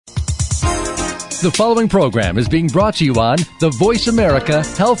The following program is being brought to you on the Voice America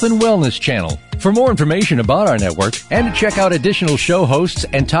Health and Wellness Channel. For more information about our network and to check out additional show hosts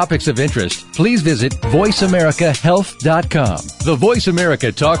and topics of interest, please visit voiceamericahealth.com. The Voice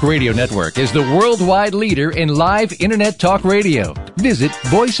America Talk Radio Network is the worldwide leader in live Internet talk radio. Visit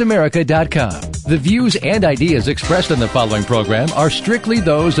voiceamerica.com. The views and ideas expressed on the following program are strictly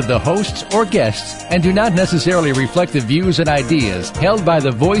those of the hosts or guests and do not necessarily reflect the views and ideas held by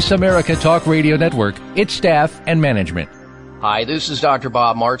the Voice America Talk Radio Network, its staff, and management. Hi, this is Dr.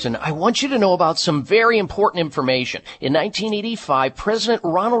 Bob Martin. I want you to know about some very important information. In 1985, President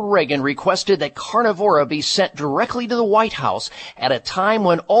Ronald Reagan requested that Carnivora be sent directly to the White House at a time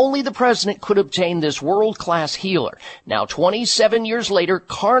when only the president could obtain this world-class healer. Now, 27 years later,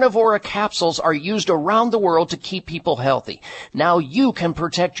 Carnivora capsules are used around the world to keep people healthy. Now you can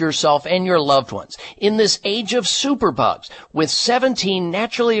protect yourself and your loved ones in this age of superbugs with 17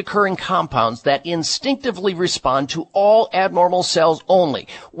 naturally occurring compounds that instinctively respond to all abnormal cells only,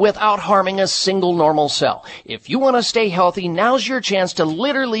 without harming a single normal cell. If you want to stay healthy, now's your chance to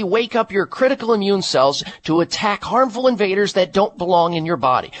literally wake up your critical immune cells to attack harmful invaders that don't belong in your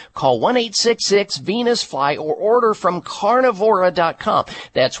body. Call 1-866-VENUS-FLY or order from Carnivora.com.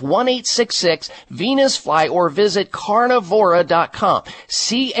 That's 1-866-VENUS-FLY or visit Carnivora.com.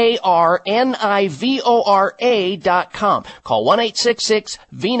 Carnivora.com. Call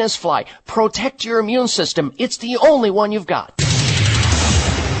 1-866-VENUS-FLY. Protect your immune system. It's the only one you've got.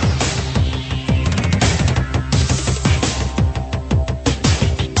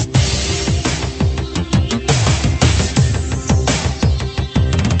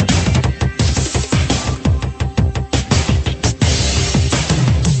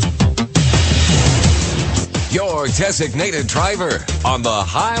 Your designated driver on the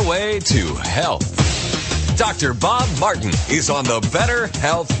highway to health. Dr. Bob Martin is on the Better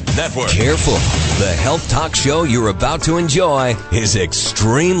Health Network. Careful. The health talk show you're about to enjoy is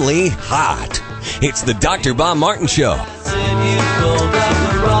extremely hot. It's the Dr. Bob Martin Show.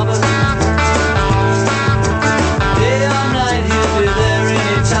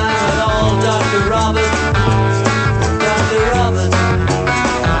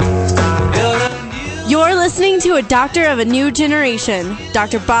 You're listening to a doctor of a new generation,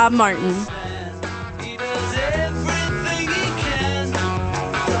 Dr. Bob Martin.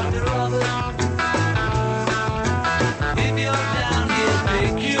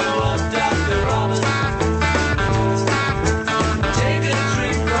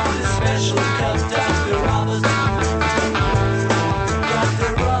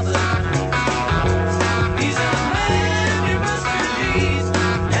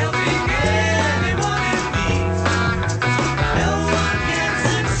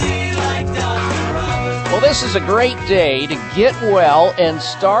 This is a great day to get well and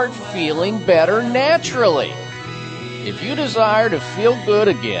start feeling better naturally. If you desire to feel good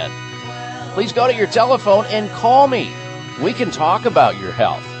again, please go to your telephone and call me. We can talk about your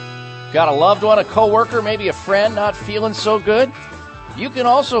health. Got a loved one, a coworker, maybe a friend not feeling so good? You can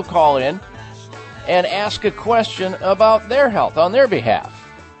also call in and ask a question about their health on their behalf.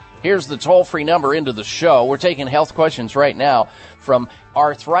 Here's the toll-free number into the show. We're taking health questions right now, from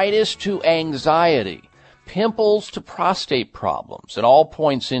arthritis to anxiety, pimples to prostate problems, and all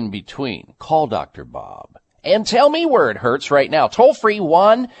points in between. Call Dr. Bob and tell me where it hurts right now. Toll free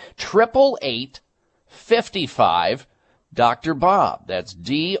 1-888-55 Dr. Bob. That's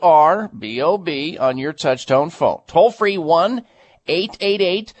DRBOB on your touchtone phone. Toll free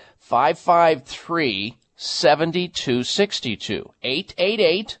 1-888-553-7262.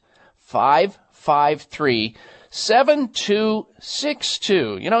 888-553-7262.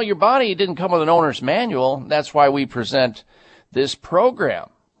 7262. You know, your body didn't come with an owner's manual. That's why we present this program.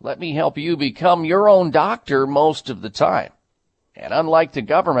 Let me help you become your own doctor most of the time. And unlike the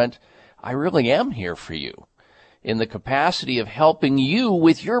government, I really am here for you in the capacity of helping you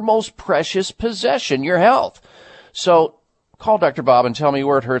with your most precious possession, your health. So call Dr. Bob and tell me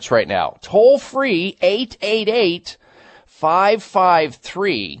where it hurts right now. Toll free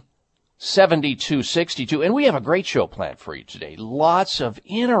 888-553-7262. And we have a great show planned for you today. Lots of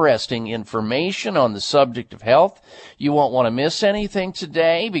interesting information on the subject of health. You won't want to miss anything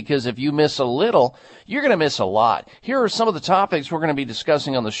today, because if you miss a little, you're going to miss a lot. Here are some of the topics we're going to be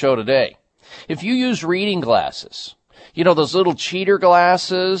discussing on the show today. If you use reading glasses, you know, those little cheater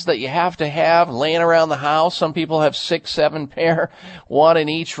glasses that you have to have laying around the house. Some people have 6-7 pair, one in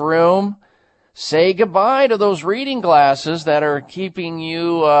each room. Say goodbye to those reading glasses that are keeping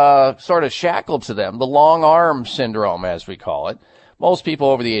you sort of shackled to them. The long arm syndrome, as we call it. Most people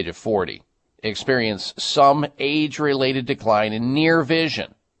over the age of 40 experience some age-related decline in near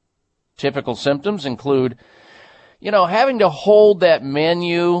vision. Typical symptoms include, having to hold that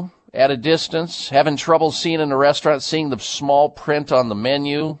menu at a distance, having trouble seeing in a restaurant, seeing the small print on the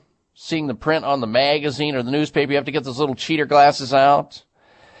menu, seeing the print on the magazine or the newspaper. You have to get those little cheater glasses out.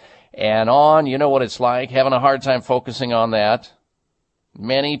 And on, you know what it's like, having a hard time focusing on that.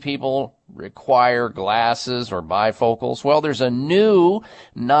 Many people require glasses or bifocals. Well, there's a new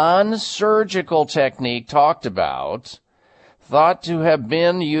non-surgical technique talked about, thought to have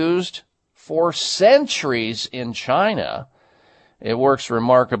been used for centuries in China. It works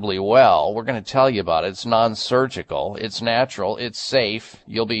remarkably well. We're going to tell you about it. It's non-surgical. It's natural. It's safe.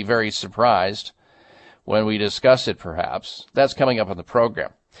 You'll be very surprised when we discuss it, perhaps. That's coming up on the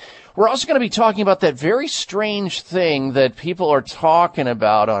program. We're also going to be talking about that very strange thing that people are talking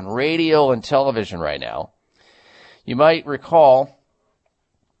about on radio and television right now. You might recall,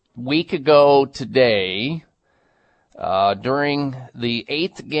 a week ago today, during the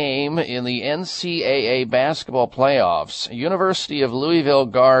 8th game in the NCAA basketball playoffs, University of Louisville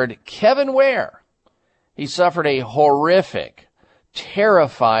guard Kevin Ware, he suffered a horrific,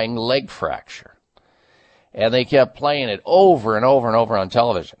 terrifying leg fracture. And they kept playing it over and over and over on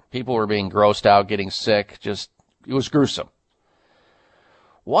television. People were being grossed out, getting sick. It was gruesome.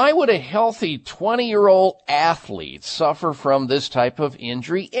 Why would a healthy 20-year-old athlete suffer from this type of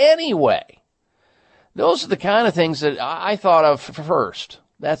injury anyway? Those are the kind of things that I thought of first.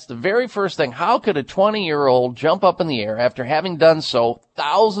 That's the very first thing. How could a 20-year-old jump up in the air after having done so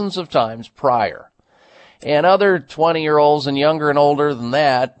thousands of times prior? And other 20-year-olds and younger and older than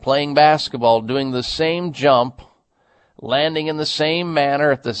that playing basketball, doing the same jump, landing in the same manner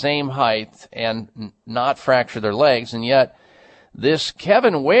at the same height, and not fracture their legs. And yet, this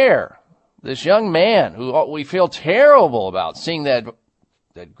Kevin Ware, this young man who we feel terrible about seeing that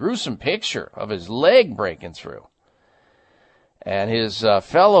gruesome picture of his leg breaking through, and his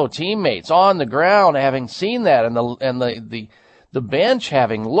fellow teammates on the ground having seen that, and the bench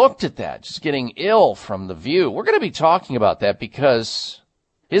having looked at that, just getting ill from the view. We're going to be talking about that because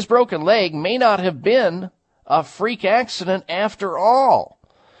his broken leg may not have been a freak accident after all.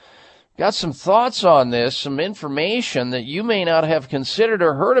 Got some thoughts on this, some information that you may not have considered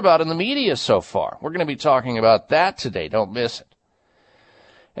or heard about in the media so far. We're going to be talking about that today. Don't miss it.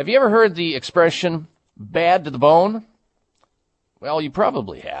 Have you ever heard the expression, bad to the bone? Well, you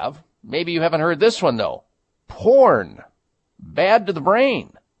probably have. Maybe you haven't heard this one, though. Porn. Bad to the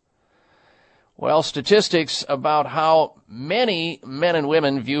brain. Well, statistics about how many men and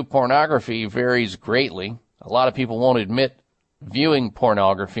women view pornography varies greatly. A lot of people won't admit viewing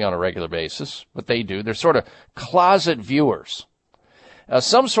pornography on a regular basis, but they do. They're sort of closet viewers.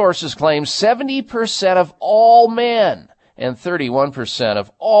 Some sources claim 70% of all men and 31%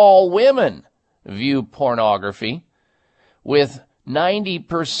 of all women view pornography, with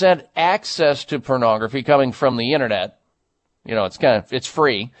 90% access to pornography coming from the internet. It's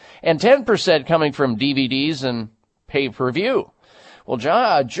free. And 10% coming from DVDs and pay-per-view.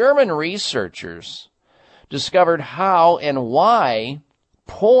 Well, German researchers discovered how and why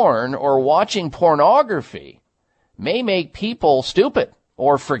porn or watching pornography may make people stupid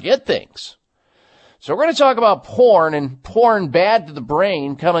or forget things. So we're going to talk about porn and porn bad to the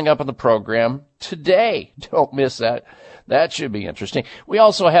brain coming up in the program today. Don't miss that. That should be interesting. We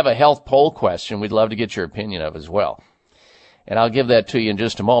also have a health poll question we'd love to get your opinion of as well. And I'll give that to you in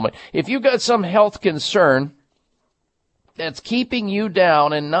just a moment. If you've got some health concern that's keeping you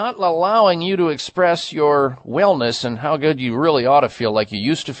down and not allowing you to express your wellness and how good you really ought to feel like you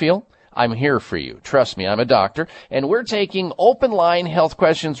used to feel, I'm here for you. Trust me, I'm a doctor. And we're taking open line health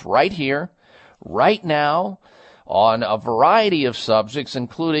questions right here, right now, on a variety of subjects,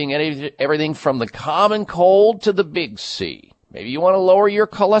 including everything from the common cold to the big C. Maybe you want to lower your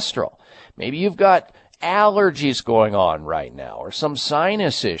cholesterol. Maybe you've got allergies going on right now, or some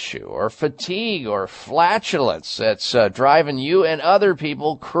sinus issue, or fatigue, or flatulence that's driving you and other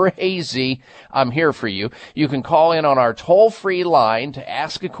people crazy. I'm here for you. You can call in on our toll-free line to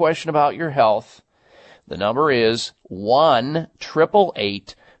ask a question about your health. The number is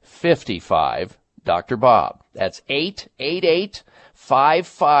 1-888-55 Dr. Bob. That's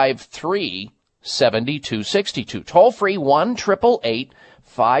 888-553-7262. Toll-free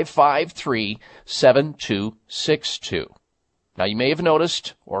 1-888-553-7262. Now, you may have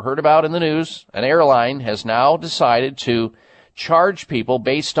noticed or heard about in the news, an airline has now decided to charge people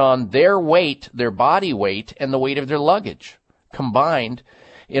based on their weight, their body weight, and the weight of their luggage combined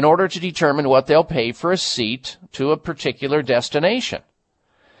in order to determine what they'll pay for a seat to a particular destination.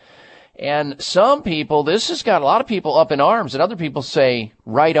 And some people, this has got a lot of people up in arms, and other people say,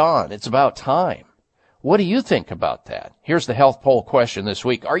 right on, it's about time. What do you think about that? Here's the health poll question this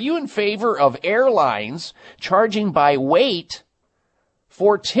week. Are you in favor of airlines charging by weight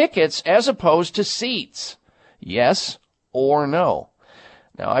for tickets as opposed to seats? Yes or no?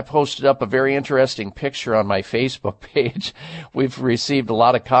 Now, I posted up a very interesting picture on my Facebook page. We've received a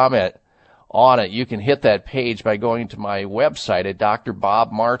lot of comment on it. You can hit that page by going to my website at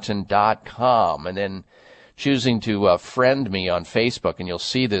drbobmartin.com and then choosing to friend me on Facebook, and you'll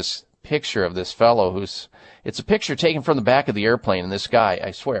see this picture of this fellow it's a picture taken from the back of the airplane, and this guy,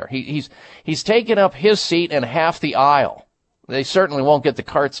 I swear, he's taken up his seat and half the aisle. They certainly won't get the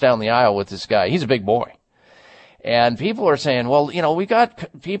carts down the aisle with this guy. He's a big boy. And people are saying, well, we got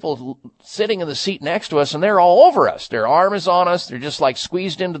people sitting in the seat next to us and they're all over us. Their arm is on us. They're just like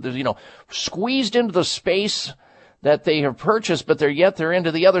squeezed into the space that they have purchased, but they're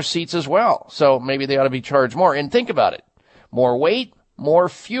into the other seats as well. So maybe they ought to be charged more. And think about it. More weight, more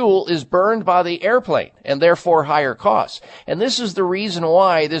fuel is burned by the airplane and therefore higher costs. And this is the reason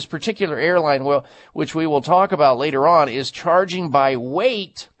why this particular airline, which we will talk about later on, is charging by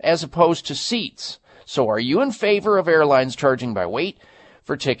weight as opposed to seats. So are you in favor of airlines charging by weight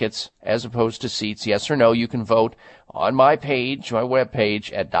for tickets as opposed to seats? Yes or no? You can vote on my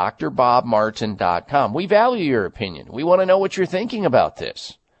webpage at drbobmartin.com. We value your opinion. We want to know what you're thinking about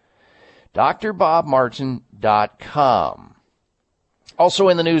this. drbobmartin.com. Also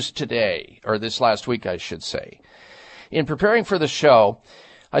in the news today, or this last week, I should say. In preparing for the show,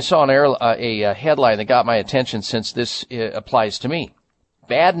 I saw a headline that got my attention since this applies to me.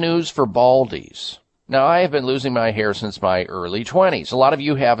 Bad news for baldies. Now, I have been losing my hair since my early 20s. A lot of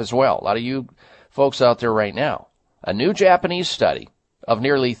you have as well. A lot of you folks out there right now. A new Japanese study of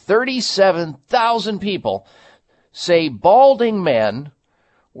nearly 37,000 people say balding men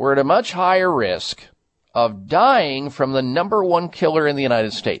were at a much higher risk of dying from the number one killer in the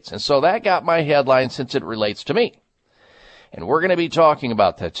United States. And so that got my headline since it relates to me. And we're going to be talking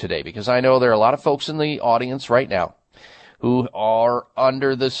about that today because I know there are a lot of folks in the audience right now who are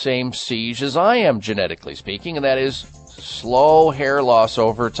under the same siege as I am, genetically speaking, and that is slow hair loss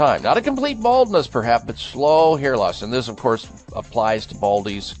over time. Not a complete baldness, perhaps, but slow hair loss. And this, of course, applies to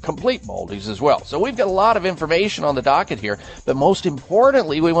baldies, complete baldies as well. So we've got a lot of information on the docket here, but most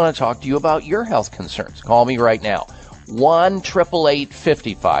importantly, we want to talk to you about your health concerns. Call me right now.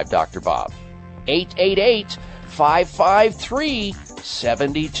 1-888-55 Dr. Bob.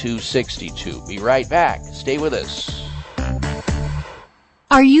 888-553-7262. Be right back. Stay with us.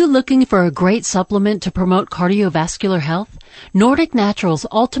 Are you looking for a great supplement to promote cardiovascular health? Nordic Naturals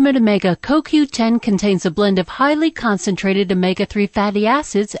Ultimate Omega CoQ10 contains a blend of highly concentrated omega-3 fatty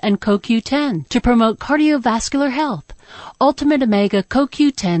acids and CoQ10 to promote cardiovascular health. Ultimate Omega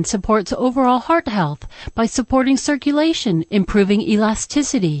CoQ10 supports overall heart health by supporting circulation, improving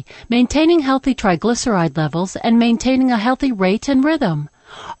elasticity, maintaining healthy triglyceride levels, and maintaining a healthy rate and rhythm.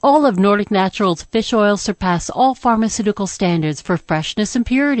 All of Nordic Naturals fish oil surpass all pharmaceutical standards for freshness and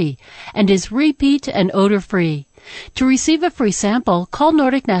purity and is repeat and odor-free. To receive a free sample, call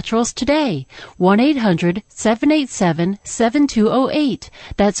Nordic Naturals today, 1-800-787-7208.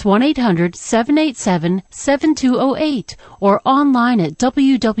 That's 1-800-787-7208 or online at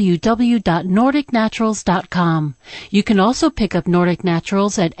www.nordicnaturals.com. You can also pick up Nordic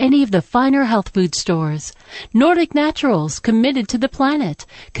Naturals at any of the finer health food stores. Nordic Naturals, committed to the planet,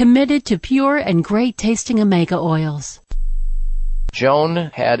 committed to pure and great tasting omega oils.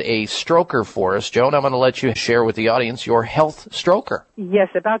 Joan had a stroker for us. Joan, I'm going to let you share with the audience your health stroker. Yes,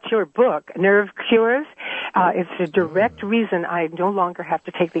 about your book, Nerve Cures. It's a direct reason I no longer have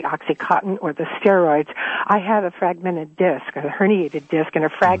to take the OxyContin or the steroids. I have a fragmented disc, a herniated disc, and a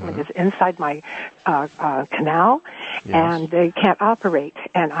fragment is inside my canal, and they can't operate.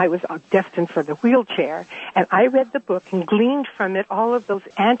 And I was destined for the wheelchair. And I read the book and gleaned from it all of those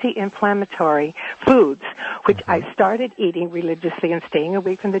anti-inflammatory foods, which I started eating religiously and staying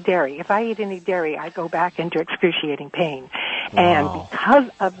away from the dairy. If I eat any dairy, I go back into excruciating pain. Wow. And because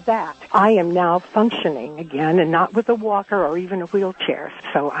of that, I am now functioning again and not with a walker or even a wheelchair.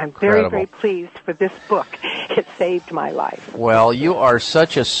 So I'm very, very pleased for this book. It saved my life. Well, you are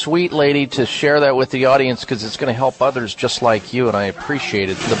such a sweet lady to share that with the audience because it's going to help others just like you, and I appreciate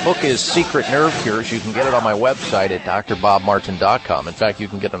it. The book is Secret Nerve Cures. You can get it on my website at drbobmartin.com. In fact, you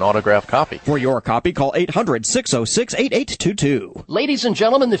can get an autographed copy. For your copy, call 800-606-8822. Ladies and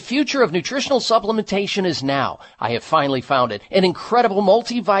gentlemen, the future of nutritional supplementation is now. I have finally found it. An incredible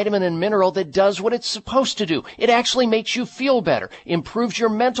multivitamin and mineral that does what it's supposed to do. It actually makes you feel better, improves your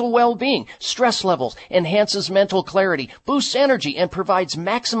mental well-being, stress levels, enhances enhances mental clarity, boosts energy, and provides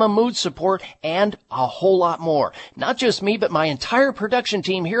maximum mood support and a whole lot more. Not just me, but my entire production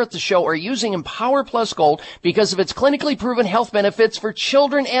team here at the show are using Empower Plus Gold because of its clinically proven health benefits for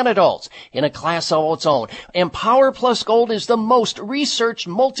children and adults in a class all its own. Empower Plus Gold is the most researched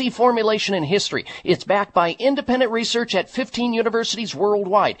multi-formulation in history. It's backed by independent research at 15 universities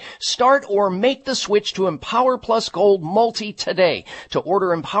worldwide. Start or make the switch to Empower Plus Gold Multi today. To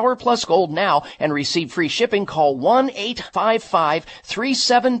order Empower Plus Gold now and receive free shipping, call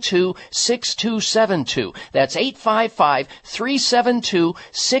 1-855-372-6272. That's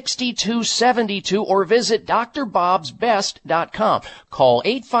 855-372-6272, or visit drbobsbest.com. Call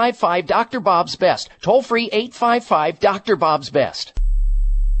 855-DR-BOBS-BEST. Toll free 855-DR-BOBS-BEST.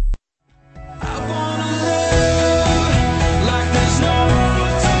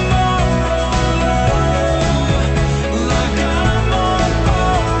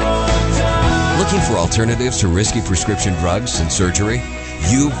 Looking for alternatives to risky prescription drugs and surgery?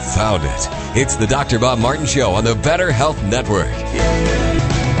 You found it. It's the Dr. Bob Martin Show on the Better Health Network.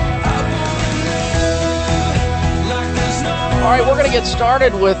 All right, we're going to get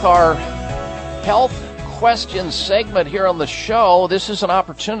started with our health questions segment here on the show. This is an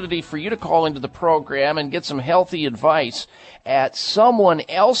opportunity for you to call into the program and get some healthy advice at someone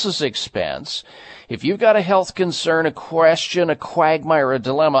else's expense. If you've got a health concern, a question, a quagmire, a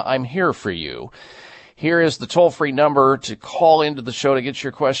dilemma, I'm here for you. Here is the toll-free number to call into the show to get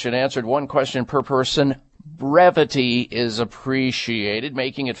your question answered. One question per person. Brevity is appreciated,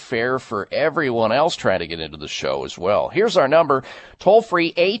 making it fair for everyone else trying to get into the show as well. Here's our number,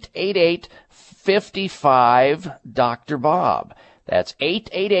 toll-free 888-55-DR-BOB. That's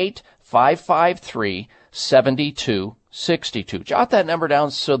 888-553-7262. Jot that number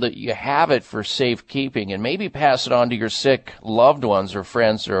down so that you have it for safekeeping, and maybe pass it on to your sick loved ones or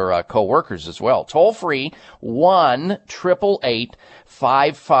friends or coworkers as well. Toll free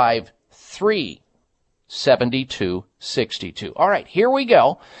 1-888-553-7262. All right, here we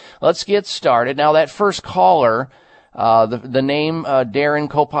go. Let's get started. Now, that first caller, the name Darren,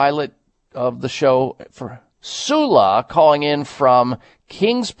 co-pilot of the show, for Sula, calling in from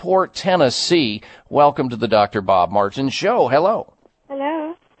Kingsport, Tennessee. Welcome to the Dr. Bob Martin Show. Hello.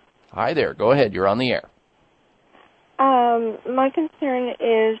 Hello. Hi there. Go ahead. You're on the air. My concern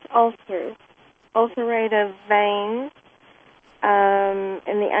is ulcers, ulcerative veins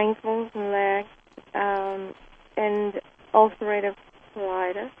in the ankles and legs, and ulcerative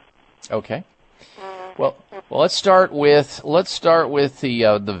colitis. Okay. Well, let's start with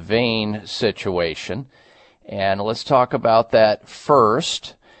the vein situation. And let's talk about that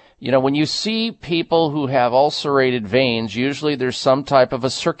first. You know, when you see people who have ulcerated veins, usually there's some type of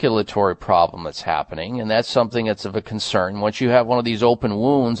a circulatory problem that's happening, and that's something that's of a concern. Once you have one of these open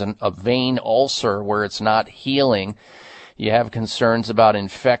wounds and a vein ulcer where it's not healing, you have concerns about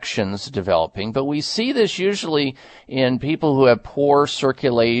infections developing. But we see this usually in people who have poor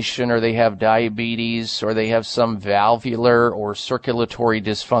circulation, or they have diabetes, or they have some valvular or circulatory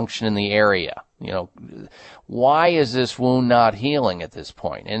dysfunction in the area. You know, why is this wound not healing at this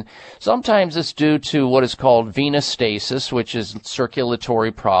point? And sometimes it's due to what is called venous stasis, which is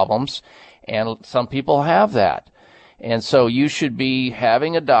circulatory problems, and some people have that. And so you should be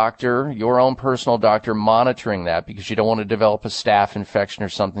having a doctor, your own personal doctor, monitoring that, because you don't want to develop a staph infection or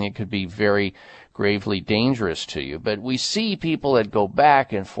something that could be very gravely dangerous to you. But we see people that go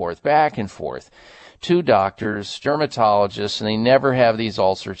back and forth to doctors, dermatologists, and they never have these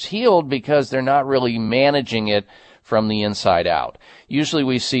ulcers healed because they're not really managing it from the inside out. Usually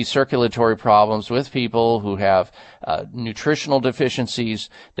we see circulatory problems with people who have nutritional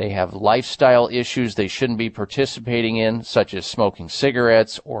deficiencies. They have lifestyle issues they shouldn't be participating in, such as smoking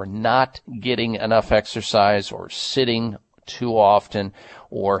cigarettes or not getting enough exercise or sitting too often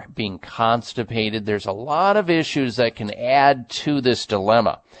or being constipated. There's a lot of issues that can add to this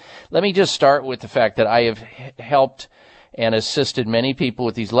dilemma. Let me just start with the fact that I have helped and assisted many people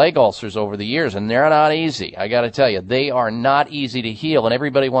with these leg ulcers over the years, and they're not easy. I got to tell you, they are not easy to heal, and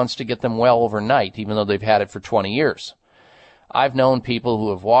everybody wants to get them well overnight, even though they've had it for 20 years. I've known people who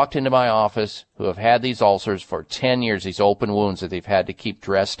have walked into my office who have had these ulcers for 10 years, these open wounds that they've had to keep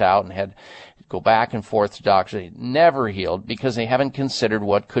dressed out and had to go back and forth to doctors. They never healed because they haven't considered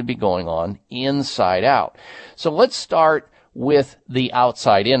what could be going on inside out. So let's start with the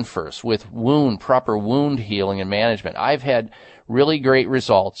outside in first, with proper wound healing and management. I've had really great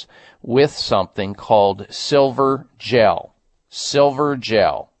results with something called Silver Gel. Silver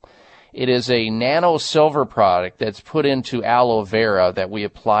Gel. It is a nano silver product that's put into aloe vera that we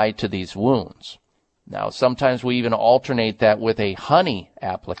apply to these wounds. Now, sometimes we even alternate that with a honey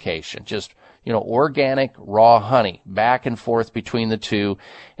application, just organic raw honey, back and forth between the two.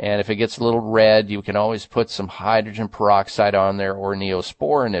 And if it gets a little red, you can always put some hydrogen peroxide on there or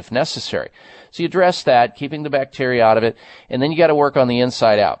Neosporin if necessary. So you address that, keeping the bacteria out of it, and then you got to work on the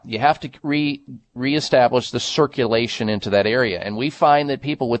inside out. You have to reestablish the circulation into that area. And we find that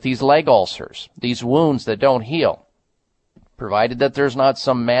people with these leg ulcers, these wounds that don't heal, provided that there's not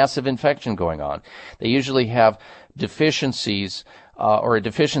some massive infection going on, they usually have deficiencies or a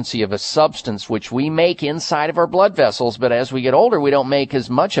deficiency of a substance which we make inside of our blood vessels, but as we get older, we don't make as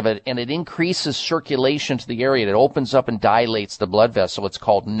much of it, and it increases circulation to the area. It opens up and dilates the blood vessel. It's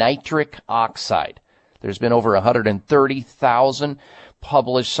called nitric oxide. There's been over 130,000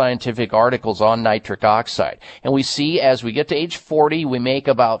 published scientific articles on nitric oxide. And we see as we get to age 40, we make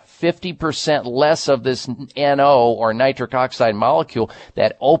about 50% less of this NO or nitric oxide molecule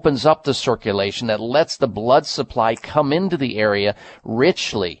that opens up the circulation, that lets the blood supply come into the area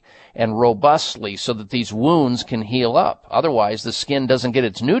richly and robustly so that these wounds can heal up. Otherwise, the skin doesn't get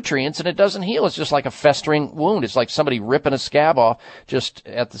its nutrients and it doesn't heal. It's just like a festering wound. It's like somebody ripping a scab off just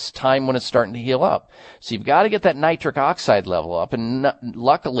at this time when it's starting to heal up. So you've got to get that nitric oxide level up. And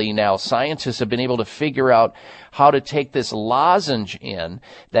luckily now scientists have been able to figure out how to take this lozenge in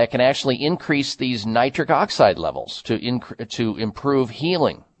that can actually increase these nitric oxide levels to improve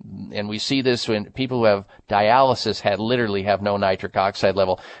healing. And we see this when people who have dialysis literally have no nitric oxide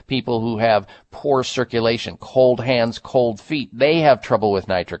level. People who have poor circulation, cold hands, cold feet, they have trouble with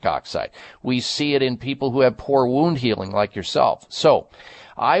nitric oxide. We see it in people who have poor wound healing like yourself. So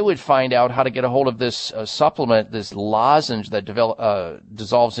I would find out how to get a hold of this supplement, this lozenge that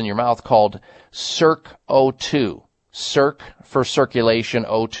dissolves in your mouth called Circ O2. Circ for circulation,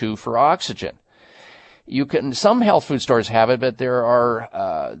 O2 for oxygen. Some health food stores have it, but there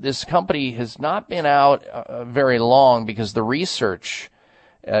are, this company has not been out very long because the research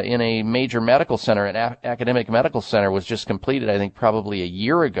in a major medical center, an academic medical center, was just completed, I think, probably a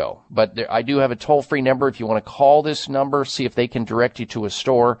year ago. But I do have a toll-free number. If you want to call this number, see if they can direct you to a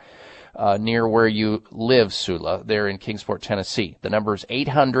store near where you live, Sula, there in Kingsport, Tennessee. The number is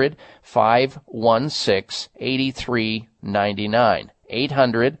 800-516-8399.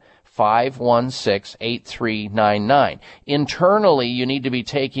 800-516-8399. Internally, you need to be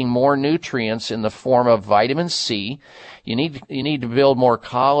taking more nutrients in the form of vitamin C. You need to build more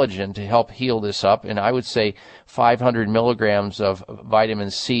collagen to help heal this up, and I would say 500 milligrams of vitamin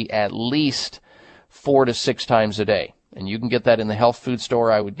C at least 4 to 6 times a day. And you can get that in the health food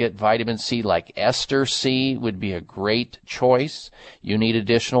store. I would get vitamin C like Ester C would be a great choice. You need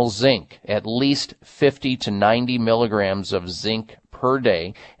additional zinc, at least 50 to 90 milligrams of zinc per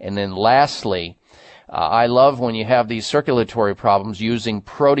day. And then lastly, I love when you have these circulatory problems using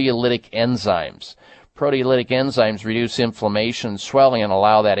proteolytic enzymes. Proteolytic enzymes reduce inflammation and swelling and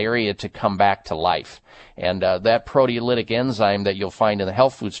allow that area to come back to life. And that proteolytic enzyme that you'll find in the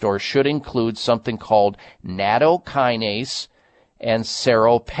health food store should include something called nattokinase and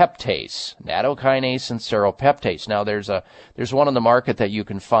serrapeptase. Nattokinase and serrapeptase. Now there's one on the market that you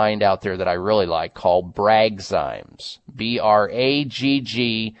can find out there that I really like called Bragzymes.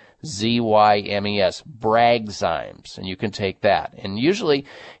 Bragzymes. Bragzymes. And you can take that. And usually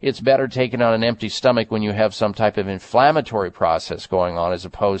it's better taken on an empty stomach when you have some type of inflammatory process going on as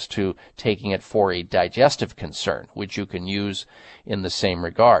opposed to taking it for a digestive concern, which you can use in the same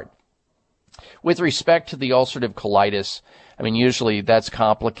regard. With respect to the ulcerative colitis, I mean, usually that's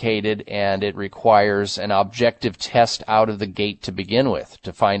complicated and it requires an objective test out of the gate to begin with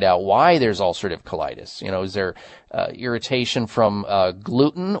to find out why there's ulcerative colitis. You know, is there irritation from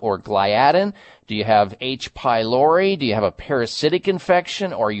gluten or gliadin? Do you have H. pylori? Do you have a parasitic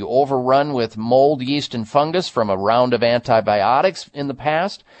infection? Or are you overrun with mold, yeast, and fungus from a round of antibiotics in the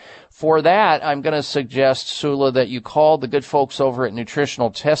past? For that, I'm going to suggest, Sula, that you call the good folks over at Nutritional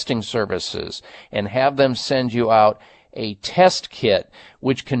Testing Services and have them send you out a test kit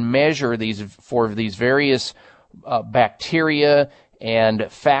which can measure these various bacteria and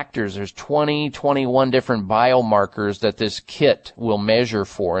factors. There's 21 different biomarkers that this kit will measure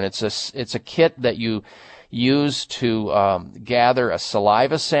for, and it's a kit that you use to gather a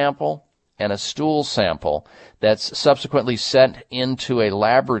saliva sample and a stool sample that's subsequently sent into a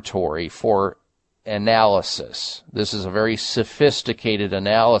laboratory for analysis. This is a very sophisticated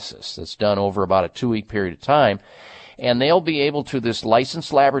analysis that's done over about a 2-week period of time. And they'll be able to, this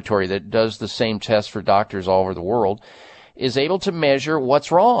licensed laboratory that does the same test for doctors all over the world, is able to measure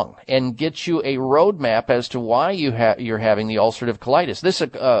what's wrong and get you a roadmap as to why you're having the ulcerative colitis. This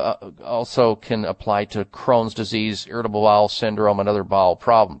also can apply to Crohn's disease, irritable bowel syndrome, and other bowel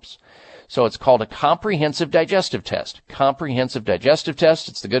problems. So it's called a comprehensive digestive test. Comprehensive digestive test.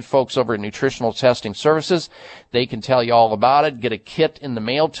 It's the good folks over at Nutritional Testing Services. They can tell you all about it. Get a kit in the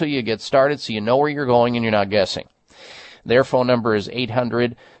mail to you. Get started so you know where you're going and you're not guessing. Their phone number is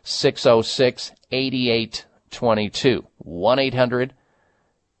 800-606-8822.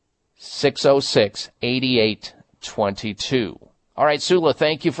 1-800-606-8822. All right, Sula,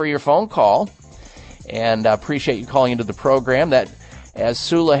 thank you for your phone call, and I appreciate you calling into the program. That, as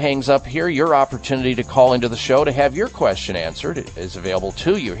Sula hangs up here, your opportunity to call into the show to have your question answered is available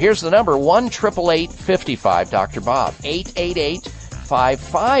to you. Here's the number, 1-888-55-Dr. Bob,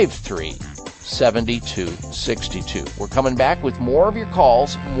 888-553-7262. We're coming back with more of your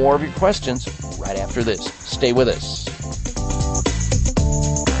calls, more of your questions right after this. Stay with us.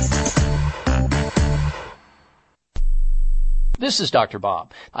 This is Dr.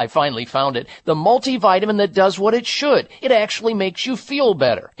 Bob. I finally found it. The multivitamin that does what it should. It actually makes you feel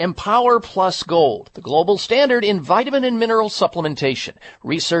better. Empower Plus Gold, the global standard in vitamin and mineral supplementation.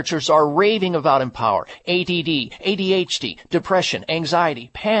 Researchers are raving about Empower. ADD, ADHD, depression,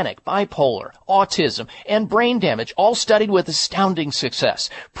 anxiety, panic, bipolar, autism, and brain damage, all studied with astounding success.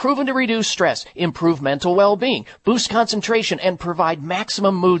 Proven to reduce stress, improve mental well-being, boost concentration, and provide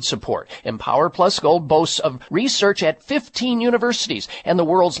maximum mood support. Empower Plus Gold boasts of research at 15 universities and the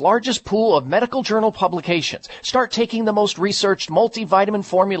world's largest pool of medical journal publications. Start taking the most researched multivitamin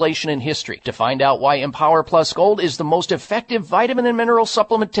formulation in history. To find out why Empower Plus Gold is the most effective vitamin and mineral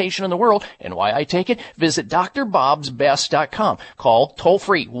supplementation in the world and why I take it, visit drbobsbest.com. Call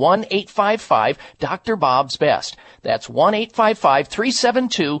toll-free 1-855-DRBOBSBEST. That's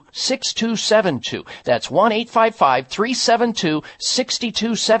 1-855-372-6272. That's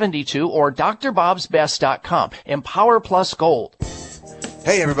 1-855-372-6272 or drbobsbest.com. Empower Plus Gold.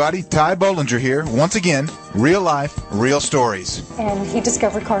 Hey everybody, Ty Bollinger here. Once again, real life, real stories. And he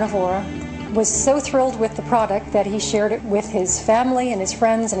discovered Carnivora, was so thrilled with the product that he shared it with his family and his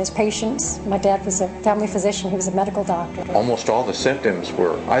friends and his patients. My dad was a family physician. He was a medical doctor. Almost all the symptoms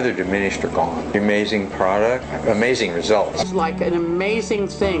were either diminished or gone. Amazing product, amazing results. It's like an amazing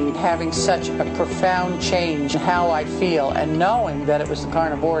thing having such a profound change in how I feel and knowing that it was the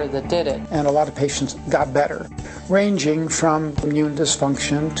Carnivora that did it. And a lot of patients got better, ranging from immune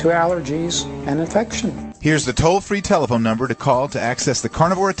dysfunction to allergies and infection. Here's the toll-free telephone number to call to access the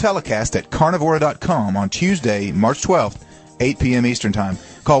Carnivora telecast at carnivora.com on Tuesday, March 12th, 8 p.m. Eastern Time.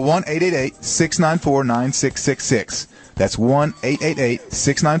 Call 1-888-694-9666. That's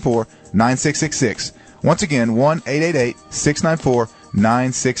 1-888-694-9666. Once again,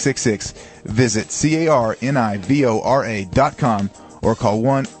 1-888-694-9666. Visit carnivora.com or call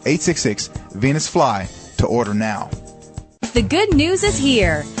 1-866-VENUS-FLY to order now. The good news is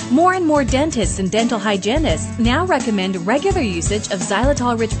here. More and more dentists and dental hygienists now recommend regular usage of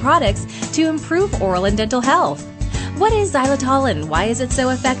xylitol-rich products to improve oral and dental health. What is xylitol and why is it so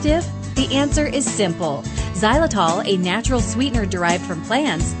effective? The answer is simple. Xylitol, a natural sweetener derived from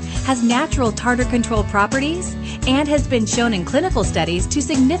plants, has natural tartar control properties and has been shown in clinical studies to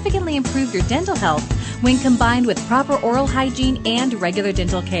significantly improve your dental health when combined with proper oral hygiene and regular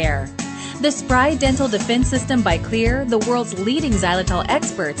dental care. The Spry Dental Defense System by Xlear, the world's leading xylitol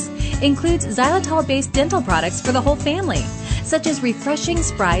experts, includes xylitol-based dental products for the whole family, such as refreshing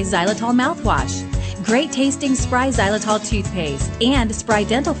Spry Xylitol mouthwash, great-tasting Spry Xylitol toothpaste, and Spry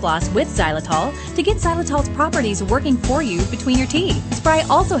Dental Floss with xylitol to get xylitol's properties working for you between your teeth. Spry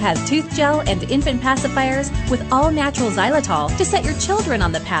also has tooth gel and infant pacifiers with all-natural xylitol to set your children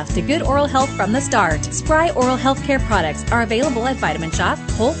on the path to good oral health from the start. Spry oral health care products are available at Vitamin Shop,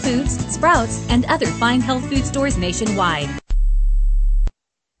 Whole Foods, Sprouts, and other fine health food stores nationwide.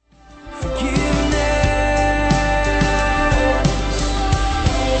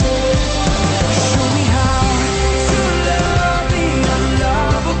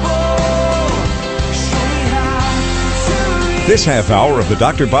 This half hour of the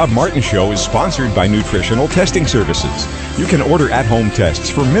Dr. Bob Martin Show is sponsored by Nutritional Testing Services. You can order at-home tests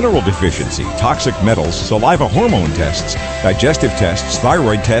for mineral deficiency, toxic metals, saliva hormone tests, digestive tests,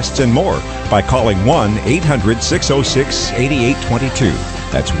 thyroid tests, and more by calling 1-800-606-8822.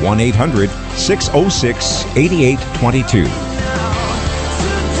 That's 1-800-606-8822.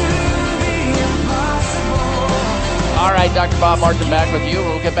 All right, Dr. Bob Martin back with you.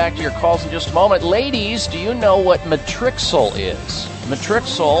 We'll get back to your calls in just a moment. Ladies, do you know what Matrixyl is?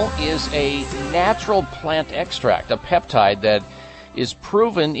 Matrixyl is a natural plant extract, a peptide that is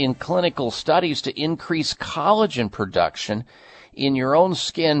proven in clinical studies to increase collagen production in your own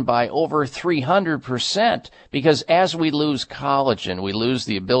skin by over 300%, because as we lose collagen, we lose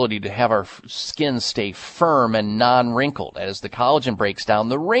the ability to have our skin stay firm and non-wrinkled. As the collagen breaks down,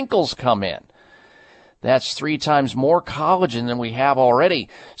 the wrinkles come in. That's 3 times more collagen than we have already.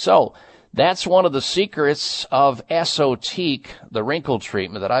 So that's one of the secrets of Esotique, the wrinkle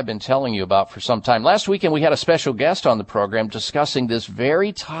treatment that I've been telling you about for some time. Last weekend we had a special guest on the program discussing this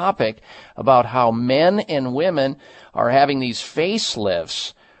very topic about how men and women are having these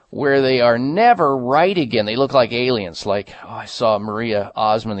facelifts where they are never right again. They look like aliens. Like, I saw Maria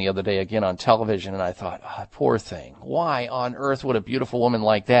Osmond the other day again on television, and I thought, poor thing. Why on earth would a beautiful woman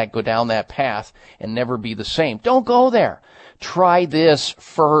like that go down that path and never be the same? Don't go there. Try this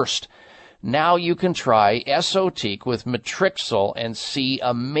first. Now you can try Esotique with Matrixyl and see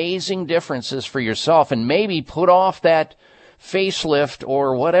amazing differences for yourself, and maybe put off that facelift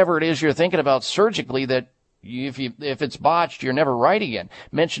or whatever it is you're thinking about surgically that if it's botched, you're never right again.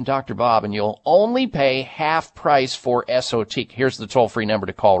 Mention Dr. Bob and you'll only pay half price for Esotique. Here's the toll-free number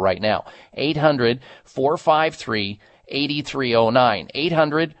to call right now. 800-453-8309.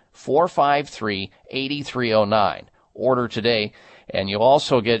 800-453-8309. Order today. And you'll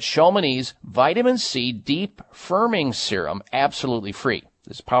also get Chamonix's Vitamin C Deep Firming Serum absolutely free.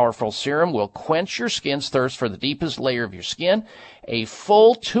 This powerful serum will quench your skin's thirst for the deepest layer of your skin. A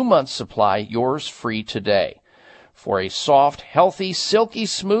full 2-month supply, yours free today. For a soft, healthy, silky,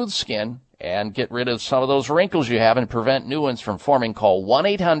 smooth skin, and get rid of some of those wrinkles you have and prevent new ones from forming, call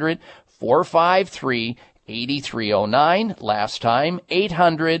 1-800-453-8309. Last time,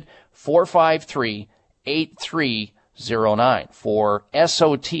 800-453-8309. For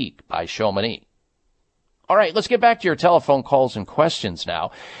Esotique by Chamonix. All right, let's get back to your telephone calls and questions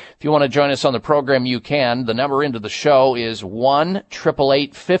now. If you want to join us on the program, you can. The number into the show is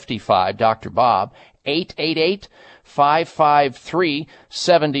 1-888-55 Dr. Bob,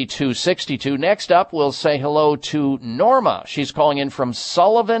 888-553-7262. Next up, we'll say hello to Norma. She's calling in from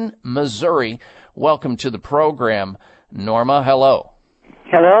Sullivan, Missouri. Welcome to the program, Norma. Hello.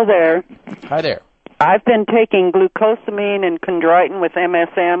 Hello there. Hi there. I've been taking glucosamine and chondroitin with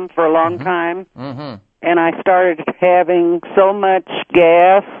MSM for a long time, and I started having so much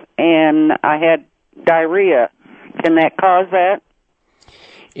gas, and I had diarrhea. Can that cause that?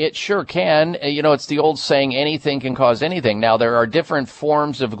 It sure can. You know, it's the old saying, anything can cause anything. Now, there are different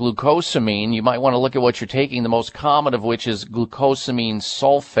forms of glucosamine. You might want to look at what you're taking, the most common of which is glucosamine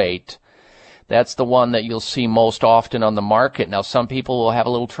sulfate. That's the one that you'll see most often on the market. Now, some people will have a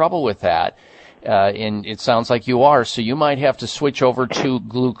little trouble with that. And it sounds like you are, so you might have to switch over to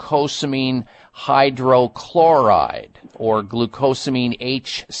glucosamine hydrochloride, or glucosamine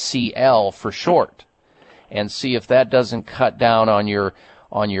HCl for short, and see if that doesn't cut down on your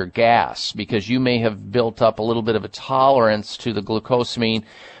gas, because you may have built up a little bit of a tolerance to the glucosamine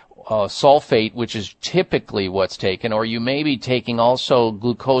sulfate, which is typically what's taken, or you may be taking also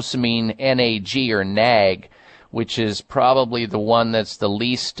glucosamine NAG or NAG, which is probably the one that's the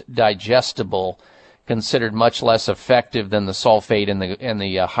least digestible, considered much less effective than the sulfate and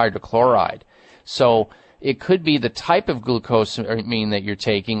the hydrochloride. So it could be the type of glucosamine that you're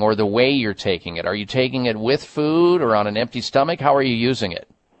taking or the way you're taking it. Are you taking it with food or on an empty stomach? How are you using it?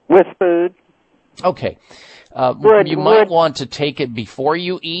 With food. Okay. You might want to take it before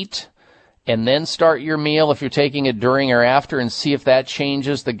you eat, and then start your meal if you're taking it during or after, and see if that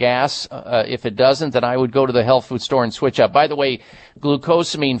changes the gas. If it doesn't, then I would go to the health food store and switch up. By the way,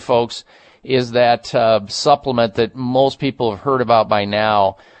 glucosamine, folks, is that supplement that most people have heard about by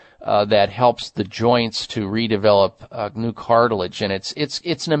now that helps the joints to redevelop new cartilage. And it's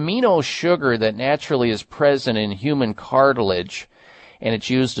an amino sugar that naturally is present in human cartilage, and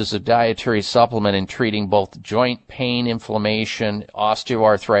it's used as a dietary supplement in treating both joint pain, inflammation.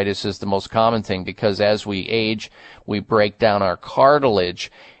 Osteoarthritis is the most common thing, because as we age, we break down our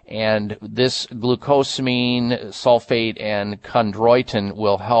cartilage, and this glucosamine, sulfate, and chondroitin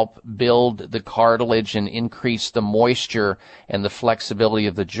will help build the cartilage and increase the moisture and the flexibility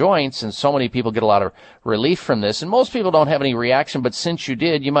of the joints, and so many people get a lot of relief from this. And most people don't have any reaction, but since you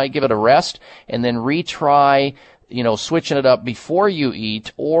did, you might give it a rest and then retry, switching it up before you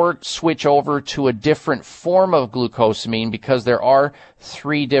eat, or switch over to a different form of glucosamine, because there are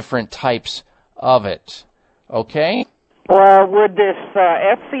 3 different types of it. Okay? Well, would this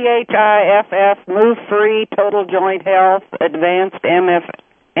FCHIFF, Move Free, Total Joint Health, Advanced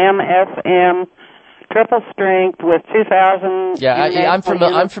MFM, Triple Strength with 2,000... Yeah,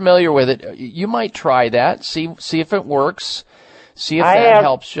 I'm familiar with it. You might try that, see if it works, see if that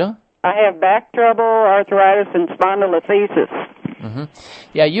helps you. I have back trouble, arthritis, and spondylolisthesis. Mm-hmm.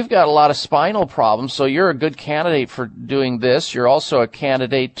 Yeah, you've got a lot of spinal problems, so you're a good candidate for doing this. You're also a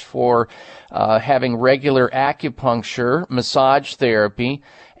candidate for having regular acupuncture, massage therapy,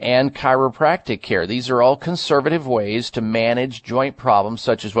 and chiropractic care. These are all conservative ways to manage joint problems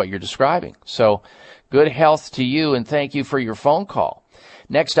such as what you're describing. So good health to you, and thank you for your phone call.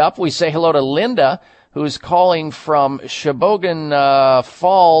 Next up, we say hello to Linda, who's calling from Sheboygan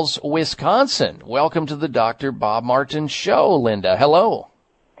Falls, Wisconsin. Welcome to the Dr. Bob Martin Show, Linda. Hello.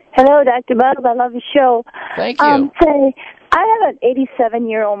 Hello, Dr. Bob. I love the show. Thank you. Say, I have an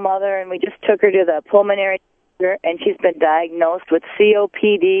 87-year-old mother, and we just took her to the pulmonary doctor, and she's been diagnosed with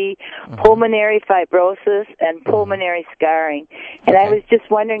COPD, pulmonary fibrosis, and pulmonary scarring. And I was just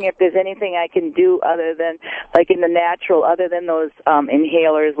wondering if there's anything I can do other than, like in the natural, other than those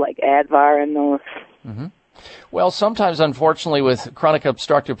inhalers like Advar and those. Mm-hmm. Well, sometimes, unfortunately, with chronic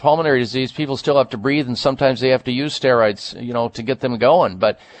obstructive pulmonary disease, people still have to breathe, and sometimes they have to use steroids, to get them going.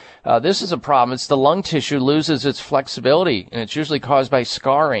 But this is a problem. It's the lung tissue loses its flexibility, and it's usually caused by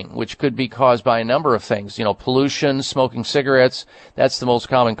scarring, which could be caused by a number of things. Pollution, smoking cigarettes. That's the most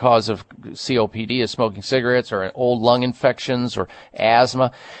common cause of COPD is smoking cigarettes, or old lung infections, or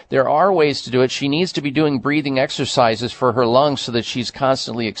asthma. There are ways to do it. She needs to be doing breathing exercises for her lungs so that she's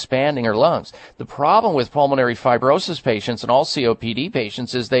constantly expanding her lungs. The problem with pulmonary fibrosis patients and all COPD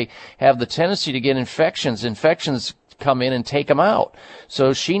patients is they have the tendency to get infections. Infections come in and take them out.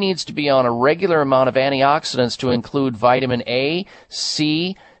 So she needs to be on a regular amount of antioxidants to include vitamin A,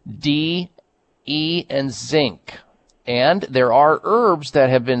 C, D, E, and zinc. And there are herbs that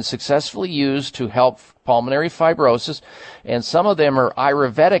have been successfully used to help pulmonary fibrosis, and some of them are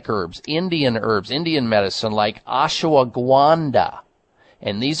Ayurvedic herbs, Indian medicine like ashwagandha.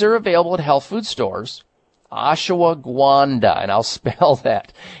 And these are available at health food stores. Ashwagandha, and I'll spell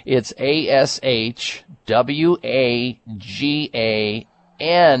that. It's ASHWAGANDHA.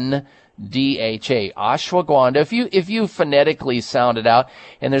 Ashwagandha. If you phonetically sound it out,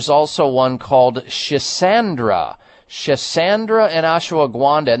 and there's also one called Schisandra and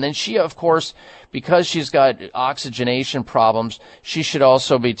ashwagandha. And then she, of course, because she's got oxygenation problems, she should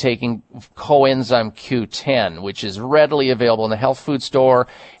also be taking coenzyme Q10, which is readily available in the health food store,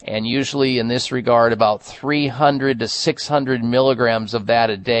 and usually in this regard about 300 to 600 milligrams of that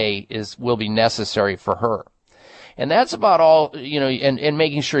a day will be necessary for her. And that's about all, and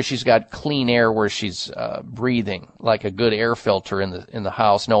making sure she's got clean air where she's breathing, like a good air filter in the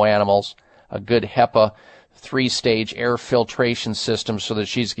house, no animals, a good HEPA 3-stage air filtration system so that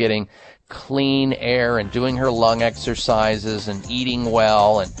she's getting clean air and doing her lung exercises and eating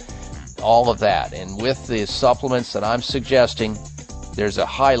well and all of that. And with the supplements that I'm suggesting, there's a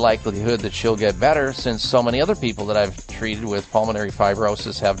high likelihood that she'll get better, since so many other people that I've treated with pulmonary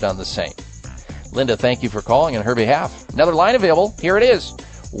fibrosis have done the same. Linda, thank you for calling on her behalf. Another line available. Here it is.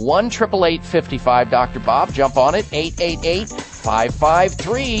 1-888-55 Dr. Bob. Jump on it.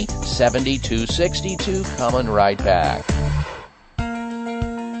 888-553-7262. Coming right back.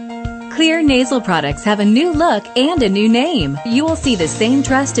 Clear nasal products have a new look and a new name. You will see the same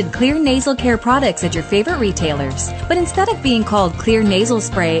trusted Clear nasal care products at your favorite retailers. But instead of being called Clear nasal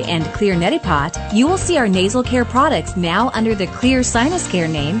spray and Clear neti pot, you will see our nasal care products now under the Clear sinus care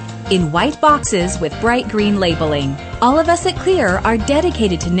name in white boxes with bright green labeling. All of us at Clear are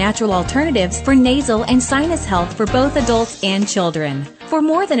dedicated to natural alternatives for nasal and sinus health for both adults and children. For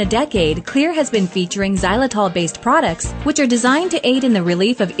more than a decade, Clear has been featuring xylitol-based products, which are designed to aid in the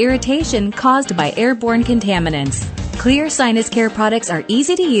relief of irritation caused by airborne contaminants. Clear sinus care products are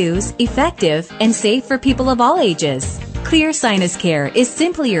easy to use, effective, and safe for people of all ages. Clear sinus care is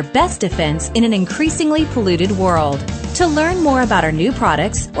simply your best defense in an increasingly polluted world. To learn more about our new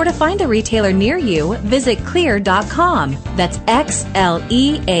products or to find a retailer near you, visit Xlear.com. That's Xlear.com.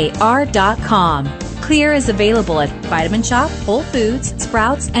 Clear is available at Vitamin Shop, Whole Foods,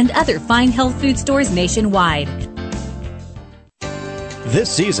 Sprouts, and other fine health food stores nationwide. This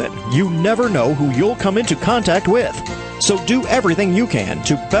season, you never know who you'll come into contact with. So do everything you can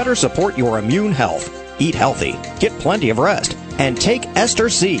to better support your immune health. Eat healthy, get plenty of rest, and take Ester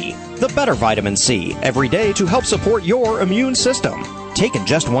C, the better vitamin C, every day to help support your immune system. Taken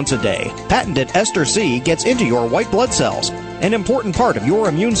just once a day, patented Ester C gets into your white blood cells, an important part of your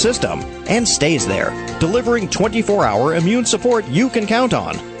immune system, and stays there, delivering 24-hour immune support you can count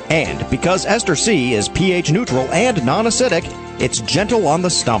on. And because Ester C is pH neutral and non-acidic, it's gentle on the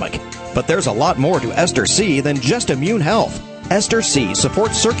stomach. But there's a lot more to Ester C than just immune health. Ester C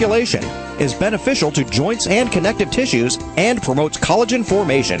supports circulation, is beneficial to joints and connective tissues, and promotes collagen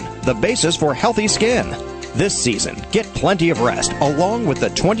formation, the basis for healthy skin. This season, get plenty of rest along with the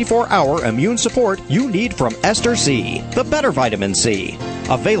 24-hour immune support you need from Ester C, the better vitamin C.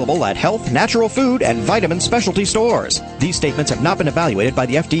 Available at health, natural food, and vitamin specialty stores. These statements have not been evaluated by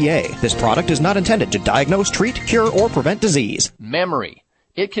the FDA. This product is not intended to diagnose, treat, cure, or prevent disease. Memory.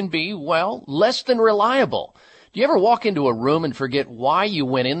 It can be, well, less than reliable. Do you ever walk into a room and forget why you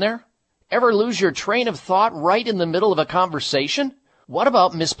went in there? Ever lose your train of thought right in the middle of a conversation? What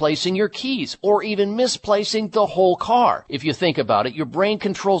about misplacing your keys or even misplacing the whole car? If you think about it, your brain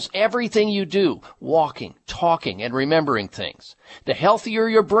controls everything you do, walking, talking, and remembering things. The healthier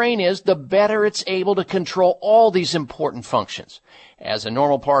your brain is, the better it's able to control all these important functions. As a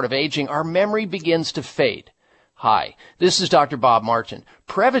normal part of aging, our memory begins to fade. Hi, this is Dr. Bob Martin.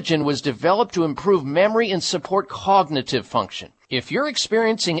 Prevagen was developed to improve memory and support cognitive function. If you're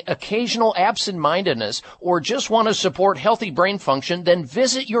experiencing occasional absent-mindedness or just want to support healthy brain function, then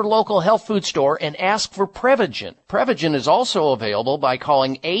visit your local health food store and ask for Prevagen. Prevagen is also available by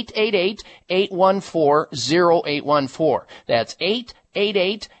calling 888-814-0814. That's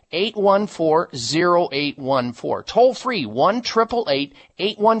 888-814-0814. Toll free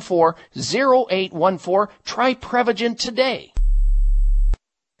 1-888-814-0814. Try Prevagen today.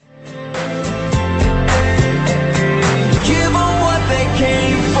 They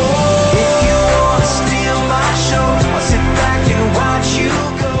came for. If you wanna steal my show, I'll sit back and watch you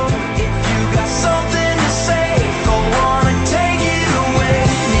go. If you got something to say, go on and take it away.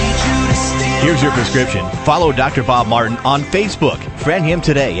 Need you to steal. Here's your prescription. Follow Dr. Bob Martin on Facebook. Friend him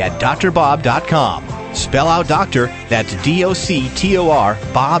today at drbob.com. Spell out doctor, that's DOCTOR,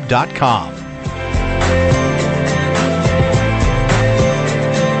 bob.com.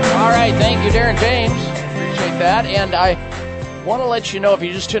 All right, thank you, Darren James. Appreciate that. And I want to let you know, if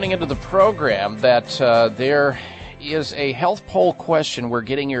you're just tuning into the program, that there is a health poll question we're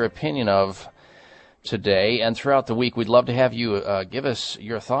getting your opinion of today and throughout the week. We'd love to have you give us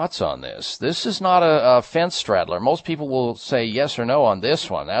your thoughts on this. This is not a fence straddler. Most people will say yes or no on this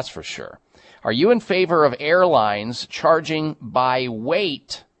one, that's for sure. Are you in favor of airlines charging by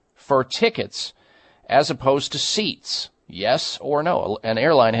weight for tickets as opposed to seats? Yes or no? An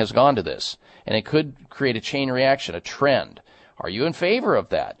airline has gone to this, and it could create a chain reaction, a trend. Are you in favor of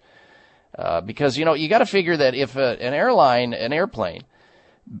that? Because, you got to figure that if an airplane,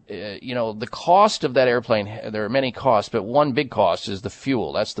 the cost of that airplane, there are many costs, but one big cost is the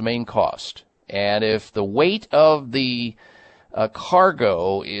fuel. That's the main cost. And if the weight of the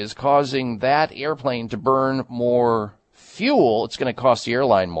cargo is causing that airplane to burn more fuel, it's going to cost the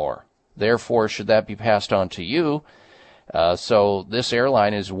airline more. Therefore, should that be passed on to you? So this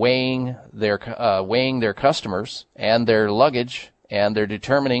airline is weighing their customers and their luggage, and they're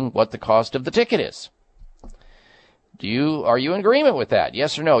determining what the cost of the ticket is. Are you in agreement with that?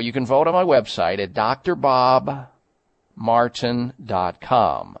 Yes or no? You can vote on my website at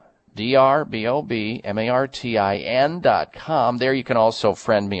drbobmartin.com. DRBOBMARTIN.com. There you can also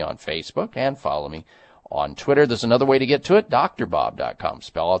friend me on Facebook and follow me on Twitter. There's another way to get to it, drbob.com.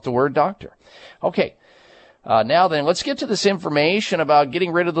 Spell out the word doctor. Okay. Now then, let's get to this information about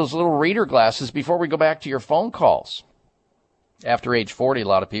getting rid of those little reader glasses before we go back to your phone calls. After age 40, a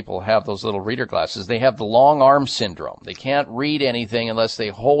lot of people have those little reader glasses. They have the long arm syndrome. They can't read anything unless they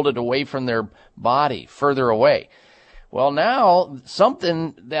hold it away from their body, further away. Well, now,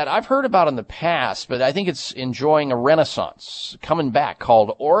 something that I've heard about in the past, but I think it's enjoying a renaissance, coming back,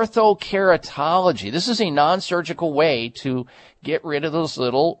 called orthokeratology. This is a non-surgical way to get rid of those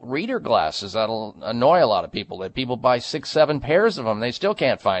little reader glasses. That'll annoy a lot of people, that people buy 6, 7 pairs of them. They still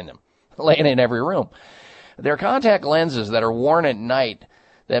can't find them, laying in every room. They're contact lenses that are worn at night.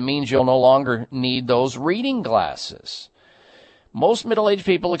 That means you'll no longer need those reading glasses. Most middle-aged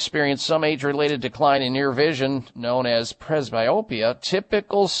people experience some age-related decline in near vision, known as presbyopia.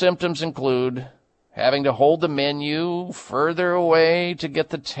 Typical symptoms include having to hold the menu further away to get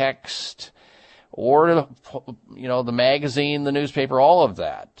the text, or, the magazine, the newspaper, all of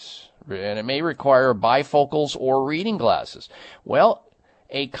that. And it may require bifocals or reading glasses. Well,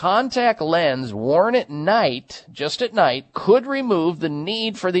 a contact lens worn at night, just at night, could remove the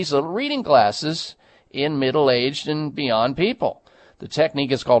need for these little reading glasses in middle-aged and beyond people. The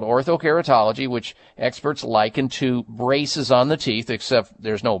technique is called orthokeratology, which experts liken to braces on the teeth, except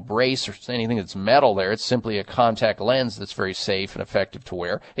there's no brace or anything that's metal there. It's simply a contact lens that's very safe and effective to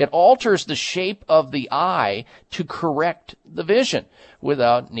wear. It alters the shape of the eye to correct the vision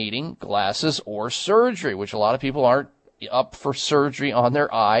without needing glasses or surgery, which a lot of people aren't up for surgery on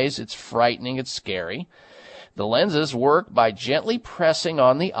their eyes. It's frightening. It's scary. The lenses work by gently pressing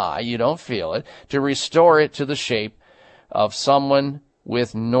on the eye, you don't feel it, to restore it to the shape of someone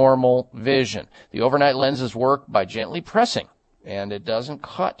with normal vision. The overnight lenses work by gently pressing, and it doesn't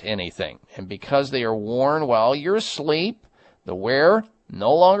cut anything. And because they are worn while you're asleep, the wearer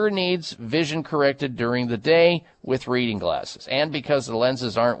no longer needs vision corrected during the day with reading glasses. And because the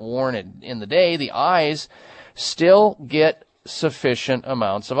lenses aren't worn in the day, the eyes still get sufficient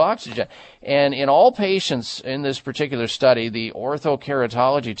amounts of oxygen. And in all patients in this particular study, the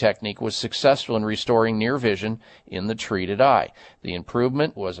orthokeratology technique was successful in restoring near vision in the treated eye. The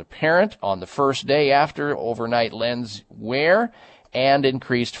improvement was apparent on the first day after overnight lens wear and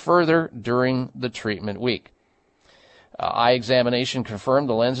increased further during the treatment week. Eye examination confirmed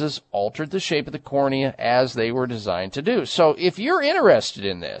the lenses altered the shape of the cornea as they were designed to do. So if you're interested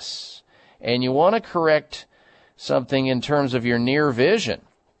in this and you want to correct something in terms of your near vision,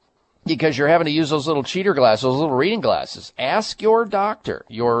 because you're having to use those little cheater glasses, those little reading glasses, ask your doctor,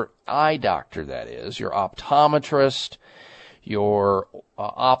 your eye doctor, that is, your optometrist, your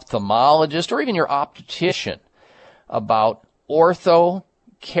ophthalmologist, or even your optician about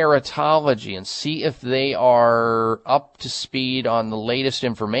orthokeratology and see if they are up to speed on the latest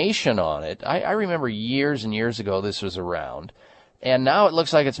information on it. I remember years and years ago this was around. And now it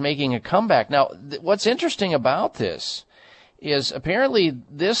looks like it's making a comeback. Now, what's interesting about this is apparently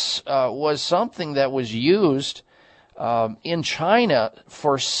this was something that was used in China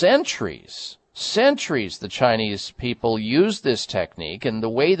for centuries. Centuries the Chinese people used this technique, and the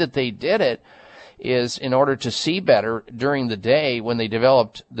way that they did it is in order to see better during the day when they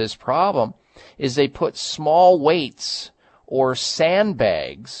developed this problem, is they put small weights or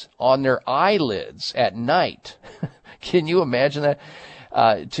sandbags on their eyelids at night. Can you imagine that?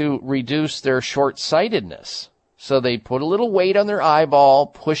 To reduce their short-sightedness. So they put a little weight on their eyeball,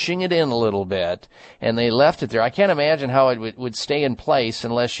 pushing it in a little bit, and they left it there. I can't imagine how it would stay in place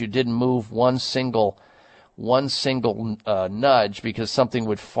unless you didn't move one single nudge, because something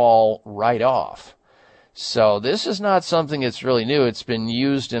would fall right off. So this is not something that's really new. It's been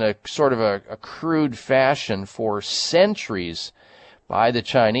used in a sort of a crude fashion for centuries by the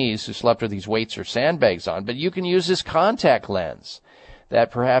Chinese, who slept with these weights or sandbags on. But you can use this contact lens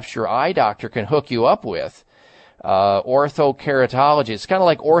that perhaps your eye doctor can hook you up with. Orthokeratology. It's kind of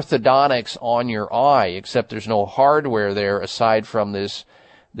like orthodontics on your eye, except there's no hardware there aside from this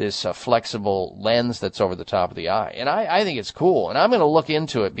flexible lens that's over the top of the eye. And I think it's cool. And I'm going to look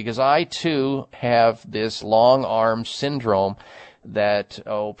into it because I, too, have this long arm syndrome that,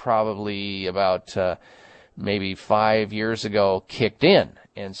 probably about maybe 5 years ago kicked in.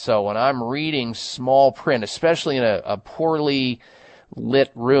 And so when I'm reading small print, especially in a poorly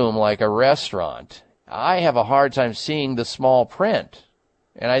lit room like a restaurant, I have a hard time seeing the small print.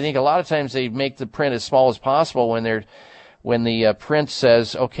 And I think a lot of times they make the print as small as possible when the print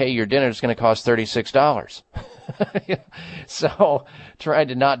says, okay, your dinner is going to cost $36. So try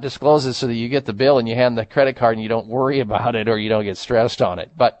to not disclose it so that you get the bill and you hand the credit card and you don't worry about it or you don't get stressed on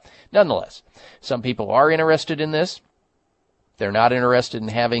it. But nonetheless, some people are interested in this. They're not interested in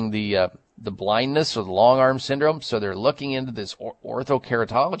having the blindness or the long arm syndrome, so they're looking into this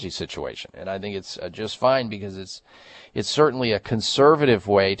orthokeratology situation. And I think it's just fine because it's certainly a conservative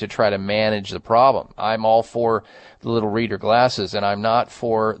way to try to manage the problem. I'm all for the little reader glasses, and I'm not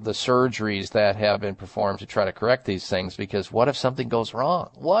for the surgeries that have been performed to try to correct these things, because what if something goes wrong?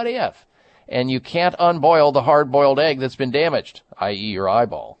 What if? And you can't unboil the hard-boiled egg that's been damaged, i.e. your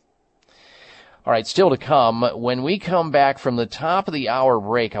eyeball. All right, still to come. When we come back from the top of the hour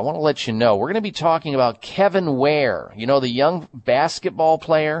break, I want to let you know, we're going to be talking about Kevin Ware, the young basketball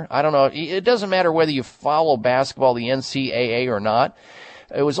player. I don't know. It doesn't matter whether you follow basketball, the NCAA or not.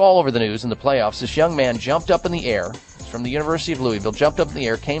 It was all over the news in the playoffs. This young man jumped up in the air. He's from the University of Louisville, jumped up in the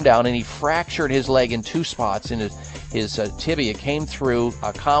air, came down, and he fractured his leg in two spots. In his tibia came through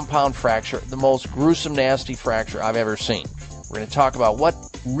a compound fracture, the most gruesome, nasty fracture I've ever seen. We're going to talk about what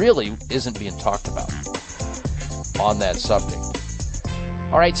really isn't being talked about on that subject.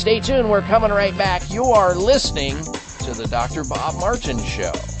 All right, stay tuned. We're coming right back. You are listening to the Dr. Bob Martin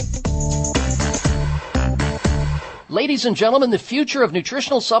Show. Ladies and gentlemen, the future of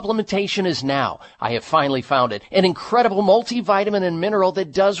nutritional supplementation is now. I have finally found it. An incredible multivitamin and mineral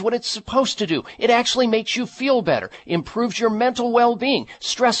that does what it's supposed to do. It actually makes you feel better, improves your mental well-being,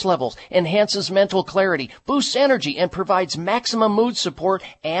 stress levels, enhances mental clarity, boosts energy, and provides maximum mood support,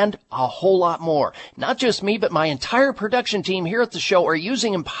 and a whole lot more. Not just me, but my entire production team here at the show are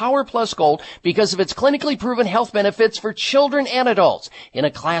using Empower Plus Gold because of its clinically proven health benefits for children and adults in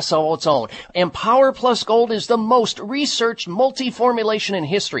a class all its own. Empower Plus Gold is the most researched multi-formulation in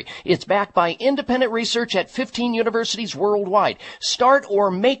history. It's backed by independent research at 15 universities worldwide. Start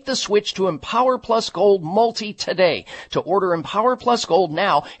or make the switch to Empower Plus Gold Multi today. To order Empower Plus Gold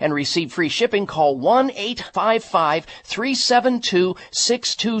now and receive free shipping, call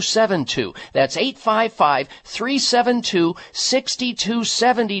 1-855-372-6272. That's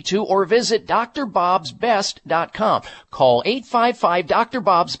 855-372-6272, or visit drbobsbest.com. Call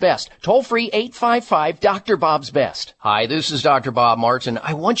 855-DR-BOBS-BEST. Toll free 855-DR-BOBS-BEST. Hi, this is Dr. Bob Martin.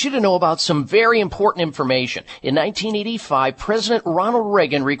 I want you to know about some very important information. In 1985, President Ronald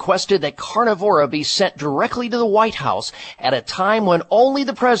Reagan requested that Carnivora be sent directly to the White House at a time when only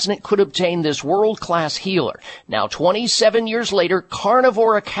the president could obtain this world-class healer. Now, 27 years later,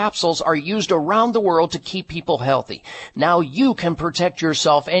 Carnivora capsules are used around the world to keep people healthy. Now you can protect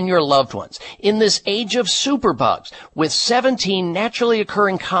yourself and your loved ones in this age of superbugs with 17 naturally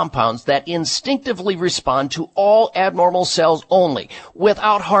occurring compounds that instinctively respond to all abnormal cells only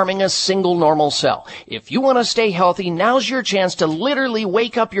without harming a single normal cell. If you want to stay healthy, now's your chance to literally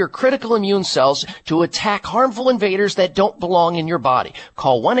wake up your critical immune cells to attack harmful invaders that don't belong in your body.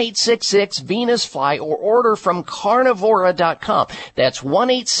 Call 1-866-VENUS-FLY or order from Carnivora.com. That's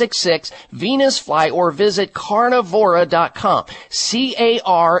 1-866-VENUS-FLY or visit Carnivora.com.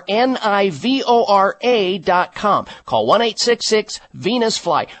 Carnivora.com. Call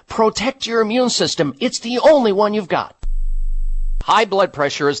 1-866-VENUS-FLY. Protect your immune system. It's the only one you've got. High blood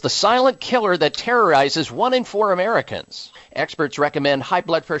pressure is the silent killer that terrorizes 1 in 4 Americans. Experts recommend high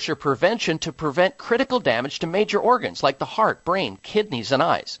blood pressure prevention to prevent critical damage to major organs like the heart, brain, kidneys, and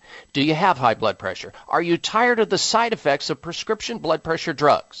eyes. Do you have high blood pressure? Are you tired of the side effects of prescription blood pressure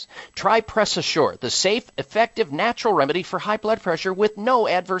drugs? Try Press Assure, the safe, effective, natural remedy for high blood pressure with no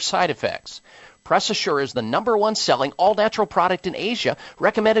adverse side effects. Press Assure is the #1 selling all-natural product in Asia,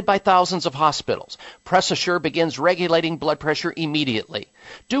 recommended by thousands of hospitals. Press Assure begins regulating blood pressure immediately.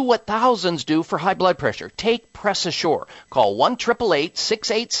 Do what thousands do for high blood pressure. Take Press Assure. Call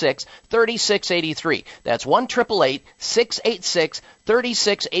 1-888-686-3683. That's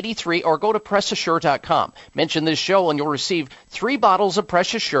 1-888-686-3683, or go to PressAssure.com. Mention this show and you'll receive 3 bottles of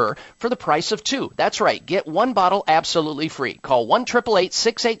Press Assure for the price of 2. That's right. Get 1 bottle absolutely free. Call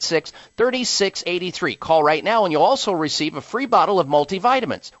 1-888-686-3683. Call right now and you'll also receive a free bottle of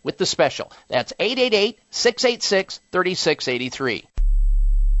multivitamins with the special. That's 888-686-3683.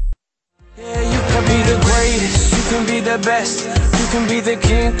 Yeah, you can be the greatest, you can be the best, you can be the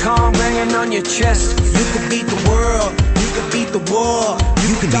King Kong banging on your chest. You can beat the world, you can beat the war.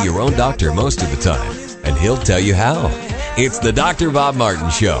 You can be your own doctor most of the time, and he'll tell you how. It's the Dr. Bob Martin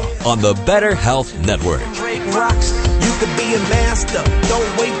Show on the Better Health Network. Break rocks, you can be a master,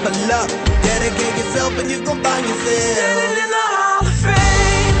 don't wait for luck. Dedicate yourself and you can find yourself in the Hall of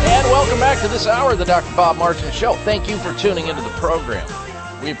Fame. And welcome back to this hour of the Dr. Bob Martin Show. Thank you for tuning into the program.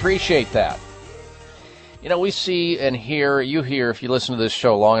 We appreciate that. You know, we see and hear, you hear, if you listen to this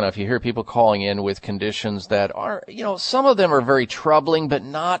show long enough, you hear people calling in with conditions that are, you know, some of them are very troubling, but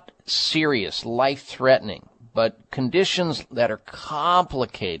not serious, life-threatening. But conditions that are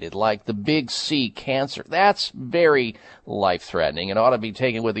complicated, like the big C, cancer, that's very life-threatening and ought to be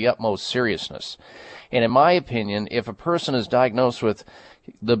taken with the utmost seriousness. And in my opinion, if a person is diagnosed with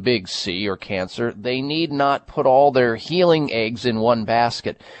the big C or cancer, they need not put all their healing eggs in one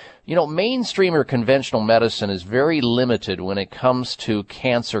basket. You know, mainstream or conventional medicine is very limited when it comes to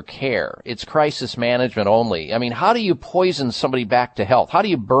cancer care. It's crisis management only. I mean, how do you poison somebody back to health? How do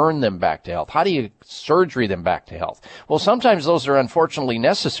you burn them back to health? How do you surgery them back to health? Well, sometimes those are unfortunately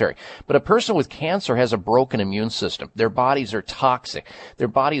necessary. But a person with cancer has a broken immune system. Their bodies are toxic. Their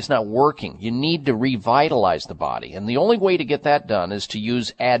body is not working. You need to revitalize the body. And the only way to get that done is to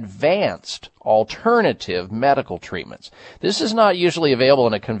use advanced alternative medical treatments. This is not usually available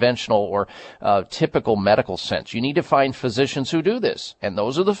in a conventional or typical medical sense. You need to find physicians who do this, and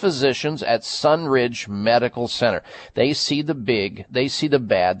those are the physicians at Sunridge Medical Center. They see the big, they see the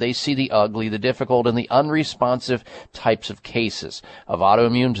bad, they see the ugly, the difficult, and the unresponsive types of cases of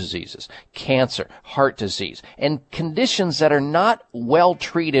autoimmune diseases, cancer, heart disease, and conditions that are not well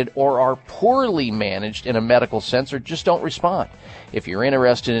treated or are poorly managed in a medical sense or just don't respond. If you're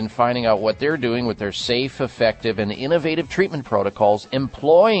interested in finding out what they're doing with their safe, effective, and innovative treatment protocols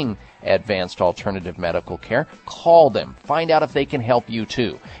employing advanced alternative medical care, call them. Find out if they can help you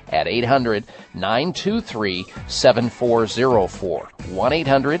too at 800-923-7404.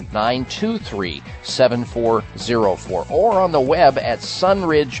 1-800-923-7404. Or on the web at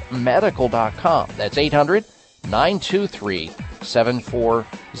sunridgemedical.com. That's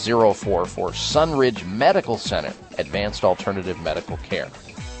 800-923-7404 for Sunridge Medical Center, Advanced Alternative Medical Care.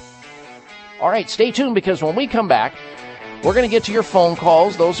 All right, stay tuned because when we come back, we're going to get to your phone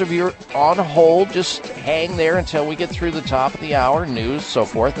calls. Those of you on hold, just hang there until we get through the top of the hour, news, so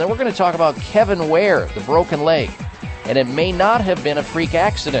forth. And then we're going to talk about Kevin Ware, the broken leg. And it may not have been a freak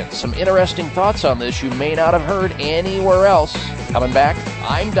accident. Some interesting thoughts on this you may not have heard anywhere else. Coming back,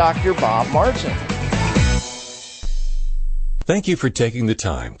 I'm Dr. Bob Martin. Thank you for taking the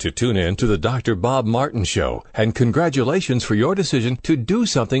time to tune in to the Dr. Bob Martin Show, and congratulations for your decision to do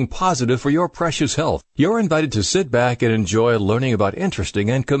something positive for your precious health. You're invited to sit back and enjoy learning about interesting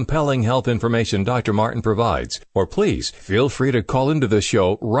and compelling health information Dr. Martin provides. Or please, feel free to call into the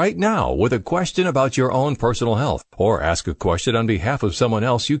show right now with a question about your own personal health, or ask a question on behalf of someone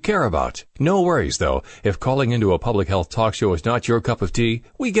else you care about. No worries, though. If calling into a public health talk show is not your cup of tea,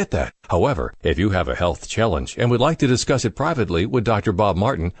 we get that. However, if you have a health challenge and would like to discuss it privately with Dr. Bob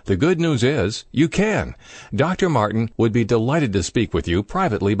Martin, the good news is you can. Dr. Martin would be delighted to speak with you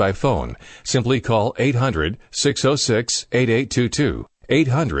privately by phone. Simply call 800-606-8822.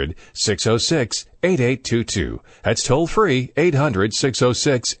 800-606-8822. That's toll free,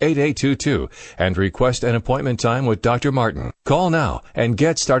 800-606-8822, and request an appointment time with Dr. Martin. Call now and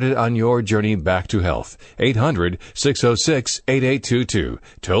get started on your journey back to health. 800-606-8822.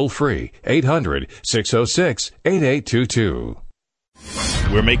 Toll free, 800-606-8822.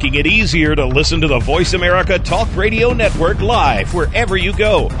 We're making it easier to listen to the Voice America Talk Radio Network live wherever you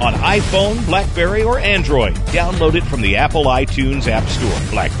go on iPhone, BlackBerry, or Android. Download it from the Apple iTunes App Store,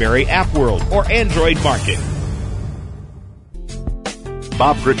 BlackBerry App World, or Android Market.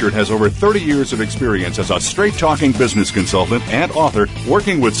 Bob Pritchard has over 30 years of experience as a straight-talking business consultant and author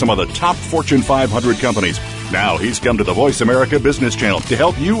working with some of the top Fortune 500 companies. Now he's come to the Voice America Business Channel to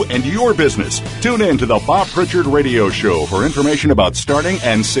help you and your business. Tune in to the Bob Pritchard Radio Show for information about starting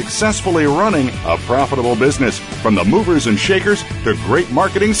and successfully running a profitable business. From the movers and shakers to great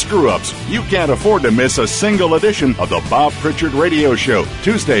marketing screw-ups, you can't afford to miss a single edition of the Bob Pritchard Radio Show.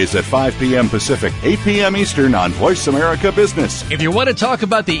 Tuesdays at 5 p.m. Pacific, 8 p.m. Eastern on Voice America Business. If you want to talk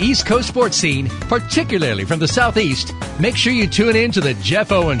about the East Coast sports scene, particularly from the Southeast, make sure you tune in to the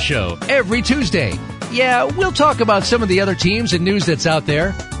Jeff Owens Show every Tuesday. Yeah, we'll talk about some of the other teams and news that's out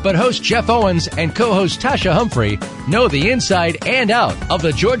there, but host Jeff Owens and co-host Tasha Humphrey know the inside and out of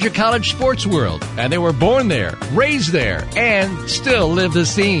the Georgia College sports world, and they were born there, raised there, and still live the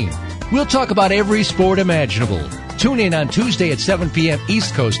scene. We'll talk about every sport imaginable. Tune in on Tuesday at 7 p.m.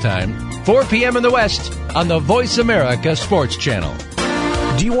 East Coast time, 4 p.m. in the West on the Voice America Sports Channel.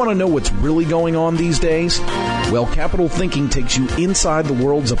 Do you want to know what's really going on these days? Well, Capital Thinking takes you inside the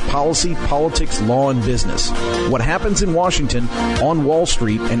worlds of policy, politics, law, and business. What happens in Washington, on Wall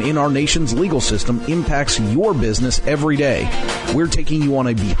Street, and in our nation's legal system impacts your business every day. We're taking you on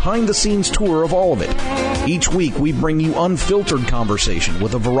a behind-the-scenes tour of all of it. Each week, we bring you unfiltered conversation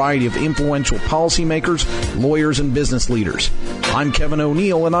with a variety of influential policymakers, lawyers, and business leaders. I'm Kevin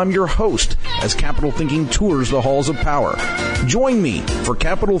O'Neill, and I'm your host as Capital Thinking tours the halls of power. Join me for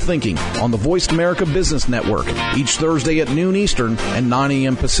Capital Thinking on the Voice America Business Network each Thursday at noon Eastern and 9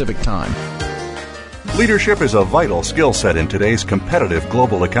 a.m. Pacific Time. Leadership is a vital skill set in today's competitive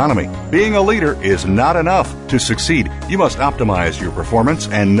global economy. Being a leader is not enough. To succeed, you must optimize your performance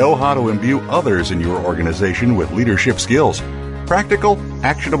and know how to imbue others in your organization with leadership skills. Practical,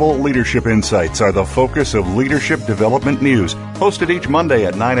 actionable leadership insights are the focus of Leadership Development News, hosted each Monday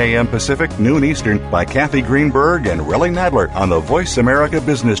at 9 a.m. Pacific, noon Eastern by Kathy Greenberg and Relly Nadler on the Voice America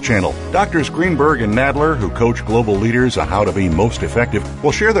Business Channel. Doctors Greenberg and Nadler, who coach global leaders on how to be most effective,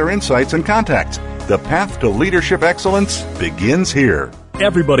 will share their insights and contacts. The path to leadership excellence begins here.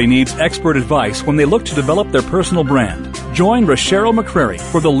 Everybody needs expert advice when they look to develop their personal brand. Join Rochelle McCrary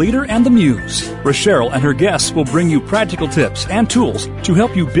for The Leader and the Muse. Rochelle and her guests will bring you practical tips and tools to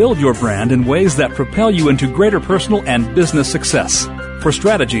help you build your brand in ways that propel you into greater personal and business success. For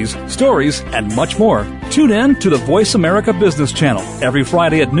strategies, stories, and much more, tune in to the Voice America Business Channel every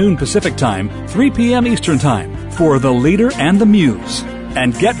Friday at noon Pacific Time, 3 p.m. Eastern Time for The Leader and the Muse.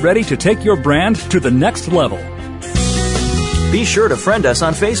 And get ready to take your brand to the next level. Be sure to friend us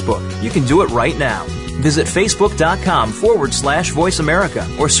on Facebook. You can do it right now. Visit Facebook.com/Voice America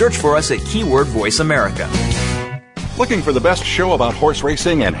or search for us at keyword Voice America. Looking for the best show about horse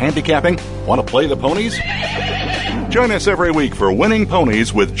racing and handicapping? Want to play the ponies? Join us every week for Winning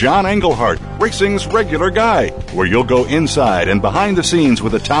Ponies with John Englehart, racing's regular guy, where you'll go inside and behind the scenes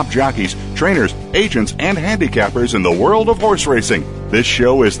with the top jockeys, trainers, agents, and handicappers in the world of horse racing. This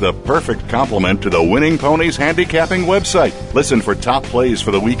show is the perfect complement to the Winning Ponies handicapping website. Listen for top plays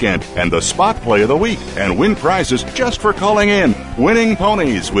for the weekend and the spot play of the week and win prizes just for calling in. Winning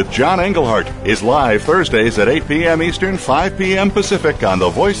Ponies with John Englehart is live Thursdays at 8 p.m. Eastern, 5 p.m. Pacific on the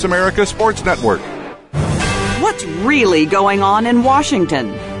Voice America Sports Network. What's really going on in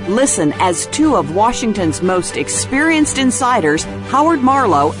Washington? Listen as two of Washington's most experienced insiders, Howard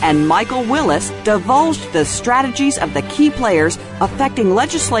Marlowe and Michael Willis, divulged the strategies of the key players affecting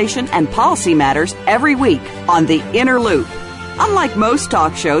legislation and policy matters every week on The Inner Loop. Unlike most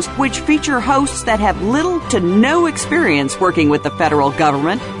talk shows, which feature hosts that have little to no experience working with the federal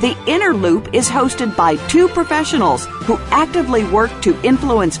government, The Inner Loop is hosted by two professionals who actively work to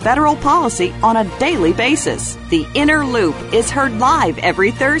influence federal policy on a daily basis. The Inner Loop is heard live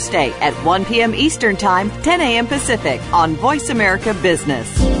every Thursday at 1 p.m. Eastern Time, 10 a.m. Pacific on Voice America Business.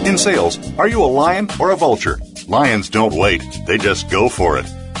 In sales, are you a lion or a vulture? Lions don't wait. They just go for it.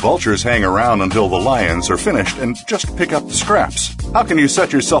 Vultures hang around until the lions are finished and just pick up the scraps. How can you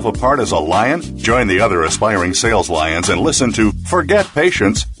set yourself apart as a lion? Join the other aspiring sales lions and listen to Forget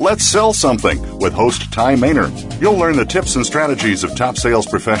Patience, Let's Sell Something with host Ty Maynard. You'll learn the tips and strategies of top sales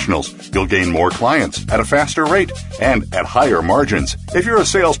professionals. You'll gain more clients at a faster rate and at higher margins. If you're a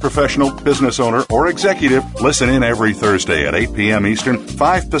sales professional, business owner, or executive, listen in every Thursday at 8 p.m. Eastern,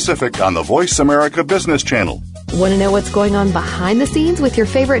 5 Pacific on the Voice America Business Channel. Want to know what's going on behind the scenes with your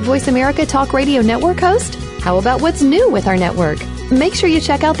favorite Voice America Talk Radio Network host? How about what's new with our network? Make sure you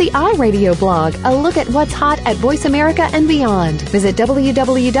check out the iRadio blog, a look at what's hot at Voice America and beyond. Visit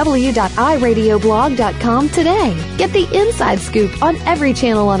www.iradioblog.com today. Get the inside scoop on every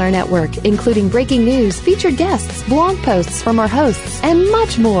channel on our network, including breaking news, featured guests, blog posts from our hosts, and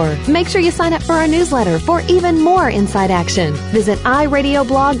much more. Make sure you sign up for our newsletter for even more inside action. Visit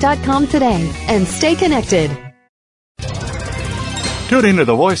iradioblog.com today and stay connected. Tune in to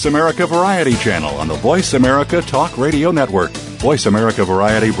the Voice America Variety channel on the Voice America Talk Radio Network. Voice America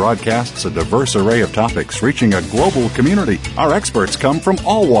Variety broadcasts a diverse array of topics reaching a global community. Our experts come from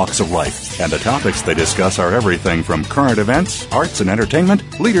all walks of life, and the topics they discuss are everything from current events, arts and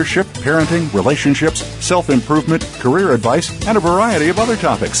entertainment, leadership, parenting, relationships, self-improvement, career advice, and a variety of other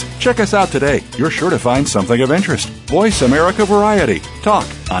topics. Check us out today. You're sure to find something of interest. Voice America Variety. Talk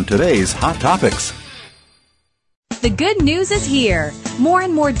on today's hot topics. The good news is here. More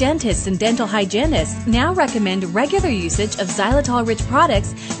and more dentists and dental hygienists now recommend regular usage of xylitol-rich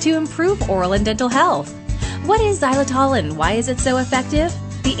products to improve oral and dental health. What is xylitol and why is it so effective?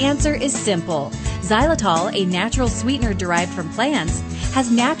 The answer is simple. Xylitol, a natural sweetener derived from plants, has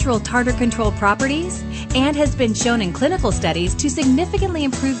natural tartar control properties and has been shown in clinical studies to significantly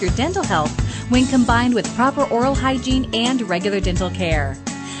improve your dental health when combined with proper oral hygiene and regular dental care.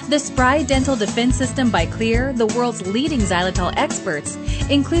 The Spry Dental Defense System by Xlear, the world's leading xylitol experts,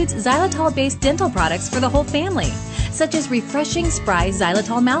 includes xylitol-based dental products for the whole family, such as refreshing Spry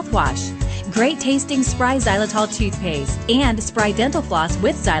Xylitol mouthwash, great-tasting Spry Xylitol toothpaste, and Spry Dental Floss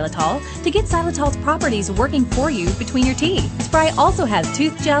with xylitol to get xylitol's properties working for you between your teeth. Spry also has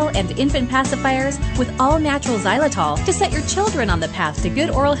tooth gel and infant pacifiers with all-natural xylitol to set your children on the path to good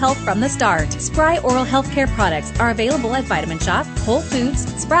oral health from the start. Spry oral health care products are available at Vitamin Shop, Whole Foods,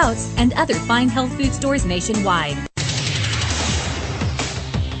 Sprouts, and other fine health food stores nationwide.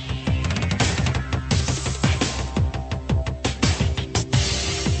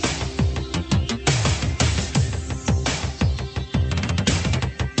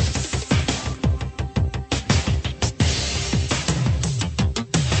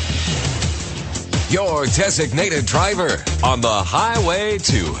 Your designated driver on the highway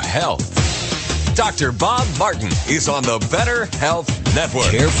to health. Dr. Bob Martin is on the Better Health Network.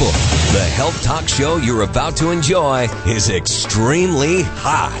 Careful. The health talk show you're about to enjoy is extremely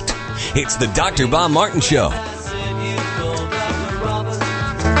hot. It's the Dr. Bob Martin Show.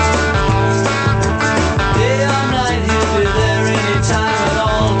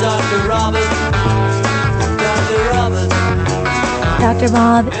 Dr.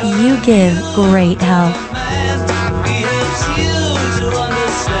 Bob, you give great help.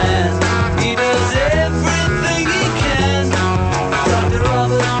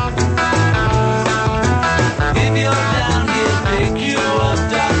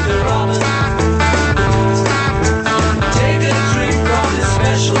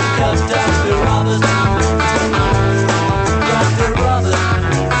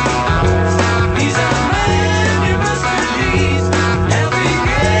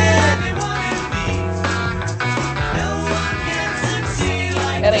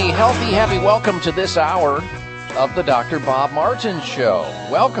 Healthy, happy welcome to this hour of the Dr. Bob Martin Show.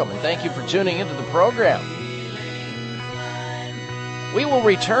 Welcome, and thank you for tuning into the program. We will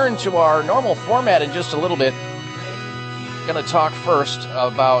return to our normal format in just a little bit. Going to talk first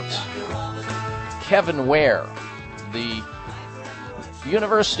about Kevin Ware, the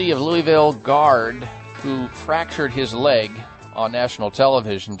University of Louisville guard who fractured his leg on national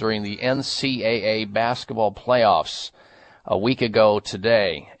television during the NCAA basketball playoffs a week ago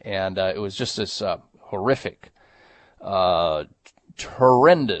today. And it was just this horrific,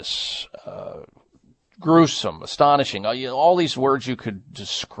 horrendous, gruesome, astonishing, all these words you could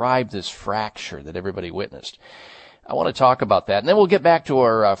describe this fracture that everybody witnessed. I want to talk about that. And then we'll get back to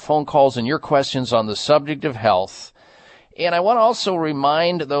our phone calls and your questions on the subject of health. And I want to also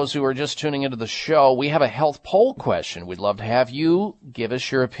remind those who are just tuning into the show, we have a health poll question we'd love to have you give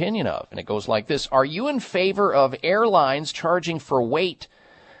us your opinion of. And it goes like this. Are you in favor of airlines charging for weight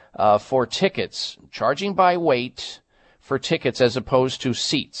for tickets, charging by weight for tickets as opposed to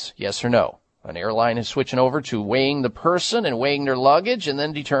seats? Yes or no? An airline is switching over to weighing the person and weighing their luggage and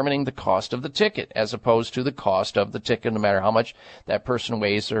then determining the cost of the ticket as opposed to the cost of the ticket, no matter how much that person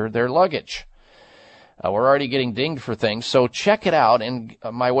weighs or their luggage. We're already getting dinged for things, so check it out in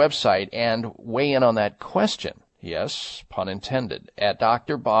my website and weigh in on that question. Yes, pun intended, at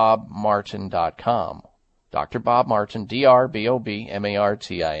drbobmartin.com. Dr. Bob Martin,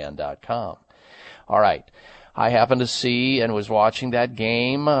 DRBOBMARTIN.com. All right. I happened to see and was watching that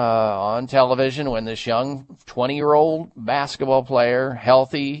game on television when this young 20-year-old basketball player,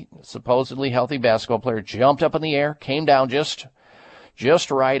 supposedly healthy basketball player, jumped up in the air, came down just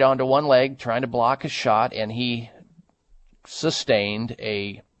right onto one leg, trying to block a shot, and he sustained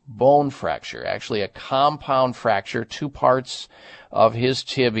a bone fracture, actually a compound fracture, 2 parts of his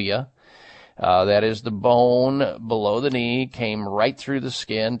tibia. That is the bone below the knee, came right through the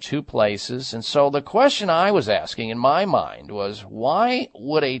skin, 2 places. And so the question I was asking in my mind was, why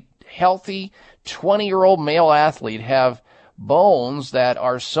would a healthy 20-year-old male athlete have bones that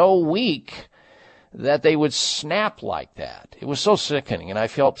are so weak that they would snap like that? It was so sickening, and I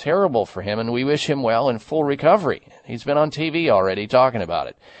felt terrible for him, and we wish him well in full recovery. He's been on TV already talking about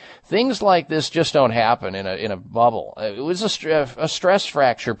it. Things like this just don't happen in a bubble. It was a stress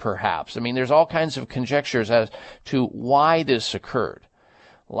fracture, perhaps. I mean, there's all kinds of conjectures as to why this occurred.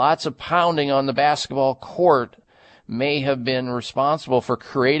 Lots of pounding on the basketball court may have been responsible for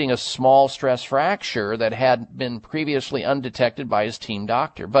creating a small stress fracture that had been previously undetected by his team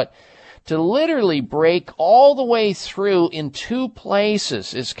doctor. But to literally break all the way through in 2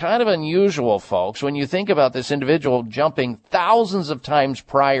 places is kind of unusual, folks, when you think about this individual jumping thousands of times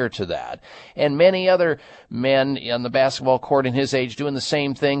prior to that, and many other men on the basketball court in his age doing the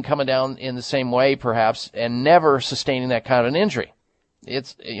same thing, coming down in the same way, perhaps, and never sustaining that kind of an injury.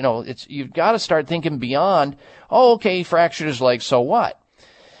 You've got to start thinking beyond, he fractured his leg, so what?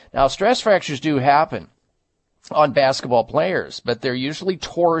 Now, stress fractures do happen on basketball players, but they're usually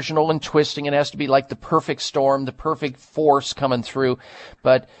torsional and twisting. It has to be like the perfect storm, the perfect force coming through.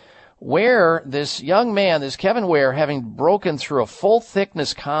 But Ware, this young man, this Kevin Ware, having broken through a full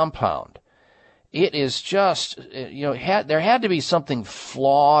thickness compound, it is just, there had to be something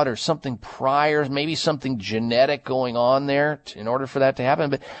flawed or something prior, maybe something genetic going on there in order for that to happen.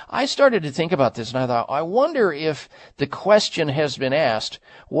 But I started to think about this, and I thought, I wonder if the question has been asked,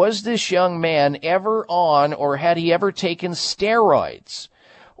 was this young man ever on, or had he ever taken steroids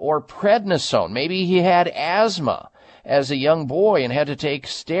or prednisone? Maybe he had asthma as a young boy and had to take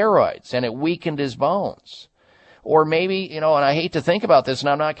steroids, and it weakened his bones. Or maybe, and I hate to think about this, and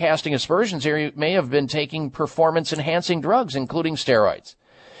I'm not casting aspersions here, he may have been taking performance-enhancing drugs, including steroids.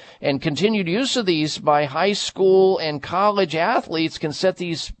 And continued use of these by high school and college athletes can set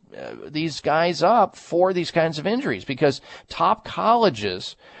these guys up for these kinds of injuries, because top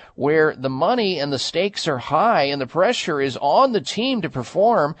colleges, where the money and the stakes are high and the pressure is on the team to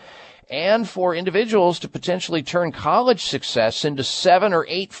perform, and for individuals to potentially turn college success into 7 or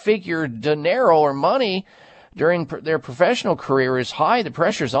 8 figure dinero or money during their professional career is high. The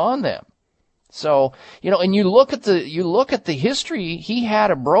pressure's on them. So, and you look at the history, he had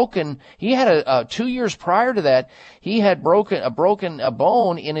 2 years prior to that, he had broken a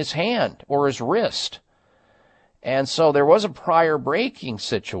bone in his hand or his wrist. And so there was a prior breaking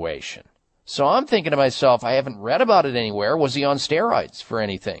situation. So I'm thinking to myself, I haven't read about it anywhere. Was he on steroids for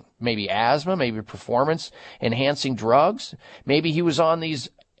anything? Maybe asthma, maybe performance enhancing drugs. Maybe he was on these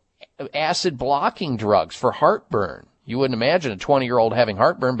acid blocking drugs for heartburn. You wouldn't imagine a 20-year-old having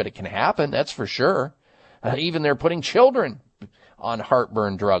heartburn, but it can happen, that's for sure. Even they're putting children on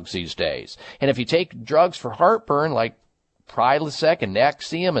heartburn drugs these days. And if you take drugs for heartburn, like Prilosec and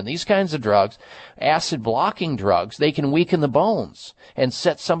Nexium and these kinds of drugs, acid-blocking drugs, they can weaken the bones and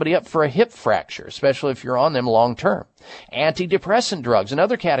set somebody up for a hip fracture, especially if you're on them long-term. Antidepressant drugs,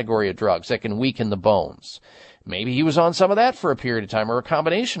 another category of drugs that can weaken the bones. Maybe he was on some of that for a period of time, or a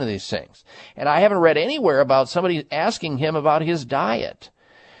combination of these things. And I haven't read anywhere about somebody asking him about his diet.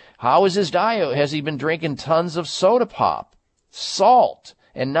 How is his diet? Has he been drinking tons of soda pop, salt,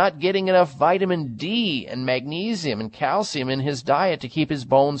 and not getting enough vitamin D and magnesium and calcium in his diet to keep his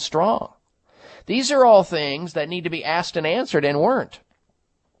bones strong? These are all things that need to be asked and answered, and weren't.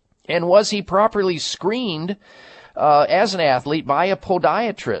 And was he properly screened as an athlete by a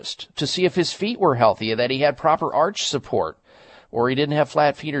podiatrist to see if his feet were healthy, that he had proper arch support, or he didn't have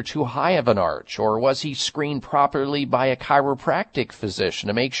flat feet or too high of an arch? Or was he screened properly by a chiropractic physician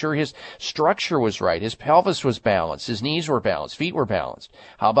to make sure his structure was right, his pelvis was balanced, his knees were balanced, feet were balanced?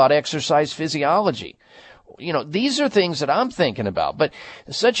 How about exercise physiology? You know, these are things that I'm thinking about. But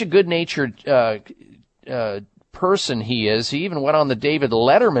such a good-natured person he is, he even went on the David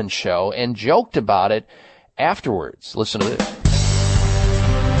Letterman show and joked about it afterwards. Listen to this.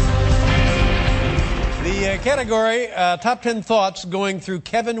 The category, top 10 thoughts going through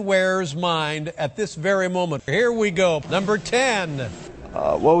Kevin Ware's mind at this very moment. Here we go. Number 10.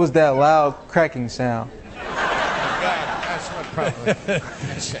 What was that loud cracking sound?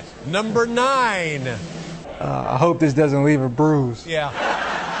 Number 9. I hope this doesn't leave a bruise. Yeah.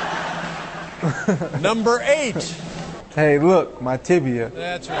 Number 8. Hey, look, my tibia.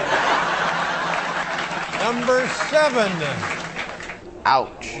 That's right. Number 7.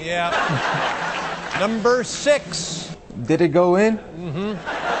 Ouch. Yeah. Number 6. Did it go in? Mm-hmm.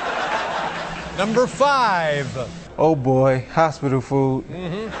 Number 5. Oh boy, hospital food.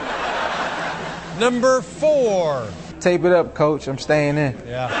 Mm-hmm. Number 4. Tape it up, coach. I'm staying in.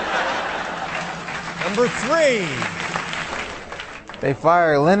 Yeah. Number 3. They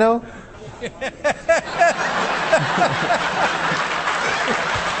fired Leno?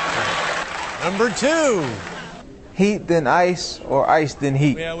 Number 2. Heat then ice, or ice then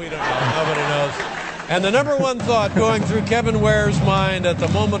heat? Yeah, we don't know. Nobody knows. And the number 1 thought going through Kevin Ware's mind at the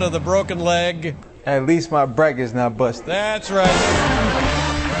moment of the broken leg. At least my bracket's not busted. That's right.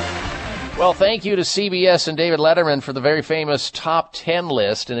 Well, thank you to CBS and David Letterman for the very famous top 10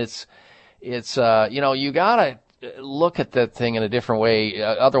 list. And it's you gotta look at that thing in a different way.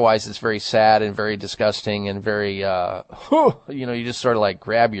 Otherwise, it's very sad and very disgusting and very, you just sort of like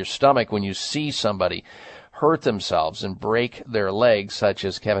grab your stomach when you see somebody hurt themselves and break their legs, such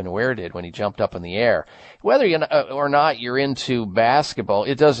as Kevin Ware did when he jumped up in the air. Whether or not you're into basketball,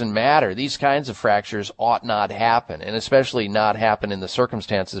 it doesn't matter. These kinds of fractures ought not happen, and especially not happen in the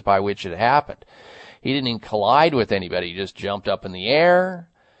circumstances by which it happened. He didn't even collide with anybody. He just jumped up in the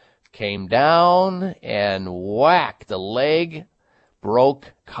air, came down, and whack, the leg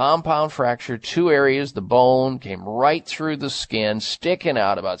broke, compound fracture, 2 areas, the bone came right through the skin, sticking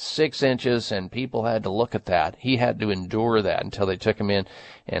out about 6 inches, and people had to look at that. He had to endure that until they took him in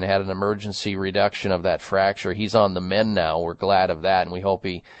and had an emergency reduction of that fracture. He's on the mend now. We're glad of that, and we hope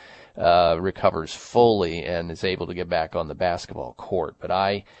he recovers fully and is able to get back on the basketball court. But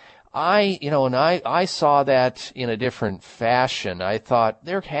I saw that in a different fashion. I thought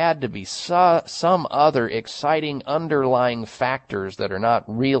there had to be some other exciting underlying factors that are not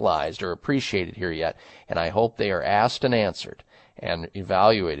realized or appreciated here yet, and I hope they are asked and answered and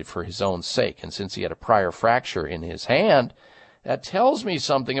evaluated for his own sake. And since he had a prior fracture in his hand, that tells me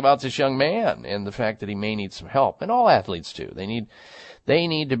something about this young man and the fact that he may need some help. And all athletes do. They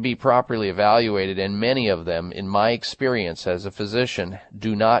need to be properly evaluated, and many of them, in my experience as a physician,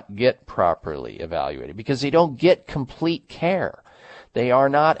 do not get properly evaluated because they don't get complete care. They are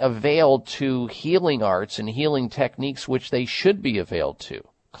not availed to healing arts and healing techniques which they should be availed to.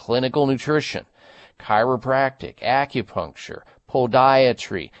 Clinical nutrition, chiropractic, acupuncture,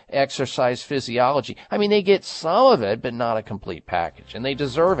 podiatry, exercise physiology. I mean, they get some of it, but not a complete package. And they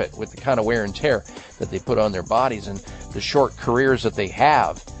deserve it with the kind of wear and tear that they put on their bodies and the short careers that they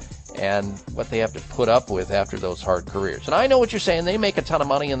have and what they have to put up with after those hard careers. And I know what you're saying. They make a ton of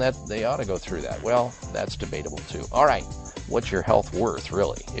money and that they ought to go through that. Well, that's debatable too. All right. What's your health worth,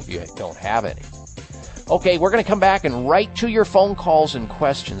 really, if you don't have any? Okay, we're going to come back and right to your phone calls and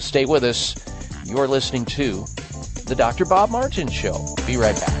questions. Stay with us. You're listening to The Dr. Bob Martin Show. Be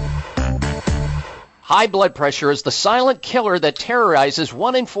right back. High blood pressure is the silent killer that terrorizes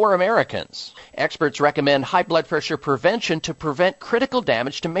 1 in 4 Americans. Experts recommend high blood pressure prevention to prevent critical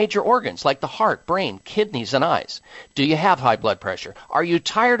damage to major organs like the heart, brain, kidneys, and eyes. Do you have high blood pressure? Are you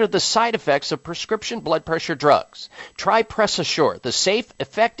tired of the side effects of prescription blood pressure drugs? Try Press Assure, the safe,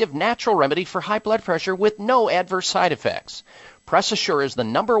 effective, natural remedy for high blood pressure with no adverse side effects. Press Assure is the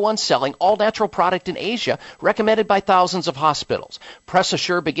 #1 selling all-natural product in Asia, recommended by thousands of hospitals. Press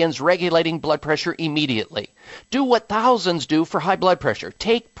Assure begins regulating blood pressure immediately. Do what thousands do for high blood pressure.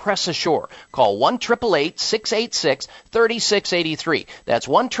 Take Press Assure. Call 1-888-686-3683. That's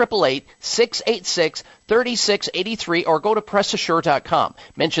 1-888-686-3683, or go to PressAssure.com.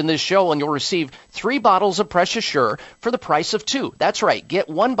 Mention this show and you'll receive 3 bottles of Press Assure for the price of 2. That's right. Get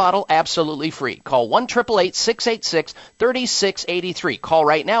 1 bottle absolutely free. Call 1-888-686-3683. Call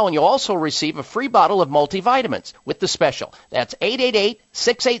right now and you'll also receive a free bottle of multivitamins with the special. That's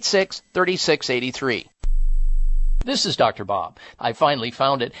 888-686-3683. This is Dr. Bob. I finally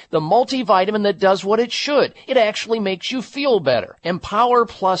found it. The multivitamin that does what it should. It actually makes you feel better. Empower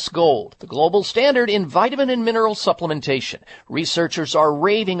Plus Gold, the global standard in vitamin and mineral supplementation. Researchers are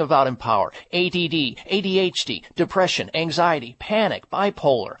raving about Empower. ADD, ADHD, depression, anxiety, panic,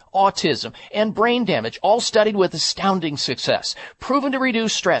 bipolar, autism, and brain damage, all studied with astounding success. Proven to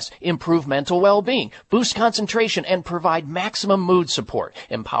reduce stress, improve mental well-being, boost concentration, and provide maximum mood support.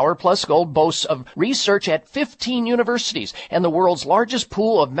 Empower Plus Gold boasts of research at 15 universities and the world's largest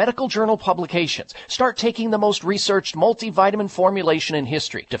pool of medical journal publications. Start taking the most researched multivitamin formulation in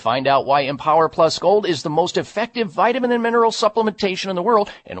history. To find out why Empower Plus Gold is the most effective vitamin and mineral supplementation in the world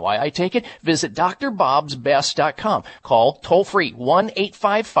and why I take it, visit drbobsbest.com. Call toll-free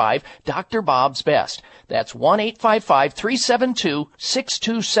 1-855-DR-BOBS-BEST. That's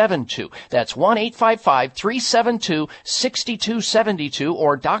 1-855-372-6272. That's 1-855-372-6272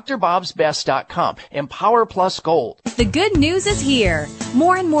 or drbobsbest.com. Empower Plus Gold. The good news is here.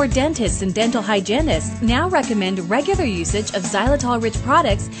 More and more dentists and dental hygienists now recommend regular usage of xylitol-rich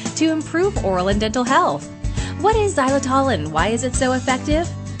products to improve oral and dental health. What is xylitol and why is it so effective?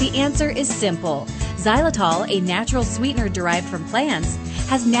 The answer is simple. Xylitol, a natural sweetener derived from plants,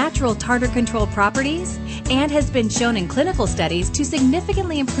 has natural tartar control properties and has been shown in clinical studies to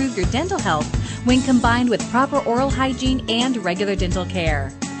significantly improve your dental health when combined with proper oral hygiene and regular dental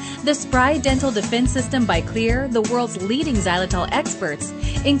care. The Spry Dental Defense System by Xlear, the world's leading xylitol experts,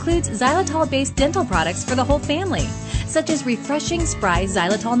 includes xylitol-based dental products for the whole family, such as refreshing Spry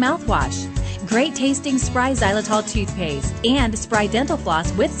Xylitol mouthwash, great-tasting Spry Xylitol toothpaste, and Spry Dental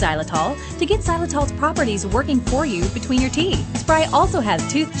Floss with xylitol to get xylitol's properties working for you between your teeth. Spry also has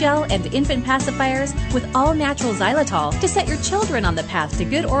tooth gel and infant pacifiers with all-natural xylitol to set your children on the path to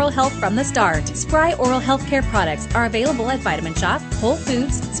good oral health from the start. Spry oral health care products are available at Vitamin Shop, Whole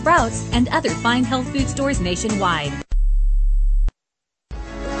Foods, Sprouts, and other fine health food stores nationwide.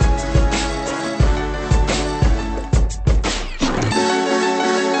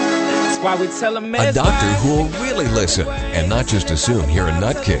 Why we tell a doctor who will really listen and not just assume you're a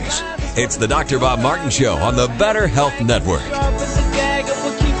nutcase. It's the Dr. Bob Martin Show on the Better Health Network.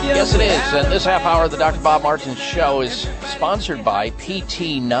 Yes, it is. And this half hour of the Dr. Bob Martin Show is sponsored by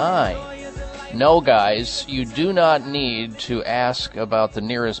PT9. No, guys, you do not need to ask about the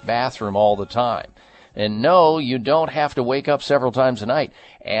nearest bathroom all the time. And no, you don't have to wake up several times a night.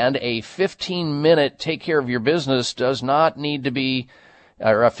 And a 15-minute take care of your business does not need to be,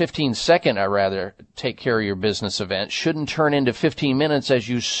 or a 15-second, take care of your business event shouldn't turn into 15 minutes as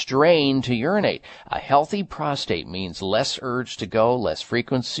you strain to urinate. A healthy prostate means less urge to go, less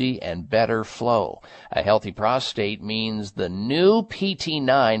frequency, and better flow. A healthy prostate means the new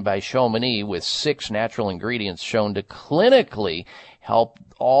PT9 by Chamonix with 6 natural ingredients shown to clinically help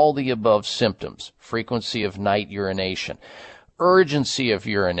all the above symptoms: frequency of night urination, urgency of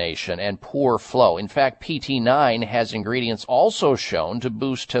urination, and poor flow. In fact, PT9 has ingredients also shown to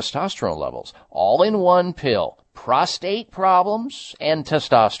boost testosterone levels, all in one pill: prostate problems and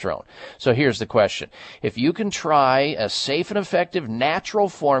testosterone. So here's the question. If you can try a safe and effective natural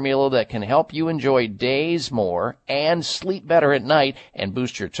formula that can help you enjoy days more and sleep better at night and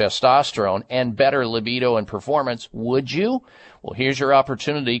boost your testosterone and better libido and performance, would you? Well, here's your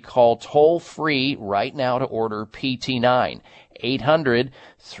opportunity. Call toll-free right now to order PT9.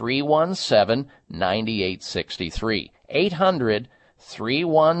 800-317-9863.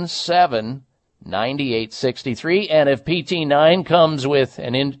 800-317-9863. And if PT9 comes with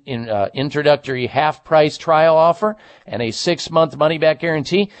an introductory half-price trial offer and a 6-month money-back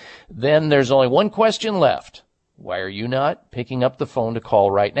guarantee, then there's only one question left. Why are you not picking up the phone to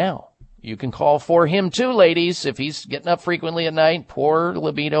call right now? You can call for him too, ladies, if he's getting up frequently at night, poor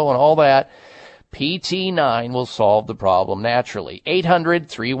libido and all that. PT9 will solve the problem naturally.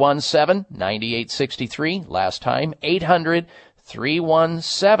 800-317-9863. Last time,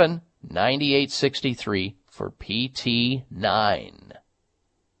 800-317-9863 for PT9.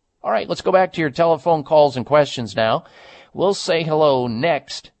 All right, let's go back to your telephone calls and questions now. We'll say hello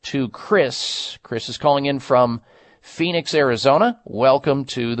next to Chris. Chris is calling in from Phoenix, Arizona. Welcome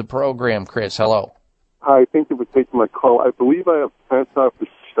to the program, Chris. Hello. Hi, thank you for taking my call. I believe I have plantar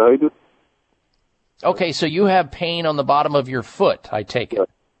fasciitis. Okay, so you have pain on the bottom of your foot, I take it. Yes.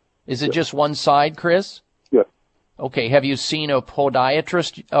 Is it just one side, Chris? Yes. Okay, have you seen a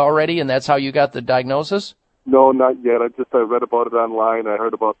podiatrist already, and that's how you got the diagnosis? No, not yet. I read about it online. I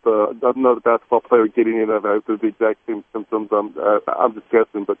heard about another basketball player getting it. I've had the exact same symptoms. I'm just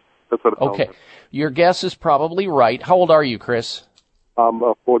guessing, but that's what it sounds like. Your guess is probably right. How old are you, Chris? I'm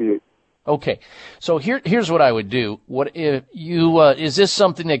 48. Okay, so here's what I would do. What if you is this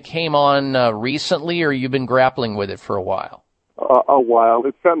something that came on recently, or you've been grappling with it for a while? A while.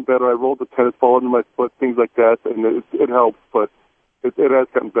 It's gotten better. I rolled the tennis ball into my foot, things like that, and it helps. But it has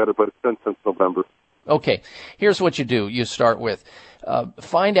gotten better. But it's been since November. Okay, here's what you do. You start with,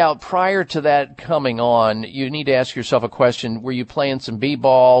 find out prior to that coming on, you need to ask yourself a question. Were you playing some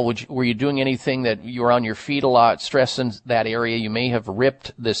b-ball? Were you doing anything that you were on your feet a lot, stressing that area? You may have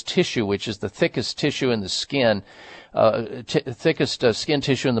ripped this tissue, which is the thickest tissue in the skin. Thickest skin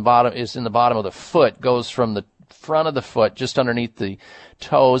tissue in the bottom is in the bottom of the foot, goes from the front of the foot, just underneath the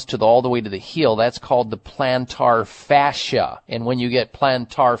toes, all the way to the heel. That's called the plantar fascia. And when you get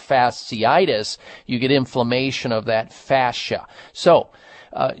plantar fasciitis, you get inflammation of that fascia. So,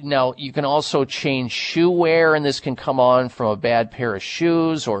 now you can also change shoe wear, and this can come on from a bad pair of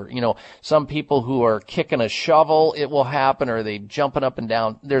shoes, or, some people who are kicking a shovel, it will happen, or they jumping up and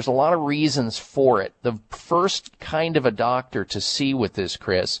down. There's a lot of reasons for it. The first kind of a doctor to see with this,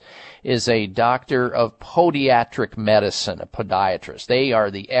 Chris, is a doctor of podiatric medicine, a podiatrist. They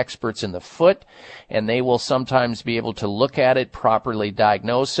are the experts in the foot, and they will sometimes be able to look at it, properly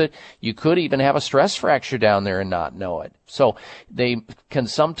diagnose it. You could even have a stress fracture down there and not know it. So they can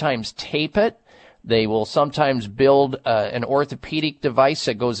sometimes tape it. They will sometimes build an orthopedic device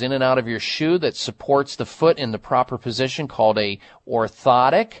that goes in and out of your shoe that supports the foot in the proper position, called a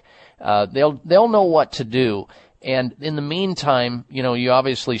orthotic. They'll know what to do. And in the meantime, you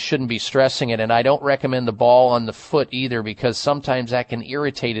obviously shouldn't be stressing it, and I don't recommend the ball on the foot either, because sometimes that can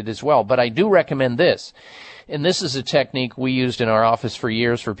irritate it as well. But I do recommend this. And this is a technique we used in our office for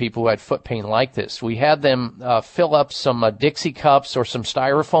years for people who had foot pain like this. We had them fill up some Dixie cups or some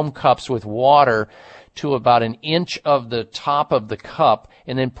styrofoam cups with water to about an inch of the top of the cup,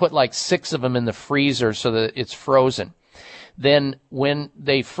 and then put like 6 of them in the freezer so that it's frozen. Then when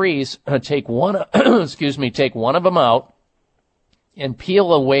they freeze, take one of them out and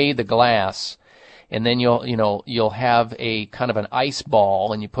peel away the glass. And then you'll have a kind of an ice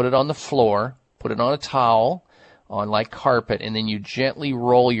ball, and you put it on the floor, put it on a towel, on like carpet, and then you gently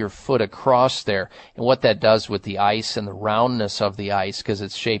roll your foot across there. And what that does with the ice and the roundness of the ice, because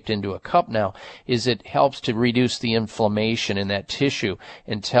it's shaped into a cup now, is it helps to reduce the inflammation in that tissue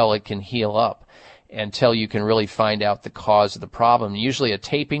until it can heal up, until you can really find out the cause of the problem. Usually a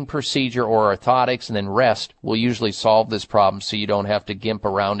taping procedure or orthotics and then rest will usually solve this problem, so you don't have to gimp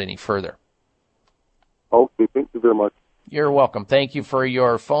around any further. Okay, thank you very much. You're welcome. Thank you for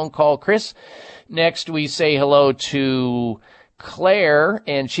your phone call, Chris. Next, we say hello to Claire,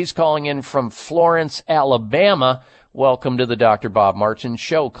 and she's calling in from Florence, Alabama. Welcome to the Dr. Bob Martin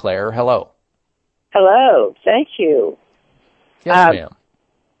Show, Claire. Hello. Hello. Thank you. Yes, ma'am.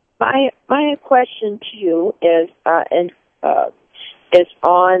 My question to you is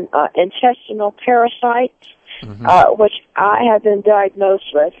on intestinal parasites, which I have been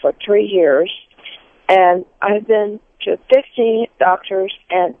diagnosed with for 3 years, and I've been to 15 doctors,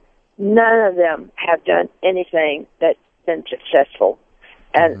 and none of them have done anything that's been successful.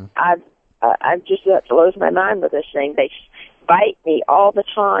 And I'm just about to lose my mind with this thing. They bite me all the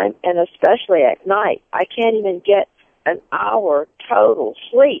time, and especially at night. I can't even get an hour total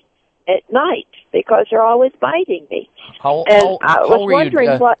sleep at night because they're always biting me. How were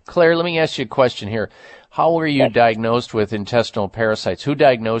you, Claire, let me ask you a question here. How were you diagnosed with intestinal parasites? Who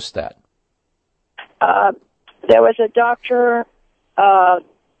diagnosed that? There was a doctor, I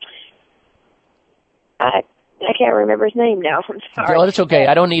can't remember his name now. I'm sorry. No, that's okay.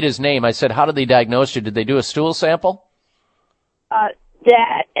 I don't need his name. I said, how did they diagnose you? Did they do a stool sample?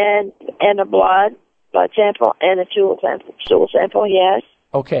 That and a blood sample and a stool sample, yes.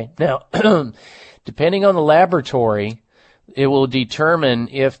 Okay. Now, depending on the laboratory, it will determine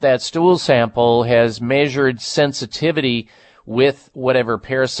if that stool sample has measured sensitivity with whatever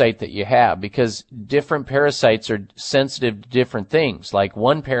parasite that you have, because different parasites are sensitive to different things. Like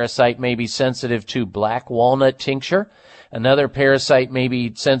one parasite may be sensitive to black walnut tincture. Another parasite may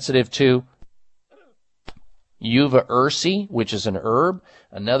be sensitive to Uva ursi, which is an herb.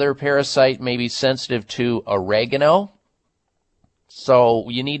 Another parasite may be sensitive to oregano. So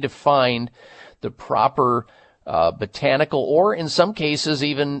you need to find the proper botanical, or in some cases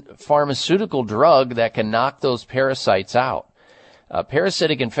even pharmaceutical drug that can knock those parasites out.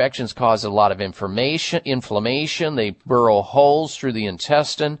 Parasitic infections cause a lot of inflammation. They burrow holes through the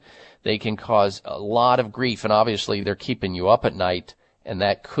intestine. They can cause a lot of grief, and obviously they're keeping you up at night, and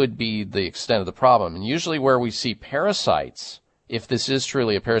that could be the extent of the problem. And usually where we see parasites, if this is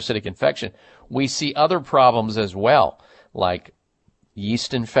truly a parasitic infection, we see other problems as well, like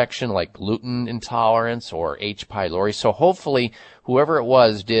yeast infection, like gluten intolerance or H. pylori. So hopefully whoever it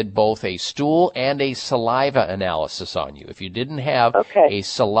was did both a stool and a saliva analysis on you. If you didn't have a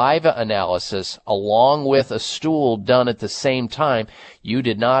saliva analysis along with a stool done at the same time, you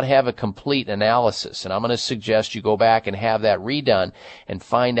did not have a complete analysis. And I'm going to suggest you go back and have that redone and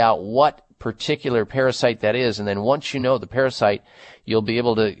find out what particular parasite that is. And then once you know the parasite, you'll be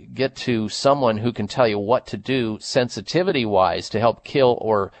able to get to someone who can tell you what to do sensitivity-wise to help kill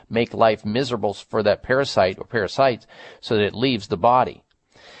or make life miserable for that parasite or parasites so that it leaves the body.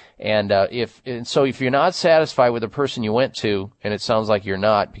 And so if you're not satisfied with the person you went to, and it sounds like you're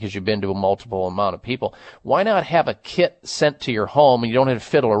not because you've been to a multiple amount of people, why not have a kit sent to your home, and you don't have to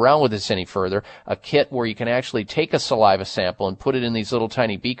fiddle around with this any further, a kit where you can actually take a saliva sample and put it in these little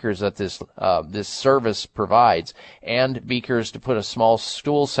tiny beakers that this service provides, and beakers to put a small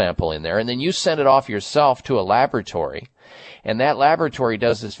stool sample in there, and then you send it off yourself to a laboratory. And that laboratory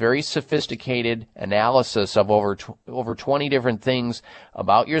does this very sophisticated analysis of over 20 different things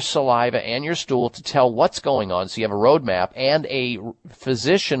about your saliva and your stool to tell what's going on, so you have a roadmap, and a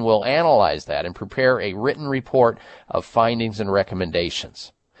physician will analyze that and prepare a written report of findings and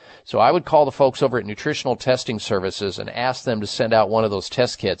recommendations. So I would call the folks over at Nutritional Testing Services and ask them to send out one of those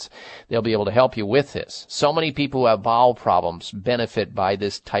test kits. They'll be able to help you with this. So many people who have bowel problems benefit by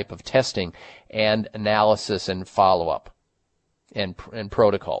this type of testing and analysis and follow-up and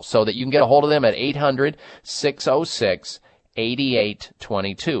protocol, so that you can get a hold of them at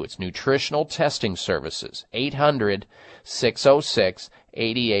 800-606-8822. It's Nutritional Testing Services,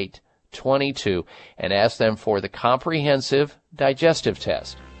 800-606-8822, and ask them for the comprehensive digestive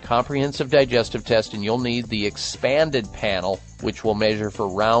test. And you'll need the expanded panel, which will measure for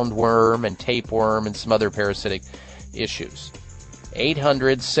roundworm and tapeworm and some other parasitic issues.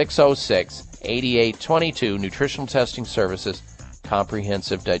 800-606-8822, Nutritional Testing Services,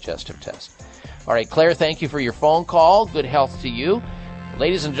 comprehensive digestive test. All right, Claire, thank you for your phone call. Good health to you.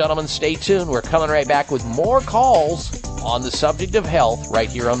 Ladies and gentlemen, stay tuned. We're coming right back with more calls on the subject of health right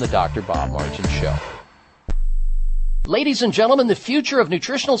here on the Dr. Bob Martin Show. Ladies and gentlemen, the future of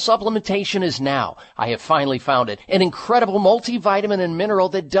nutritional supplementation is now. I have finally found it. An incredible multivitamin and mineral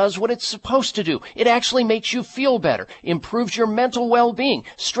that does what it's supposed to do. It actually makes you feel better, improves your mental well-being,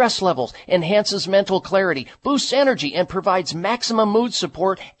 stress levels, enhances mental clarity, boosts energy, and provides maximum mood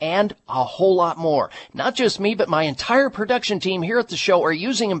support, and a whole lot more. Not just me, but my entire production team here at the show are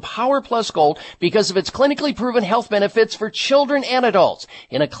using Empower Plus Gold because of its clinically proven health benefits for children and adults.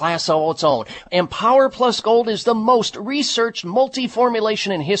 In a class all its own, Empower Plus Gold is the most researched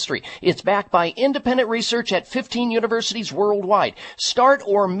multi-formulation in history. It's backed by independent research at 15 universities worldwide. Start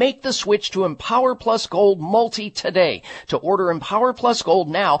or make the switch to Empower Plus Gold Multi today. To order Empower Plus Gold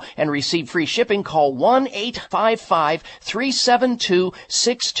now and receive free shipping, call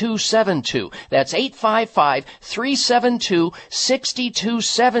 1-855-372-6272. That's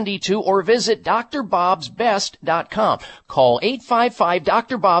 855-372-6272, or visit drbobsbest.com. Call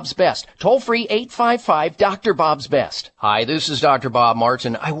 855-DR-BOBS-BEST. Toll free 855-DR-BOBS-BEST. Hi, this is Dr. Bob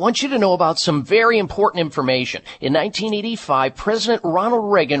Martin. I want you to know about some very important information. In 1985, President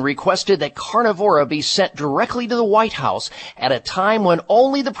Ronald Reagan requested that Carnivora be sent directly to the White House at a time when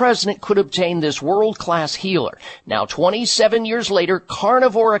only the president could obtain this world-class healer. Now, 27 years later,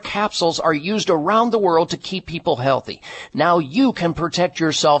 Carnivora capsules are used around the world to keep people healthy. Now you can protect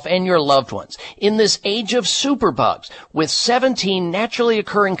yourself and your loved ones in this age of superbugs with 17 naturally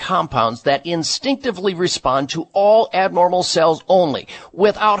occurring compounds that instinctively respond to all all abnormal cells only,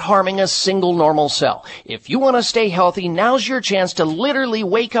 without harming a single normal cell. If you want to stay healthy, now's your chance to literally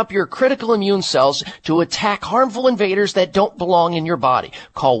wake up your critical immune cells to attack harmful invaders that don't belong in your body.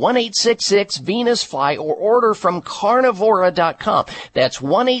 Call 1-866-VENUS-FLY or order from Carnivora.com. That's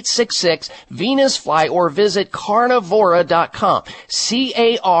 1-866-VENUS-FLY or visit Carnivora.com.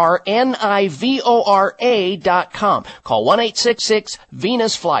 Carnivora.com. Call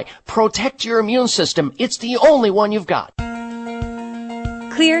 1-866-VENUS-FLY. Protect your immune system. It's the only one you've got.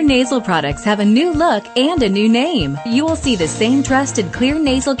 Xlear nasal products have a new look and a new name. You will see the same trusted Xlear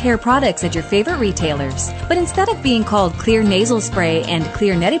nasal care products at your favorite retailers. But instead of being called Xlear nasal spray and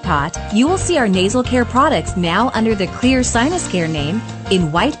Xlear neti pot, you will see our nasal care products now under the Xlear sinus care name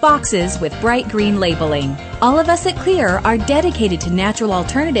in white boxes with bright green labeling. All of us at Xlear are dedicated to natural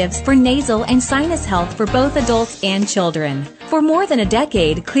alternatives for nasal and sinus health for both adults and children. For more than a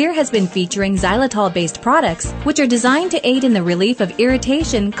decade, Xlear has been featuring xylitol-based products, which are designed to aid in the relief of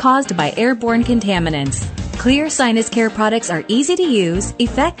irritation caused by airborne contaminants. Xlear sinus care products are easy to use,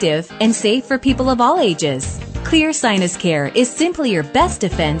 effective, and safe for people of all ages. Xlear Sinus Care is simply your best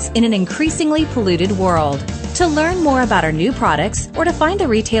defense in an increasingly polluted world. To learn more about our new products or to find a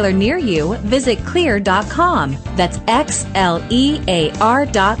retailer near you, visit Xlear.com. That's Xlear.com.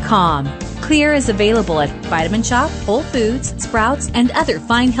 Xlear is available at Vitamin Shop, Whole Foods, Sprouts, and other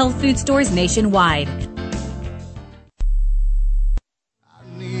fine health food stores nationwide. I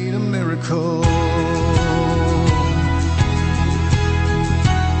need a miracle.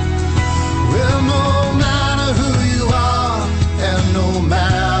 Well, no matter who you are, and no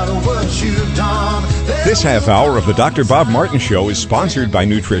matter what you've done. This half hour of the Dr. Bob Martin Show is sponsored by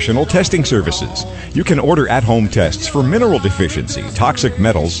Nutritional Testing Services. You can order at-home tests for mineral deficiency, toxic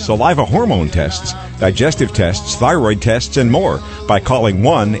metals, saliva hormone tests, digestive tests, thyroid tests, and more by calling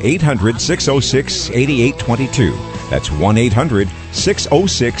 1-800-606-8822. That's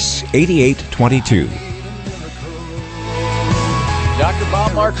 1-800-606-8822. Dr.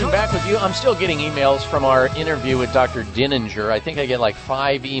 Bob Martin back with you. I'm still getting emails from our interview with Dr. Dinninger. I think I get like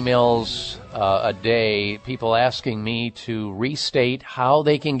 5 emails a day, people asking me to restate how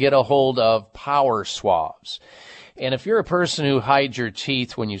they can get a hold of power swabs. And if you're a person who hides your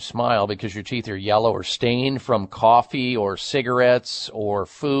teeth when you smile because your teeth are yellow or stained from coffee or cigarettes or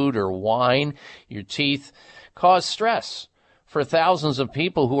food or wine, your teeth cause stress. For thousands of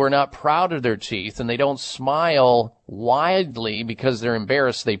people who are not proud of their teeth and they don't smile widely because they're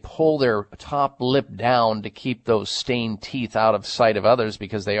embarrassed, they pull their top lip down to keep those stained teeth out of sight of others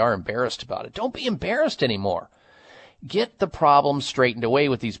because they are embarrassed about it. Don't be embarrassed anymore. Get the problem straightened away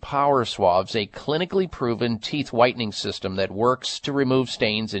with these power swabs, a clinically proven teeth whitening system that works to remove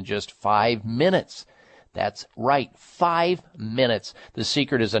stains in just 5 minutes. That's right, 5 minutes. The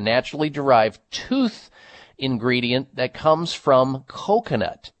secret is a naturally derived tooth ingredient that comes from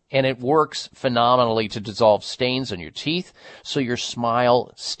coconut, and it works phenomenally to dissolve stains on your teeth so your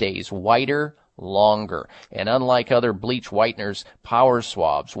smile stays whiter longer. And unlike other bleach whiteners, power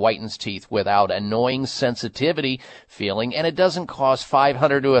swabs whitens teeth without annoying sensitivity feeling, and it doesn't cost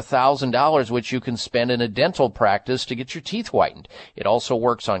 $500 to $1,000, which you can spend in a dental practice to get your teeth whitened. It also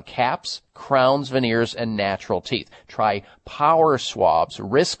works on caps, crowns, veneers, and natural teeth. Try power swabs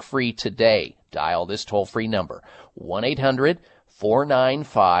risk-free today. Dial this toll-free number,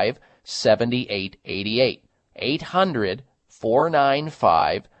 1-800-495-7888.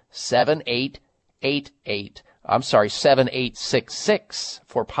 800-495-7888. 7866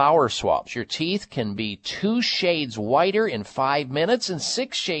 for power swabs. Your teeth can be 2 shades whiter in 5 minutes and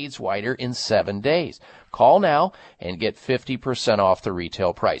 6 shades whiter in 7 days. Call now and get 50% off the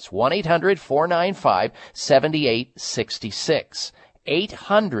retail price. 1-800-495-7866.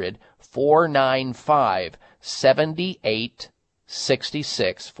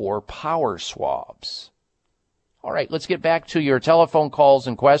 800-495-7866 for power swabs. All right, let's get back to your telephone calls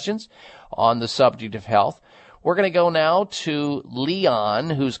and questions on the subject of health. We're going to go now to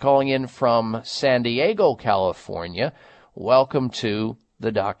Leon, who's calling in from San Diego, California. Welcome to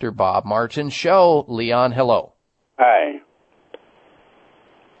the Dr. Bob Martin Show. Leon, hello. Hi.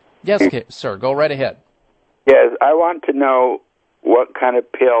 Yes, sir, go right ahead. Yes, I want to know what kind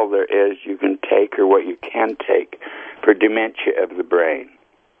of pill there is you can take or what you can take for dementia of the brain.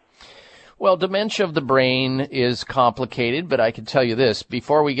 Well, dementia of the brain is complicated, but I can tell you this,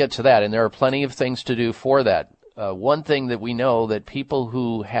 before we get to that, and there are plenty of things to do for that, one thing that we know that people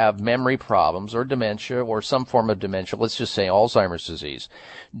who have memory problems or dementia or some form of dementia, let's just say Alzheimer's disease,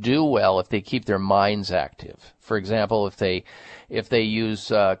 do well if they keep their minds active. For example, if they use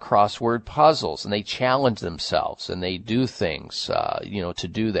crossword puzzles and they challenge themselves and they do things, to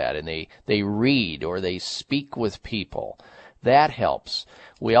do that, and they read or they speak with people, that helps.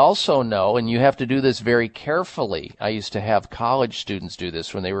 We also know, and you have to do this very carefully, I used to have college students do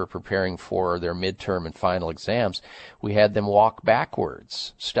this when they were preparing for their midterm and final exams. We had them walk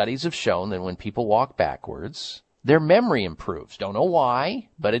backwards. Studies have shown that when people walk backwards, their memory improves. Don't know why,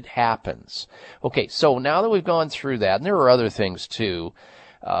 but it happens. Okay, so now that we've gone through that, and there are other things too,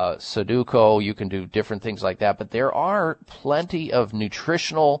 Sudoku, you can do different things like that, but there are plenty of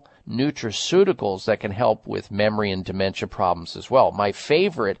nutraceuticals that can help with memory and dementia problems as well. My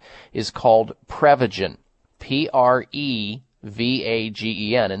favorite is called Prevagen, Prevagen,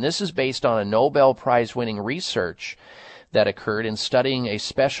 and this is based on a Nobel Prize-winning research that occurred in studying a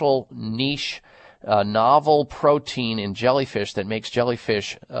special niche novel protein in jellyfish that makes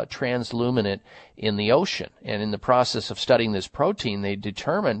jellyfish transluminant in the ocean. And in the process of studying this protein, they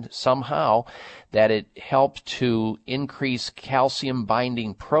determined somehow that it helped to increase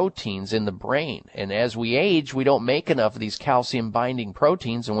calcium-binding proteins in the brain. And as we age, we don't make enough of these calcium-binding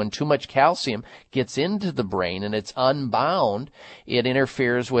proteins, and when too much calcium gets into the brain and it's unbound, it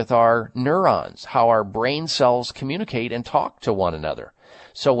interferes with our neurons, how our brain cells communicate and talk to one another.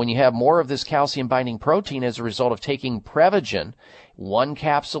 So when you have more of this calcium-binding protein as a result of taking Prevagen, 1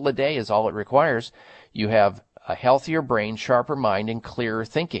 capsule a day is all it requires, you have a healthier brain, sharper mind, and clearer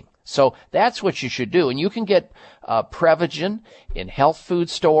thinking. So that's what you should do. And you can get Prevagen in health food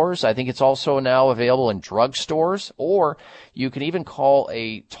stores. I think it's also now available in drugstores. Or you can even call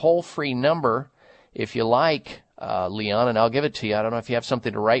a toll-free number if you like, Leon, and I'll give it to you. I don't know if you have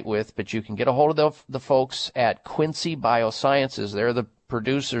something to write with, but you can get a hold of the folks at Quincy Biosciences. They're the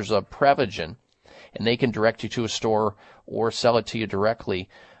producers of Prevagen, and they can direct you to a store or sell it to you directly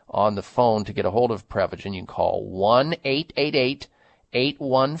on the phone to get a hold of Prevagen. You can call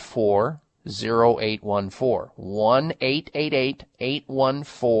 1-888-814-0814,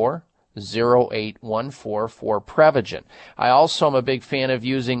 1-888-814-0814 for Prevagen. I also am a big fan of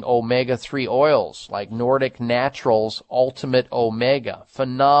using omega-3 oils like Nordic Naturals Ultimate Omega,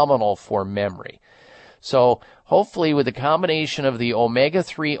 phenomenal for memory. So hopefully with the combination of the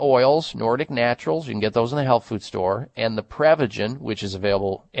omega-3 oils, Nordic Naturals, you can get those in the health food store, and the Prevagen, which is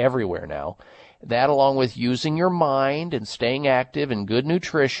available everywhere now, that along with using your mind and staying active and good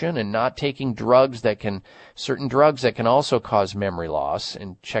nutrition and not taking certain drugs that can also cause memory loss,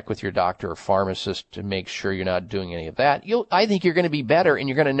 and check with your doctor or pharmacist to make sure you're not doing any of that. I think you're going to be better, and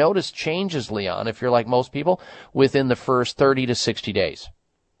you're going to notice changes, Leon, if you're like most people, within the first 30 to 60 days.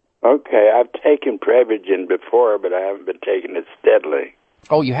 Okay, I've taken Prevagen before, but I haven't been taking it steadily.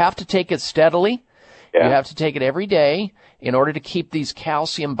 Oh, you have to take it steadily? Yeah. You have to take it every day in order to keep these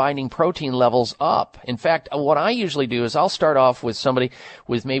calcium-binding protein levels up. In fact, what I usually do is I'll start off with somebody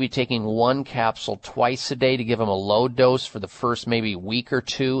with maybe taking 1 capsule twice a day to give them a low dose for the first maybe week or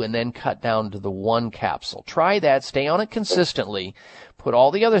two, and then cut down to the 1 capsule. Try that, stay on it consistently, put all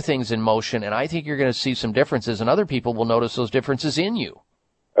the other things in motion, and I think you're going to see some differences, and other people will notice those differences in you.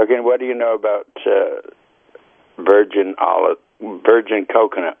 Okay, what do you know about virgin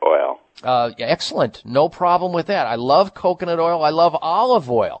coconut oil? Excellent. No problem with that. I love coconut oil. I love olive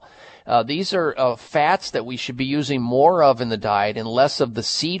oil. These are fats that we should be using more of in the diet and less of the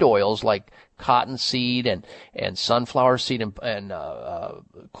seed oils like cottonseed and sunflower seed and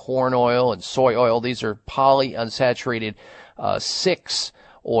corn oil and soy oil. These are polyunsaturated 6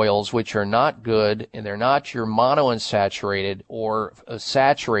 oils, which are not good, and they're not your monounsaturated or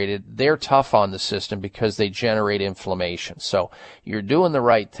saturated. They're tough on the system because they generate inflammation. So you're doing the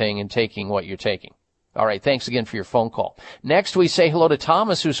right thing and taking what you're taking. All right, thanks again for your phone call. Next, we say hello to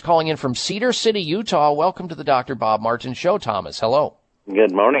Thomas, who's calling in from Cedar City, Utah. Welcome to the Dr. Bob Martin Show, Thomas. Hello.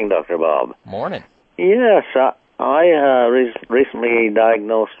 Good morning, Dr. Bob. Morning. Yes, I recently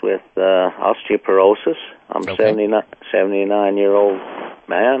diagnosed with osteoporosis. I'm a 79-year-old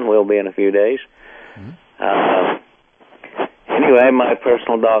man, will be in a few days. Anyway, my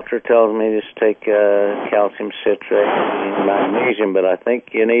personal doctor tells me just take calcium citrate and magnesium, but I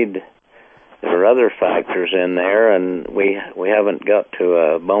think there are other factors in there, and we haven't got to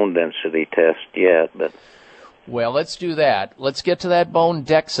a bone density test yet. But well, let's do that. Let's get to that bone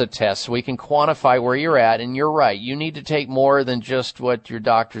DEXA test so we can quantify where you're at. And you're right, you need to take more than just what your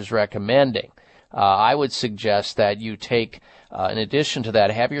doctor's recommending. I would suggest that you take In addition to that,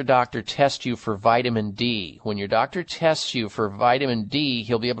 have your doctor test you for vitamin D. When your doctor tests you for vitamin D,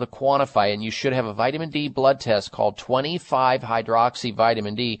 he'll be able to quantify it, and you should have a vitamin D blood test called 25-hydroxy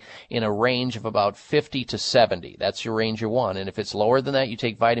vitamin D in a range of about 50 to 70. That's your range you want. And if it's lower than that, you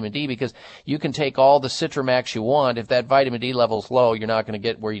take vitamin D, because you can take all the Citramax you want. If that vitamin D level's low, you're not going to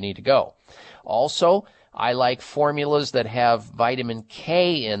get where you need to go. Also, I like formulas that have vitamin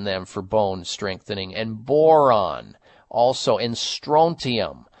K in them for bone strengthening, and boron. Also, and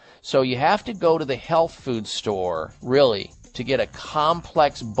strontium. So you have to go to the health food store, really, to get a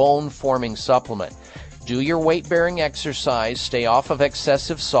complex bone-forming supplement. Do your weight-bearing exercise, stay off of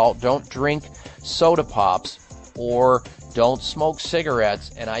excessive salt, don't drink soda pops, or don't smoke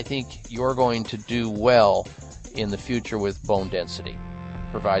cigarettes, and I think you're going to do well in the future with bone density,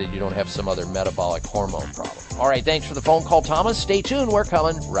 provided you don't have some other metabolic hormone problem. All right, thanks for the phone call, Thomas. Stay tuned. We're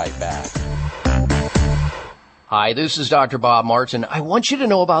coming right back. Hi, this is Dr. Bob Martin. I want you to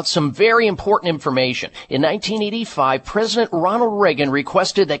know about some very important information. In 1985, President Ronald Reagan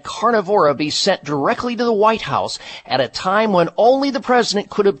requested that Carnivora be sent directly to the White House at a time when only the president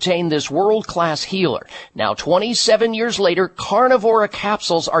could obtain this world-class healer. Now, 27 years later, Carnivora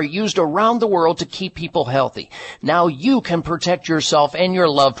capsules are used around the world to keep people healthy. Now you can protect yourself and your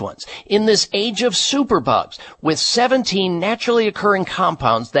loved ones in this age of superbugs with 17 naturally occurring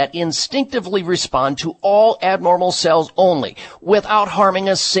compounds that instinctively respond to all abnormal cells only, without harming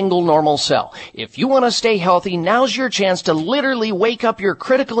a single normal cell. If you want to stay healthy, now's your chance to literally wake up your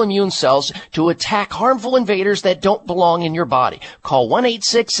critical immune cells to attack harmful invaders that don't belong in your body. Call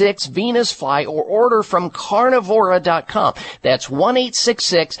 1-866-VENUS-FLY or order from Carnivora.com. That's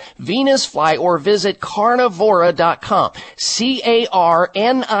 1-866-VENUS-FLY or visit Carnivora.com.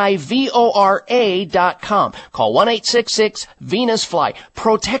 Carnivora.com. Call 1-866-VENUS-FLY.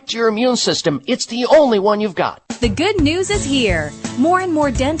 Protect your immune system. It's the only one you've got. The good news is here. More and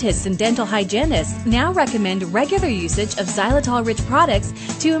more dentists and dental hygienists now recommend regular usage of xylitol-rich products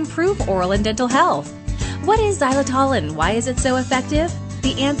to improve oral and dental health. What is xylitol and why is it so effective?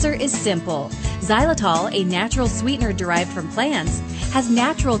 The answer is simple. Xylitol, a natural sweetener derived from plants, has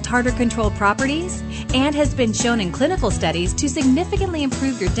natural tartar control properties and has been shown in clinical studies to significantly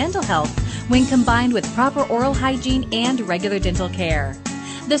improve your dental health when combined with proper oral hygiene and regular dental care.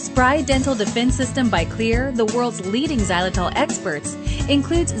 The Spry Dental Defense System by Xlear, the world's leading xylitol experts,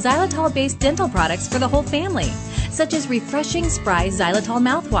 includes xylitol-based dental products for the whole family, such as refreshing Spry Xylitol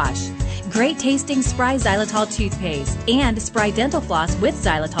mouthwash, great-tasting Spry Xylitol toothpaste, and Spry Dental Floss with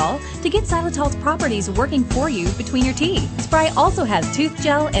xylitol to get xylitol's properties working for you between your teeth. Spry also has tooth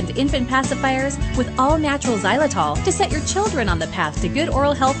gel and infant pacifiers with all-natural xylitol to set your children on the path to good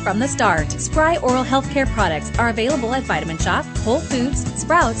oral health from the start. Spry oral health care products are available at Vitamin Shoppe, Whole Foods,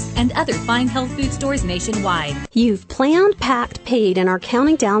 Sprouts, and other fine health food stores nationwide. You've planned, packed, paid, and are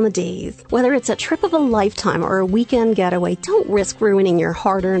counting down the days. Whether it's a trip of a lifetime or a weekend getaway, don't risk ruining your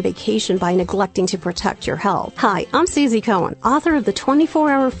hard-earned vacation by neglecting to protect your health. Hi, I'm Susie Cohen, author of The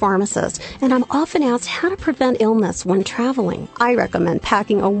 24-Hour Pharmacist, and I'm often asked how to prevent illness when traveling. I recommend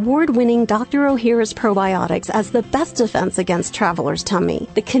packing award-winning Dr. Ohhira's probiotics as the best defense against traveler's tummy.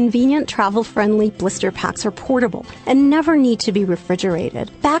 The convenient, travel-friendly blister packs are portable and never need to be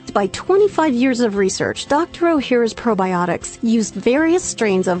refrigerated. Backed by 25 years of research, Dr. Ohhira's probiotics use various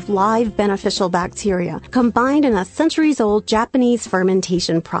strains of live beneficial bacteria combined in a centuries-old Japanese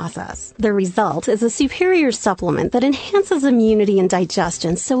fermentation process. The result is a superior supplement that enhances immunity and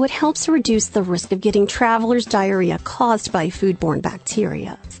digestion, so it helps reduce the risk of getting traveler's diarrhea caused by foodborne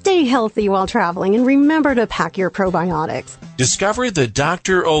bacteria. Stay healthy while traveling and remember to pack your probiotics. Discover the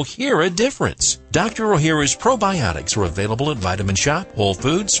Dr. Ohhira difference. Dr. Ohhira's probiotics are available at Vitamin Shoppe, Whole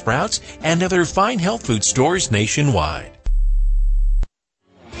Foods, Sprouts, and other fine health food stores nationwide.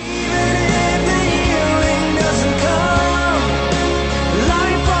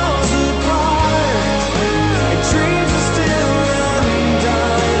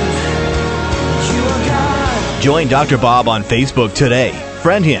 Join Dr. Bob on Facebook today.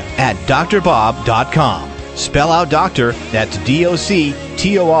 Friend him at drbob.com. Spell out doctor, that's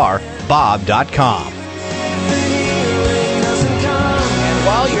D-O-C-T-O-R, bob.com. And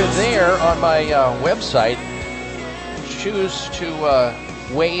while you're there on my website, choose to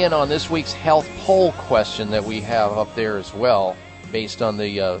weigh in on this week's health poll question that we have up there as well, based on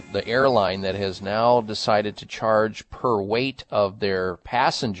the airline that has now decided to charge per weight of their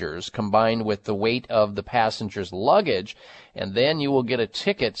passengers combined with the weight of the passenger's luggage, and then you will get a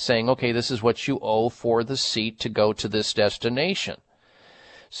ticket saying, okay, this is what you owe for the seat to go to this destination.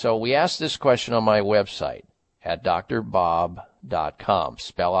 So we asked this question on my website. at drbob.com.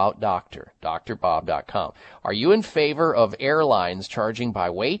 Spell out doctor, drbob.com. Are you in favor of airlines charging by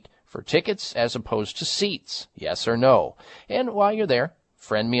weight for tickets as opposed to seats? Yes or no? And while you're there,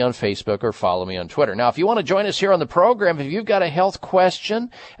 friend me on Facebook or follow me on Twitter. Now, if you want to join us here on the program, if you've got a health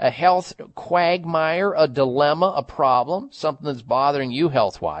question, a health quagmire, a dilemma, a problem, something that's bothering you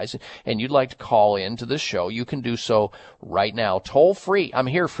health-wise, and you'd like to call in to the show, you can do so right now. Toll free. I'm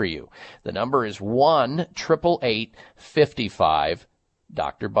here for you. The number is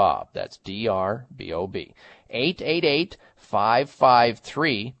 1-888-55-Dr. Bob. That's D-R-B-O-B.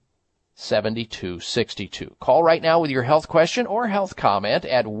 888-553 7262. Call right now with your health question or health comment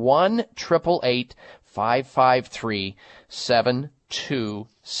at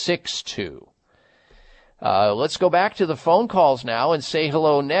 1-888-553-7262. Let's go back to the phone calls now and say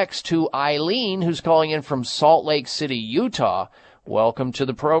hello next to Eileen, who's calling in from Salt Lake City, Utah. Welcome to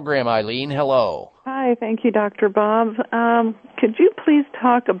the program, Eileen. Hello. Hi, thank you, Dr. Bob. Could you please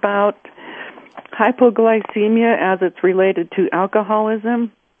talk about hypoglycemia as it's related to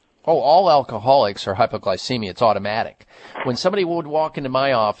alcoholism? Oh, all alcoholics are hypoglycemia. It's automatic. When somebody would walk into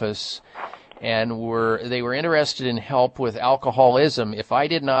my office and they were interested in help with alcoholism, if I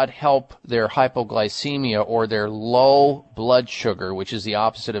did not help their hypoglycemia or their low blood sugar, which is the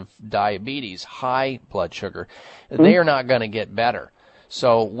opposite of diabetes, high blood sugar, they are not going to get better.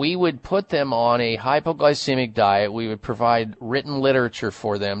 So we would put them on a hypoglycemic diet. We would provide written literature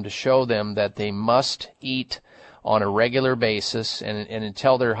for them to show them that they must eat on a regular basis and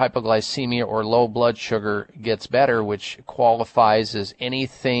until their hypoglycemia or low blood sugar gets better, which qualifies as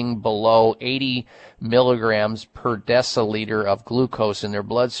anything below 80 milligrams per deciliter of glucose in their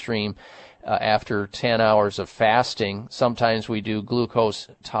bloodstream after 10 hours of fasting. Sometimes we do glucose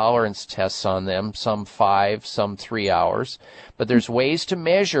tolerance tests on them, some 5, some 3 hours. But there's ways to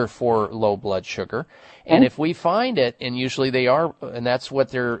measure for low blood sugar. And if we find it, and usually they are, and that's what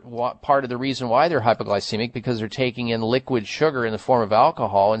they're part of the reason why they're hypoglycemic, because they're taking in liquid sugar in the form of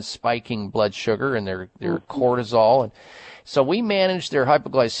alcohol and spiking blood sugar and their cortisol. And so we manage their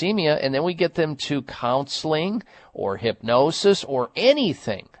hypoglycemia, and then we get them to counseling or hypnosis or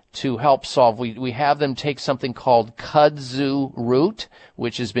anything to help solve. We have them take something called kudzu root,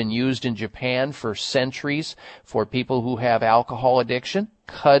 which has been used in Japan for centuries for people who have alcohol addiction.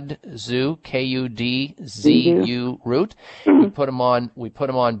 Kudzu, K-U-D-Z-U root. We put them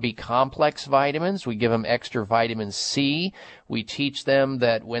on B-complex vitamins. We give them extra vitamin C. We teach them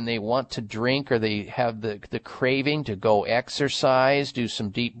that when they want to drink or they have the craving to go exercise, do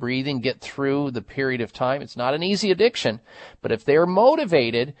some deep breathing, get through the period of time. It's not an easy addiction, but if they're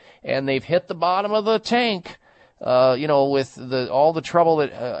motivated and they've hit the bottom of the tank, with all the trouble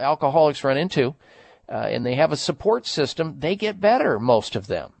that alcoholics run into, and they have a support system, they get better, most of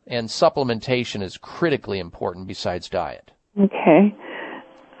them. And supplementation is critically important besides diet. Okay.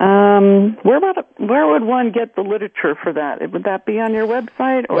 Where would one get the literature for that? Would that be on your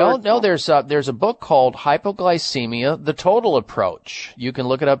website? Or? Well, no, there's a book called Hypoglycemia, The Total Approach. You can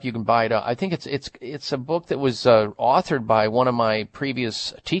look it up. You can buy it. I think it's a book that was authored by one of my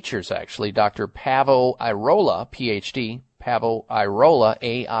previous teachers, actually, Dr. Paavo Airola, Ph.D., Paavo Airola,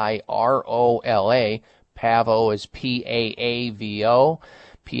 A-I-R-O-L-A. Paavo is P-A-A-V-O,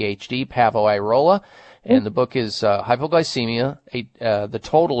 Ph.D., Paavo Airola. And the book is Hypoglycemia, The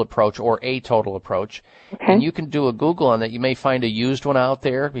Total Approach, or A Total Approach. Okay. And you can do a Google on that. You may find a used one out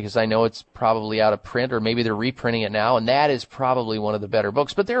there because I know it's probably out of print, or maybe they're reprinting it now, and that is probably one of the better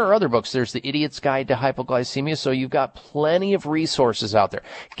books. But there are other books. There's The Idiot's Guide to Hypoglycemia, so you've got plenty of resources out there.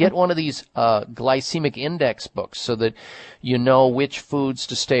 Get one of these glycemic index books so that you know which foods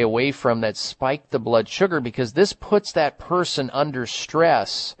to stay away from that spike the blood sugar, because this puts that person under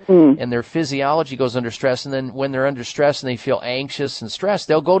stress, and their physiology goes under stress, and then when they're under stress and they feel anxious and stressed,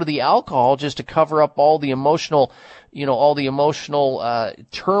 they'll go to the alcohol just to cover up all the emotional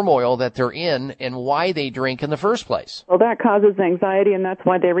turmoil that they're in and why they drink in the first place. Well, that causes anxiety, and that's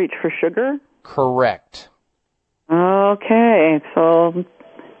why they reach for sugar? Correct. Okay, so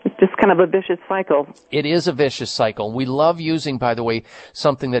it's just kind of a vicious cycle. It is a vicious cycle. We love using, by the way,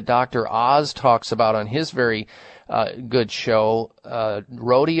 something that Dr. Oz talks about on his very good show,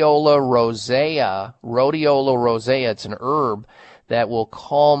 Rhodiola rosea. Rhodiola rosea, it's an herb that will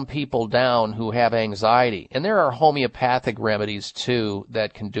calm people down who have anxiety. And there are homeopathic remedies too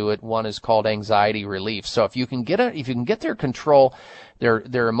that can do it. One is called anxiety relief. So if you can get their control,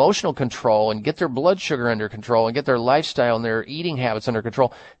 their emotional control, and get their blood sugar under control, and get their lifestyle and their eating habits under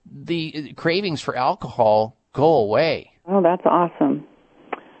control, the cravings for alcohol go away. Oh, that's awesome.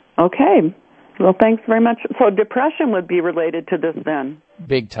 Okay. Well, thanks very much. So depression would be related to this then?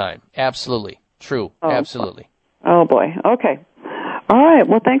 Big time. Absolutely. True. Oh, absolutely. Oh, boy. Okay. All right.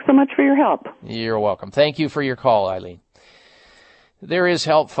 Well, thanks so much for your help. You're welcome. Thank you for your call, Eileen. There is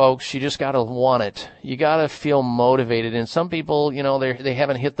help, folks. You just got to want it. You got to feel motivated. And some people, you know, they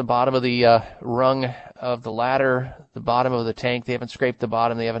haven't hit the bottom of the rung of the ladder, the bottom of the tank. They haven't scraped the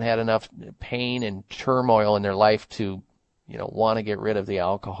bottom. They haven't had enough pain and turmoil in their life to, you know, want to get rid of the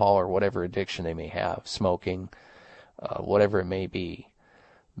alcohol or whatever addiction they may have, smoking, whatever it may be,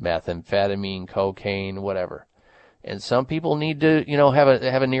 methamphetamine, cocaine, whatever. And some people need to, you know, have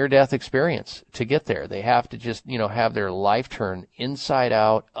a near-death experience to get there. They have to just, you know, have their life turn inside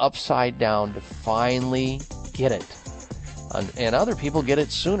out, upside down to finally get it. And other people get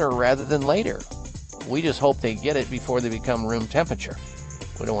it sooner rather than later. We just hope they get it before they become room temperature.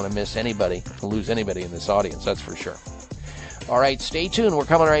 We don't want to miss anybody, lose anybody in this audience, that's for sure. All right, stay tuned. We're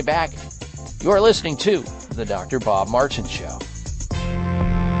coming right back. You're listening to The Dr. Bob Martin Show.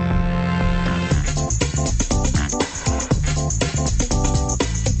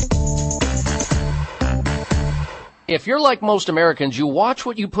 If you're like most Americans, you watch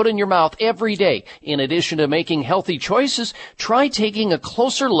what you put in your mouth every day. In addition to making healthy choices, try taking a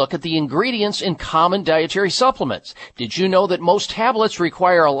closer look at the ingredients in common dietary supplements. Did you know that most tablets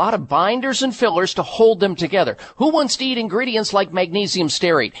require a lot of binders and fillers to hold them together? Who wants to eat ingredients like magnesium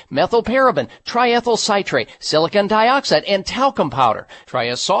stearate, methylparaben, triethyl citrate, silicon dioxide, and talcum powder? Try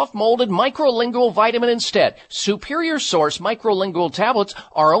a soft molded microlingual vitamin instead. Superior Source microlingual tablets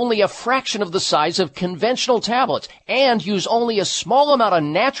are only a fraction of the size of conventional tablets and use only a small amount of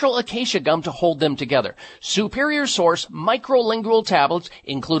natural acacia gum to hold them together. Superior Source microlingual tablets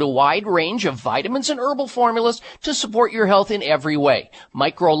include a wide range of vitamins and herbal formulas to support your health in every way.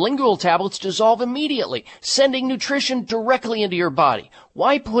 Microlingual tablets dissolve immediately, sending nutrition directly into your body.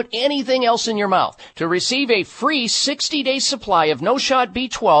 Why put anything else in your mouth? To receive a free 60-day supply of No Shot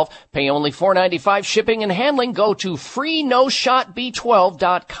B12, pay only $4.95 shipping and handling. Go to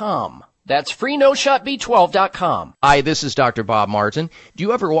freenoshotb12.com. That's freenoshotb12.com. Hi, this is Dr. Bob Martin. Do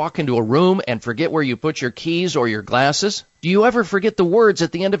you ever walk into a room and forget where you put your keys or your glasses? Do you ever forget the words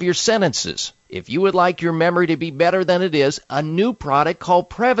at the end of your sentences? If you would like your memory to be better than it is, a new product called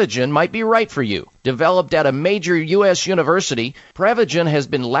Prevagen might be right for you. Developed at a major U.S. university, Prevagen has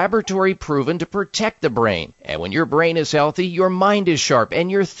been laboratory proven to protect the brain. And when your brain is healthy, your mind is sharp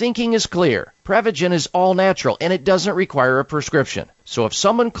and your thinking is clear. Prevagen is all natural and it doesn't require a prescription. So if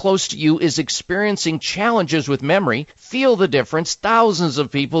someone close to you is experiencing challenges with memory, feel the difference thousands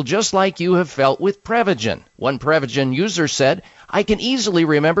of people just like you have felt with Prevagen. One Prevagen user said, "I can easily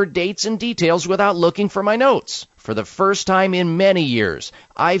remember dates and details without looking for my notes. For the first time in many years,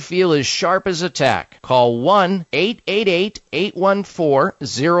 I feel as sharp as a tack." Call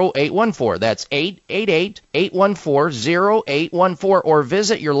 1-888-814-0814. That's 888-814-0814, or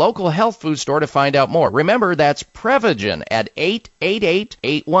visit your local health food store to find out more. Remember, that's Prevagen at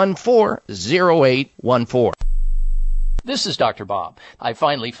 888-814-0814. This is Dr. Bob. I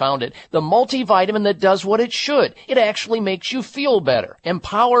finally found it. The multivitamin that does what it should. It actually makes you feel better.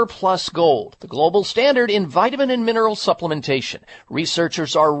 Empower Plus Gold, the global standard in vitamin and mineral supplementation.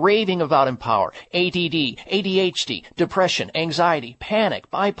 Researchers are raving about Empower. ADD, ADHD, depression, anxiety, panic,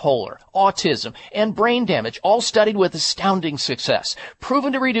 bipolar, autism, and brain damage, all studied with astounding success.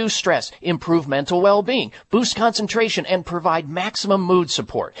 Proven to reduce stress, improve mental well-being, boost concentration, and provide maximum mood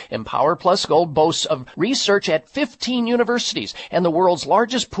support. Empower Plus Gold boasts of research at 15 universities and the world's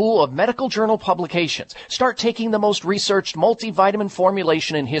largest pool of medical journal publications. Start taking the most researched multivitamin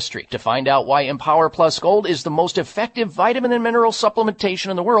formulation in history. To find out why Empower Plus Gold is the most effective vitamin and mineral supplementation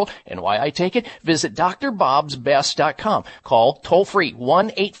in the world and why I take it, visit drbobsbest.com. Call toll-free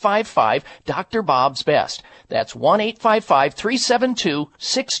 1-855-DRBOBS-BEST. That's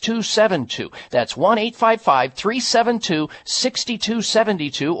 1-855-372-6272. That's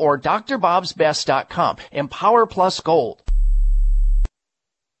 1-855-372-6272 or drbobsbest.com. Empower Plus Gold.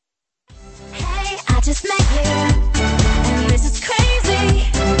 Hey, I just met you, and this is crazy,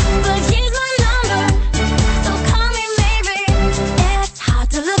 but here's my number, so call me maybe. It's hard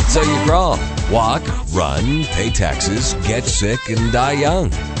to look So you crawl, walk, run, pay taxes, get sick, and die young.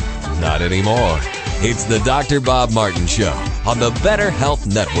 Not anymore. It's the Dr. Bob Martin Show on the Better Health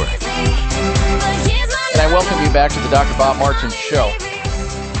Network. And I welcome you back to the Dr. Bob Martin Show.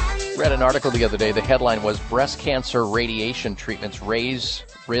 Read an article the other day. The headline was "Breast Cancer Radiation Treatments Raise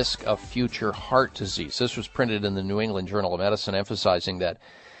Risk of Future Heart Disease." This was printed in the New England Journal of Medicine, emphasizing that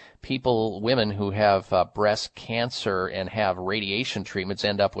women who have breast cancer and have radiation treatments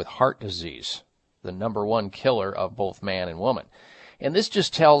end up with heart disease, the number one killer of both man and woman. And this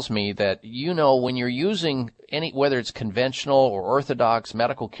just tells me that, when you're using whether it's conventional or orthodox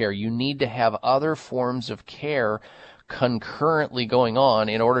medical care, you need to have other forms of care concurrently going on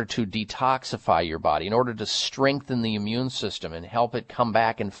in order to detoxify your body, in order to strengthen the immune system and help it come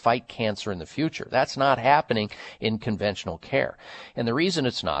back and fight cancer in the future. That's not happening in conventional care. And the reason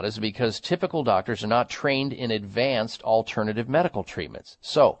it's not is because typical doctors are not trained in advanced alternative medical treatments.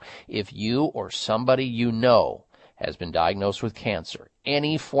 So, if you or somebody you know has been diagnosed with cancer,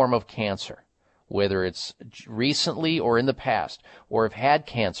 any form of cancer, whether it's recently or in the past, or have had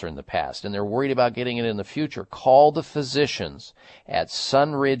cancer in the past, and they're worried about getting it in the future, call the physicians at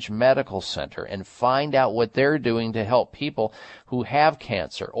Sunridge Medical Center and find out what they're doing to help people who have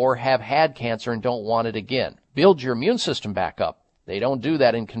cancer or have had cancer and don't want it again. Build your immune system back up. They don't do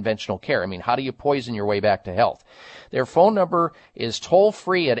that in conventional care. I mean, how do you poison your way back to health? Their phone number is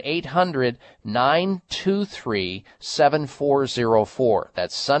toll-free at 800-923-7404.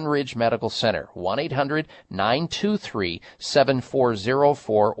 That's Sunridge Medical Center, 1-800-923-7404,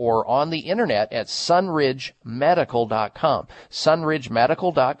 or on the internet at sunridgemedical.com,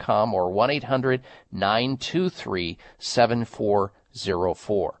 sunridgemedical.com, or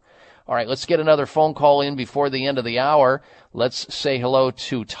 1-800-923-7404. All right, let's get another phone call in before the end of the hour. Let's say hello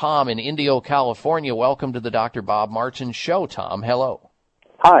to Tom in Indio, California. Welcome to the Dr. Bob Martin Show, Tom. Hello.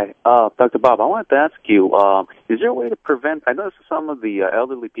 Hi, Dr. Bob. I wanted to ask you, is there a way to prevent, I notice some of the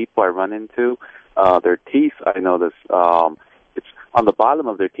elderly people I run into, their teeth, I notice, it's on the bottom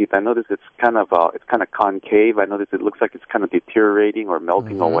of their teeth, I notice it's kind of concave. I notice it looks like it's kind of deteriorating or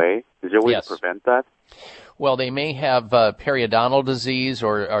melting away. Is there a way to prevent that? Well, they may have periodontal disease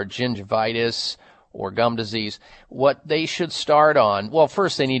or gingivitis or gum disease. What they should start on, well,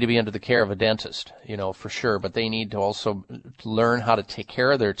 first they need to be under the care of a dentist, for sure, but they need to also learn how to take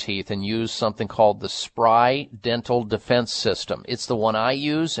care of their teeth and use something called the Spry Dental Defense System. It's the one I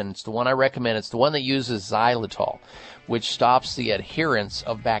use, and it's the one I recommend. It's the one that uses xylitol, which stops the adherence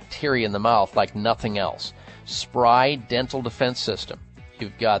of bacteria in the mouth like nothing else. Spry Dental Defense System.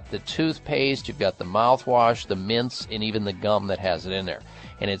 You've got the toothpaste, you've got the mouthwash, the mints, and even the gum that has it in there.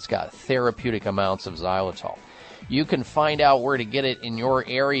 And it's got therapeutic amounts of xylitol. You can find out where to get it in your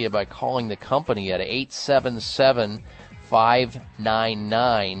area by calling the company at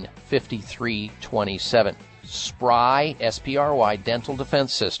 877-599-5327. Spry, S-P-R-Y, Dental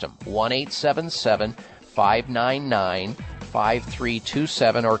Defense System,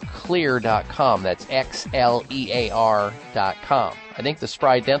 1-877-599-5327, or clear.com. That's XLEAR.com. I think the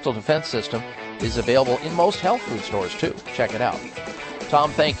Spry Dental Defense System is available in most health food stores, too. Check it out.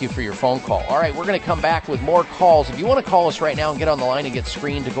 Tom, thank you for your phone call. All right, we're going to come back with more calls. If you want to call us right now and get on the line and get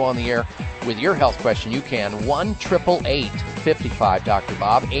screened to go on the air with your health question, you can. 1-888-55-Dr.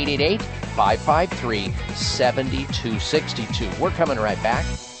 Bob, 888-553-7262. We're coming right back.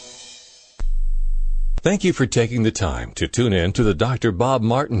 Thank you for taking the time to tune in to the Dr. Bob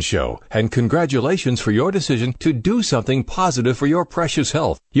Martin Show, and congratulations for your decision to do something positive for your precious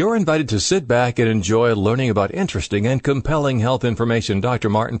health. You're invited to sit back and enjoy learning about interesting and compelling health information Dr.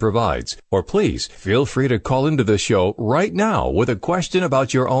 Martin provides. Or please, feel free to call into the show right now with a question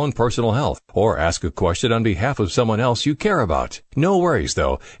about your own personal health, or ask a question on behalf of someone else you care about. No worries,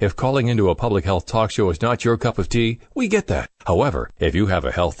 though. If calling into a public health talk show is not your cup of tea, we get that. However, if you have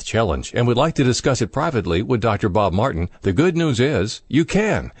a health challenge and would like to discuss it privately with Dr. Bob Martin, the good news is you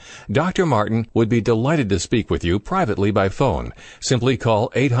can. Dr. Martin would be delighted to speak with you privately by phone. Simply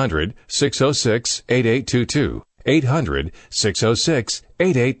call 800-606-8822.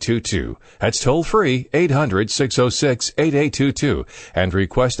 800-606-8822. That's toll free, 800-606-8822, and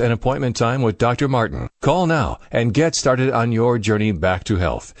request an appointment time with Dr. Martin. Call now and get started on your journey back to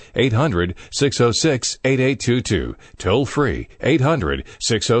health. 800-606-8822. Toll free,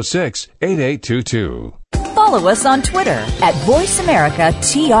 800-606-8822. Follow us on Twitter at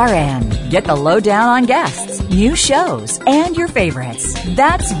VoiceAmericaTRN. Get the lowdown on guests, new shows, and your favorites.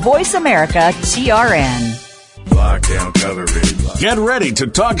 That's VoiceAmericaTRN. Lockdown coverage. Get ready to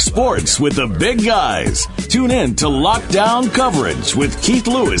talk sports with the big guys. Tune in to Lockdown Coverage with Keith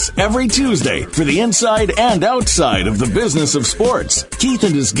Lewis every Tuesday for the inside and outside of the business of sports. Keith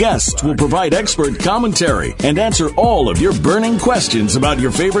and his guests will provide expert commentary and answer all of your burning questions about your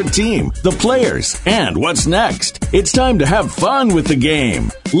favorite team, the players, and what's next. It's time to have fun with the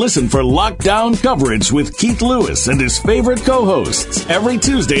game. Listen for Lockdown Coverage with Keith Lewis and his favorite co-hosts every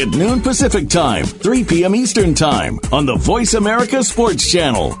Tuesday at noon Pacific Time, 3 p.m. Eastern Time on the Voice America Sports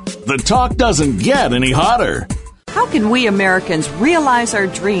Channel. The talk doesn't get any hotter. How can we Americans realize our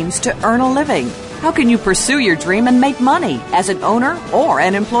dreams to earn a living? How can you pursue your dream and make money as an owner or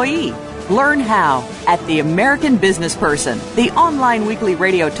an employee? Learn how at The American Business Person, the online weekly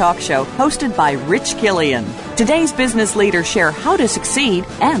radio talk show hosted by Rich Killian. Today's business leaders share how to succeed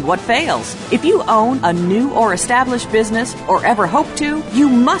and what fails. If you own a new or established business or ever hope to, you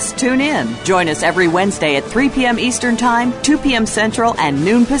must tune in. Join us every Wednesday at 3 p.m. Eastern Time, 2 p.m. Central, and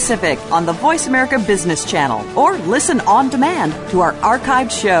noon Pacific on the Voice America Business Channel, or listen on demand to our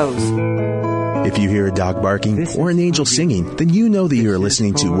archived shows. If you hear a dog barking or an angel singing, then you know that you are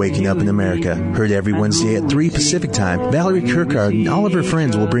listening to Waking Up in America. Heard every Wednesday at 3 Pacific Time, Valerie Kirkard and all of her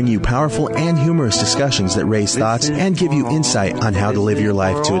friends will bring you powerful and humorous discussions that raise thoughts and give you insight on how to live your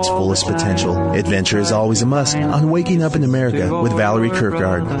life to its fullest potential. Adventure is always a must on Waking Up in America with Valerie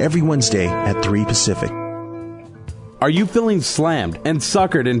Kirkard every Wednesday at 3 Pacific. Are you feeling slammed and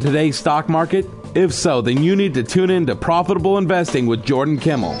suckered in today's stock market? If so, then you need to tune in to Profitable Investing with Jordan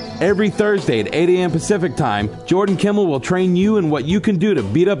Kimmel. Every Thursday at 8 a.m. Pacific Time, Jordan Kimmel will train you in what you can do to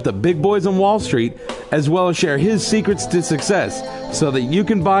beat up the big boys on Wall Street, as well as share his secrets to success so that you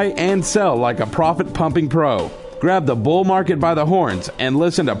can buy and sell like a profit-pumping pro. Grab the bull market by the horns and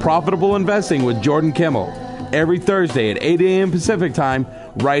listen to Profitable Investing with Jordan Kimmel. Every Thursday at 8 a.m. Pacific Time,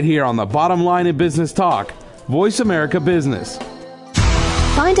 right here on the Bottom Line in Business Talk, Voice America Business.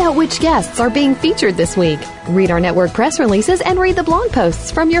 Find out which guests are being featured this week. Read our network press releases and read the blog posts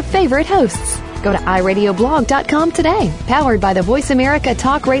from your favorite hosts. Go to iradioblog.com today, powered by the Voice America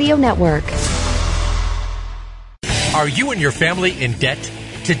Talk Radio Network. Are you and your family in debt?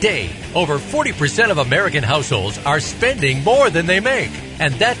 Today, over 40% of American households are spending more than they make.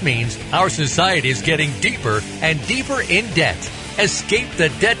 And that means our society is getting deeper and deeper in debt. Escape the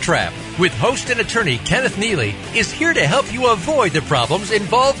Debt Trap with host and attorney Kenneth Neely is here to help you avoid the problems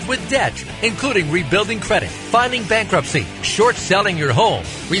involved with debt, including rebuilding credit, filing bankruptcy, short selling your home,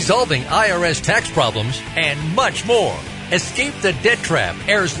 resolving IRS tax problems, and much more. Escape the Debt Trap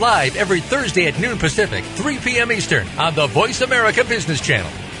airs live every Thursday at noon Pacific, 3 p.m. Eastern on the Voice America Business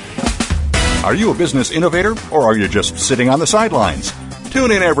Channel. Are you a business innovator, or are you just sitting on the sidelines?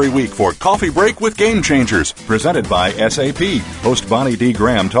 Tune in every week for Coffee Break with Game Changers, presented by SAP. Host Bonnie D.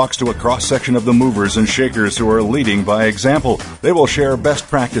 Graham talks to a cross-section of the movers and shakers who are leading by example. They will share best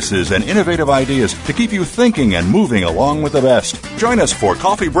practices and innovative ideas to keep you thinking and moving along with the best. Join us for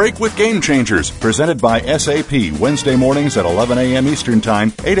Coffee Break with Game Changers, presented by SAP, Wednesday mornings at 11 a.m. Eastern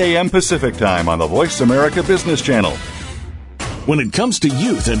Time, 8 a.m. Pacific Time on the Voice America Business Channel. When it comes to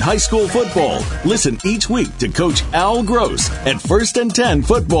youth and high school football, listen each week to Coach Al Gross at First and 10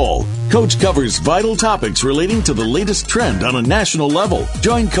 Football. Coach covers vital topics relating to the latest trend on a national level.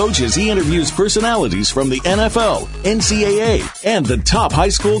 Join Coach as he interviews personalities from the NFL, NCAA, and the top high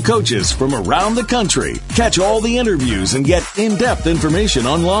school coaches from around the country. Catch all the interviews and get in-depth information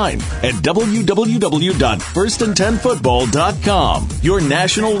online at www.firstand10football.com. Your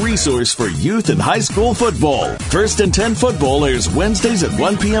national resource for youth and high school football. First and 10 Football airs Wednesdays at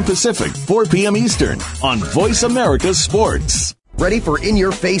 1 p.m. Pacific, 4 p.m. Eastern on Voice America Sports. Ready for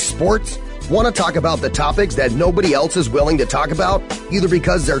in-your-face sports? Want to talk about the topics that nobody else is willing to talk about, either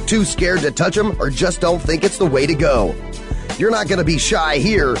because they're too scared to touch them or just don't think it's the way to go? You're not going to be shy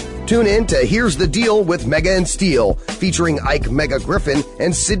here. Tune in to Here's the Deal with Mega and Steel, featuring Ike Mega Griffin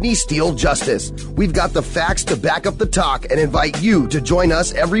and Sydney Steele Justice. We've got the facts to back up the talk and invite you to join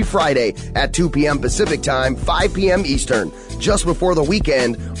us every Friday at 2 p.m. Pacific Time, 5 p.m. Eastern, just before the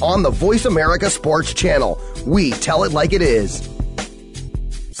weekend on the Voice America Sports Channel. We tell it like it is.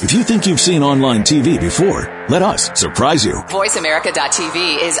 If you think you've seen online TV before, let us surprise you.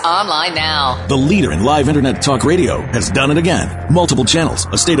 VoiceAmerica.tv is online now. The leader in live internet talk radio has done it again. Multiple channels,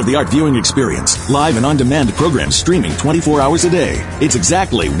 a state-of-the-art viewing experience, live and on-demand programs streaming 24 hours a day. It's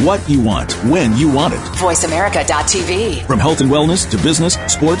exactly what you want, when you want it. VoiceAmerica.tv. From health and wellness to business,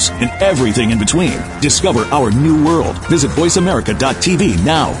 sports, and everything in between. Discover our new world. Visit VoiceAmerica.tv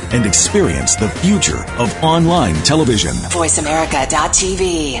now and experience the future of online television.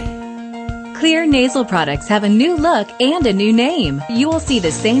 VoiceAmerica.tv. Xlear nasal products have a new look and a new name. You will see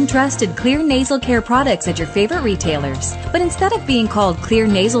the same trusted Xlear nasal care products at your favorite retailers. But instead of being called Xlear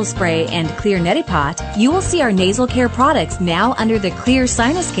nasal spray and Xlear neti pot, you will see our nasal care products now under the Xlear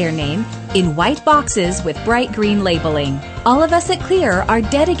sinus care name in white boxes with bright green labeling. All of us at Xlear are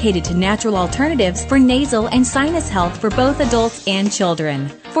dedicated to natural alternatives for nasal and sinus health for both adults and children.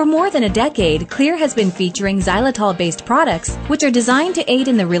 For more than a decade, Xlear has been featuring xylitol-based products, which are designed to aid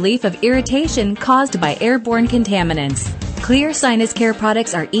in the relief of irritation caused by airborne contaminants. Xlear sinus care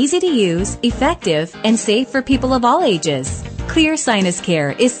products are easy to use, effective, and safe for people of all ages. Clear Sinus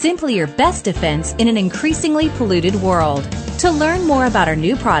Care is simply your best defense in an increasingly polluted world. To learn more about our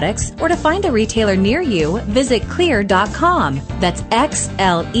new products or to find a retailer near you, visit Xlear.com. That's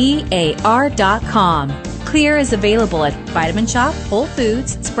Xlear.com. Xlear is available at Vitamin Shop, Whole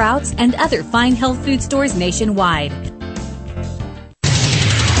Foods, Sprouts, and other fine health food stores nationwide.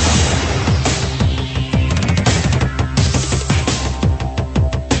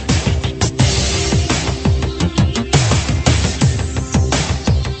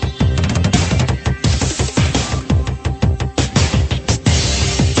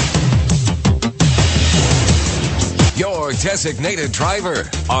 Designated driver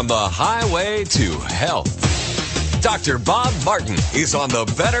on the highway to health. Dr. Bob Martin is on the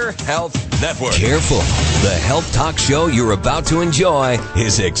Better Health Network. Careful. The health talk show you're about to enjoy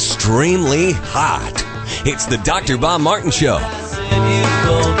is extremely hot. It's the Dr. Bob Martin Show.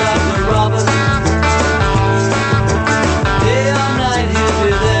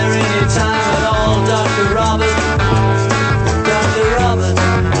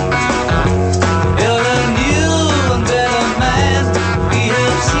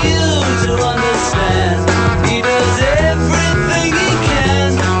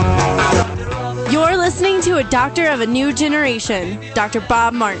 To a doctor of a new generation, Dr.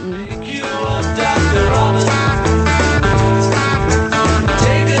 Bob Martin. Take a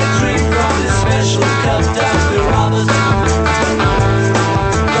drink from this special cup, Dr. Robert.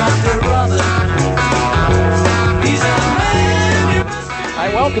 Dr. Robert. He's a man. I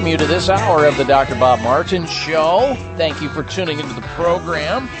welcome you to this hour of the Dr. Bob Martin Show. Thank you for tuning into the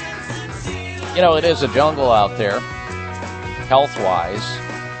program. You know, it is a jungle out there, health-wise.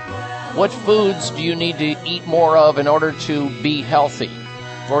 What foods do you need to eat more of in order to be healthy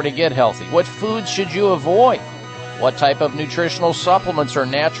or to get healthy? What foods should you avoid? What type of nutritional supplements or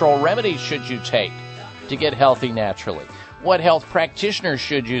natural remedies should you take to get healthy naturally? What health practitioners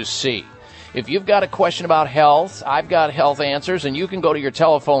should you see? If you've got a question about health, I've got health answers, and you can go to your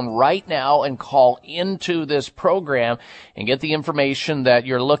telephone right now and call into this program and get the information that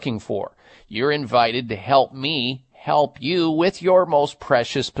you're looking for. You're invited to help me help you with your most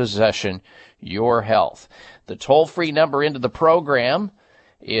precious possession, your health. The toll-free number into the program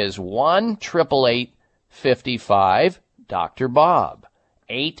is 1-888-55-DR-BOB,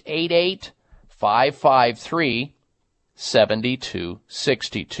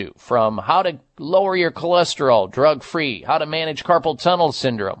 888-553-7262. From how to lower your cholesterol drug-free, how to manage carpal tunnel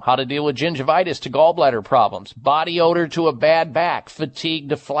syndrome, how to deal with gingivitis to gallbladder problems, body odor to a bad back, fatigue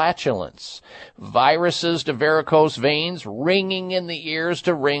to flatulence, viruses to varicose veins, ringing in the ears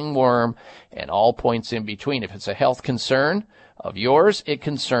to ringworm, and all points in between. If it's a health concern of yours, it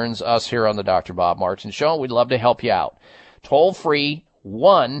concerns us here on the Dr. Bob Martin Show. We'd love to help you out. Toll free,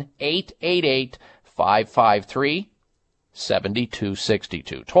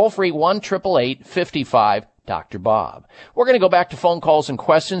 1-888-553-7262. Toll free, 1-888-55-DR-BOB. We're going to go back to phone calls and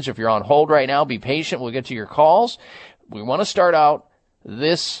questions. If you're on hold right now, be patient. We'll get to your calls. We want to start out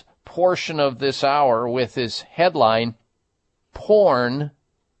this portion of this hour with this headline, Porn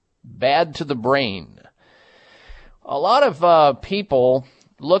Bad to the Brain. A lot of people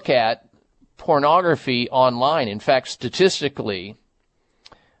look at pornography online. In fact, statistically,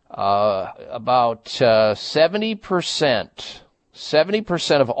 about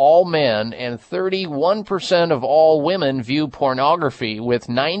 70% of all men and 31% of all women view pornography, with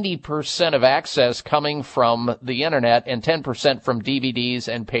 90% of access coming from the internet and 10% from DVDs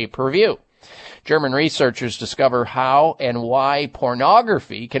and pay-per-view. German researchers discover how and why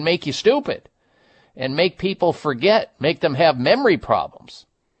pornography can make you stupid and make people forget, make them have memory problems.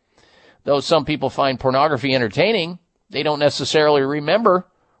 Though some people find pornography entertaining, they don't necessarily remember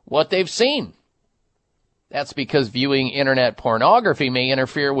what they've seen. That's because viewing internet pornography may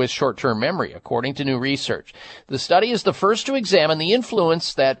interfere with short-term memory, according to new research. The study is the first to examine the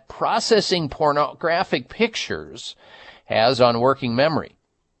influence that processing pornographic pictures has on working memory.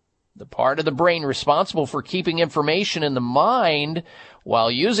 The part of the brain responsible for keeping information in the mind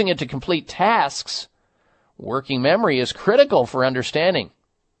while using it to complete tasks, working memory, is critical for understanding,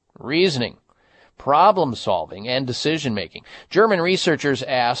 reasoning, problem-solving, and decision-making. German researchers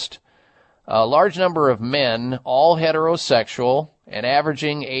asked a large number of men, all heterosexual and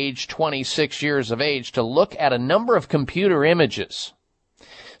averaging age 26 years of age, to look at a number of computer images.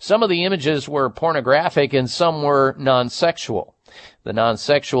 Some of the images were pornographic and some were non-sexual. The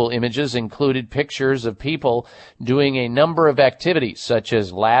non-sexual images included pictures of people doing a number of activities, such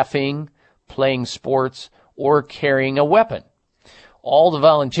as laughing, playing sports, or carrying a weapon. All the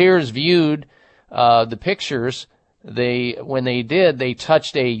volunteers viewed the pictures. When they did, they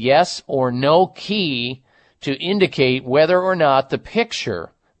touched a yes or no key to indicate whether or not the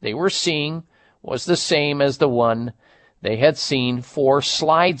picture they were seeing was the same as the one they had seen 4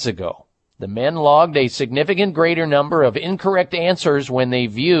 slides ago. The men logged a significant greater number of incorrect answers when they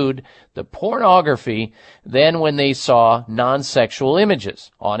viewed the pornography than when they saw non-sexual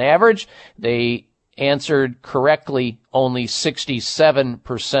images. On average, they answered correctly only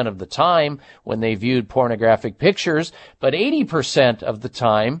 67% of the time when they viewed pornographic pictures, but 80% of the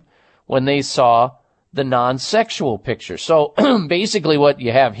time when they saw the non-sexual pictures. So basically what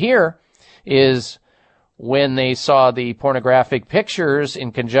you have here is when they saw the pornographic pictures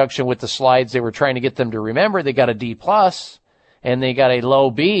in conjunction with the slides they were trying to get them to remember, they got a D+, and they got a low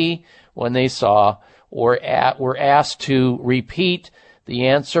B when they saw or were asked to repeat the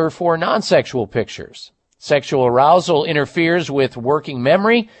answer for non-sexual pictures. Sexual arousal interferes with working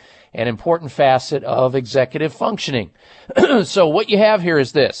memory, an important facet of executive functioning. So what you have here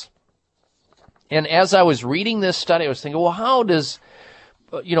is this. And as I was reading this study, I was thinking, well, how does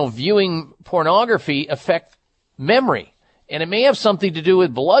viewing pornography affect memory? And it may have something to do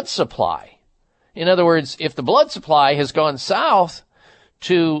with blood supply. In other words, if the blood supply has gone south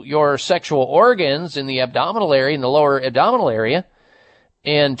to your sexual organs in the abdominal area, in the lower abdominal area,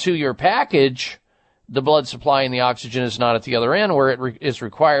 and to your package, the blood supply and the oxygen is not at the other end where it is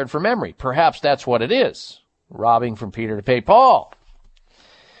required for memory. Perhaps that's what it is. Robbing from Peter to pay Paul.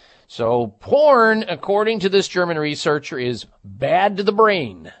 So porn, according to this German researcher, is bad to the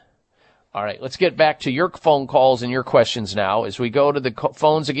brain. All right, let's get back to your phone calls and your questions now as we go to the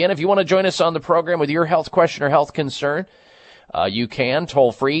phones again. If you want to join us on the program with your health question or health concern, you can.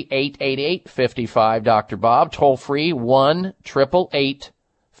 Toll free, 888-55 Bob. Toll free,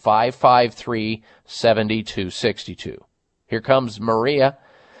 1-888-553-7262. Here comes Maria.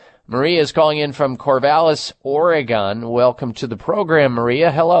 Maria is calling in from Corvallis, Oregon. Welcome to the program,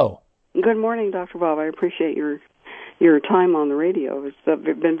 Maria. Hello. Good morning, Dr. Bob. I appreciate your time on the radio. It's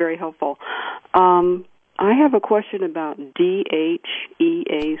been very helpful. I have a question about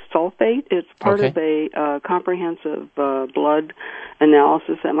DHEA sulfate. It's part of a comprehensive blood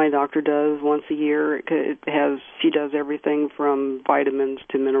analysis that my doctor does once a year. She does everything from vitamins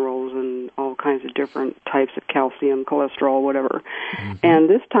to minerals and all kinds of different types of calcium, cholesterol, whatever. Mm-hmm. And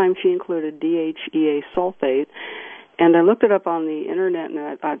this time she included DHEA sulfate. And I looked it up on the internet,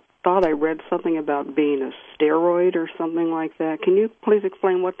 and I thought I read something about being a steroid or something like that. Can you please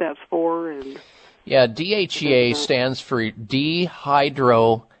explain what that's for? Yeah, DHEA stands for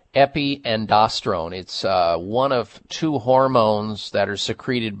dihydroepiandrosterone. It's one of 2 hormones that are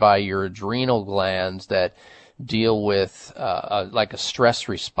secreted by your adrenal glands that deal with like a stress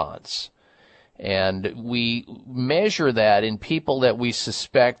response. And we measure that in people that we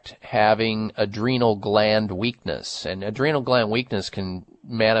suspect having adrenal gland weakness. And adrenal gland weakness can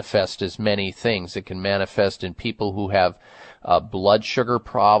manifest as many things. It can manifest in people who have blood sugar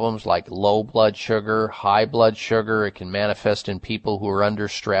problems like low blood sugar, high blood sugar. It can manifest in people who are under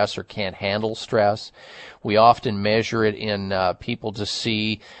stress or can't handle stress. We often measure it in people to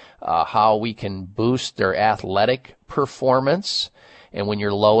see how we can boost their athletic performance. And when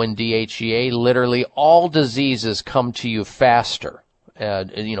you're low in DHEA, literally all diseases come to you faster.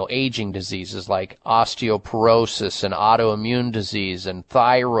 Aging diseases like osteoporosis and autoimmune disease and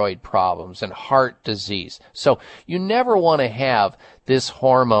thyroid problems and heart disease. So you never want to have this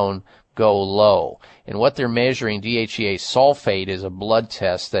hormone go low. And what they're measuring, DHEA sulfate, is a blood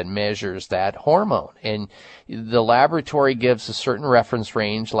test that measures that hormone. And the laboratory gives a certain reference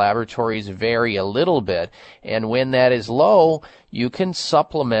range. Laboratories vary a little bit. And when that is low, you can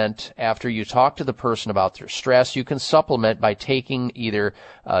supplement, after you talk to the person about their stress, you can supplement by taking either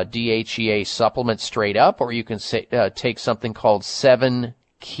DHEA supplement straight up, or you can take something called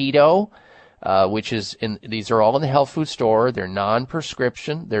 7-Keto, which is these are all in the health food store. They're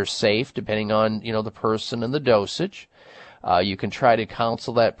non-prescription. They're safe depending on, the person and the dosage. You can try to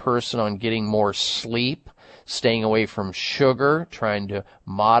counsel that person on getting more sleep, staying away from sugar, trying to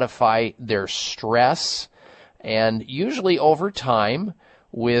modify their stress. And usually over time,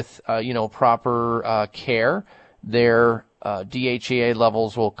 with, proper care, their DHEA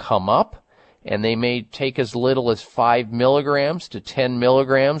levels will come up. And they may take as little as 5 milligrams to 10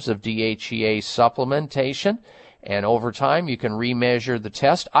 milligrams of DHEA supplementation. And over time, you can remeasure the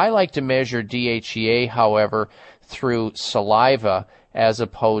test. I like to measure DHEA, however, through saliva as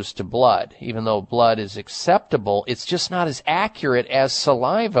opposed to blood. Even though blood is acceptable, it's just not as accurate as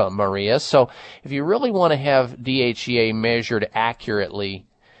saliva, Maria. So if you really want to have DHEA measured accurately,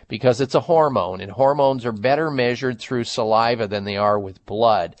 because it's a hormone, and hormones are better measured through saliva than they are with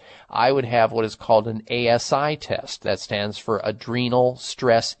blood. I would have what is called an ASI test. That stands for Adrenal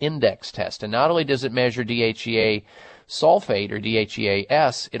Stress Index Test. And not only does it measure DHEA sulfate or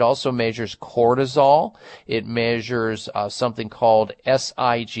DHEAS, it also measures cortisol. It measures something called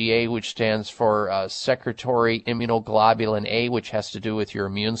SIGA, which stands for secretory immunoglobulin A, which has to do with your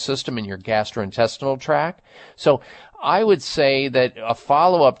immune system and your gastrointestinal tract. So I would say that a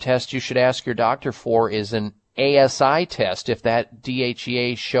follow-up test you should ask your doctor for is an ASI test if that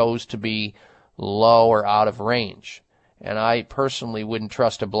DHEA shows to be low or out of range. And I personally wouldn't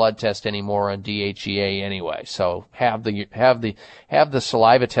trust a blood test anymore on DHEA anyway. So have the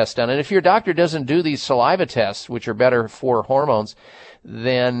saliva test done. And if your doctor doesn't do these saliva tests, which are better for hormones,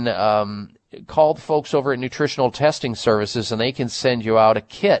 then call the folks over at Nutritional Testing Services, and they can send you out a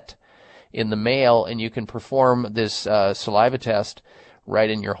kit in the mail, and you can perform this saliva test right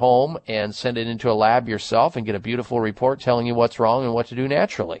in your home and send it into a lab yourself and get a beautiful report telling you what's wrong and what to do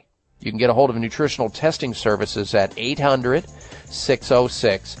naturally. You can get a hold of Nutritional Testing Services at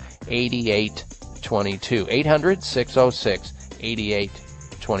 800-606-8822.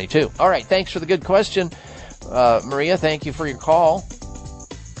 800-606-8822. All right, thanks for the good question. Maria, thank you for your call.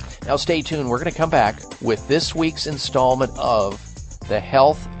 Now stay tuned. We're going to come back with this week's installment of the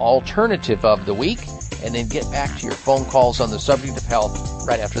Health Alternative of the Week, and then get back to your phone calls on the subject of health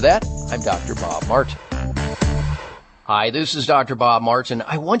right after that. I'm Dr. Bob Martin. Hi, this is Dr. Bob Martin.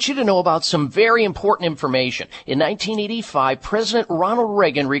 I want you to know about some very important information. In 1985, President Ronald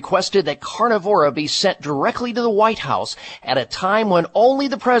Reagan requested that Carnivora be sent directly to the White House at a time when only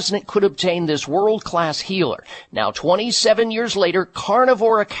the president could obtain this world-class healer. Now, 27 years later,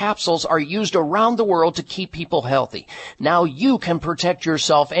 Carnivora capsules are used around the world to keep people healthy. Now you can protect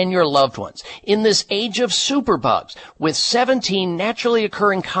yourself and your loved ones in this age of superbugs with 17 naturally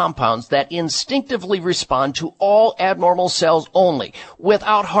occurring compounds that instinctively respond to all abnormal cells only,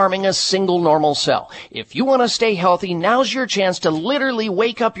 without harming a single normal cell. If you want to stay healthy, now's your chance to literally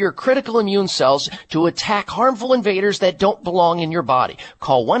wake up your critical immune cells to attack harmful invaders that don't belong in your body.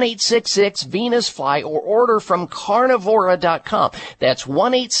 Call 1-866-VENUS-FLY or order from Carnivora.com. That's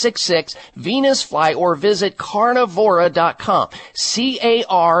 1-866-VENUS-FLY or visit Carnivora.com.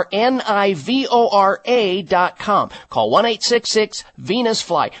 Carnivora.com. Call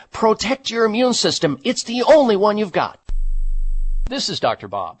 1-866-VENUS-FLY. Protect your immune system. It's the only one you've got. This is Dr.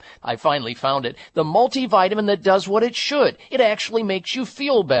 Bob. I finally found it. The multivitamin that does what it should. It actually makes you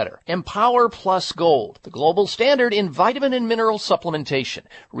feel better. Empower Plus Gold, the global standard in vitamin and mineral supplementation.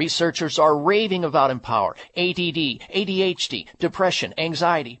 Researchers are raving about Empower. ADD, ADHD, depression,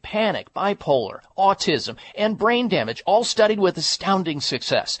 anxiety, panic, bipolar, autism, and brain damage, all studied with astounding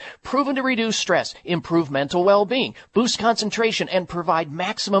success. Proven to reduce stress, improve mental well-being, boost concentration, and provide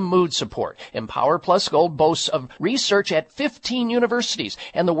maximum mood support. Empower Plus Gold boasts of research at 15 universities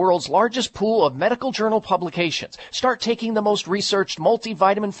and the world's largest pool of medical journal publications. Start taking the most researched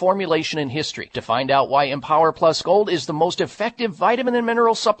multivitamin formulation in history. To find out why Empower Plus Gold is the most effective vitamin and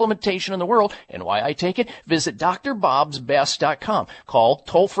mineral supplementation in the world and why I take it, visit drbobsbest.com. Call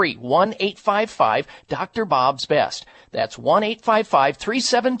toll-free 1-855-DRBOBS-BEST. That's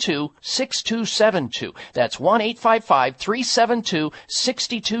 1-855-372-6272. That's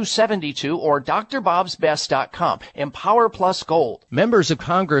 1-855-372-6272 or drbobsbest.com. Empower Plus Gold. Members of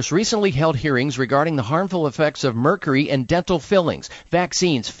Congress recently held hearings regarding the harmful effects of mercury in dental fillings,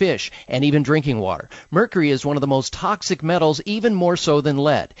 vaccines, fish, and even drinking water. Mercury is one of the most toxic metals, even more so than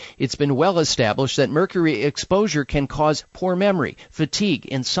lead. It's been well established that mercury exposure can cause poor memory, fatigue,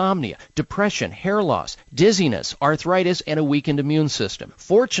 insomnia, depression, hair loss, dizziness, arthritis, and a weakened immune system.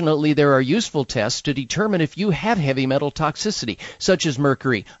 Fortunately, there are useful tests to determine if you have heavy metal toxicity, such as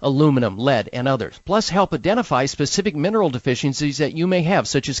mercury, aluminum, lead, and others. Plus, help identify specific mineral deficiencies that you may have,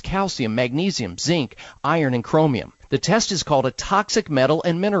 such as calcium, magnesium, zinc, iron, and chromium. The test is called a toxic metal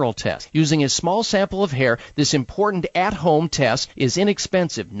and mineral test. Using a small sample of hair, this important at-home test is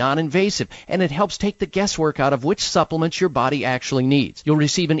inexpensive, non-invasive, and it helps take the guesswork out of which supplements your body actually needs. You'll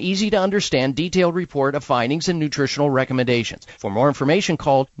receive an easy-to-understand detailed report of findings and nutritional recommendations. For more information,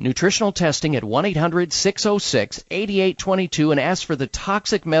 call Nutritional Testing at 1-800-606-8822 and ask for the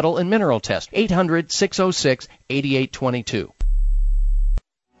toxic metal and mineral test. 800-606-8822.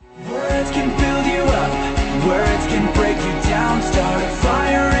 Words can build you up, words can break you down. Start a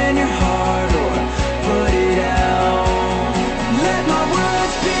fire in your heart or put it out. Let my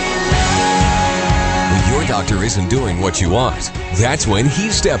words be loud. When your doctor isn't doing what you want, that's when he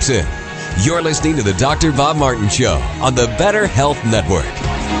steps in. You're listening to the Dr. Bob Martin Show on the Better Health Network.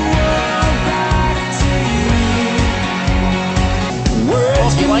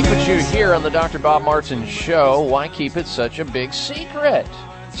 Words you like what you hear on the Dr. Bob Martin Show, why keep it such a big secret?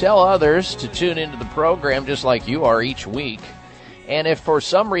 Tell others to tune into the program just like you are each week. And if for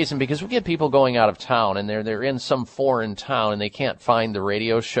some reason, because we get people going out of town and they're in some foreign town and they can't find the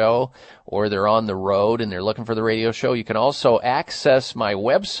radio show, or they're on the road and they're looking for the radio show, you can also access my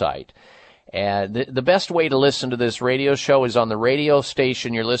website. And the best way to listen to this radio show is on the radio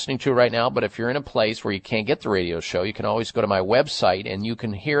station you're listening to right now. But if you're in a place where you can't get the radio show, you can always go to my website and you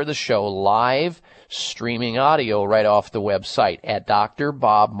can hear the show live, streaming audio right off the website at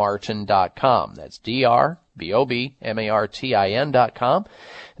drbobmartin.com. That's DRBOBMARTIN.com.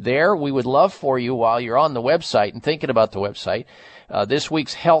 There, we would love for you, while you're on the website and thinking about the website, this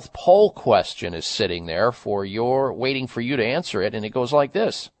week's health poll question is sitting there waiting for you to answer it. And it goes like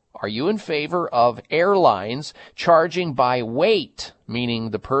this. Are you in favor of airlines charging by weight, meaning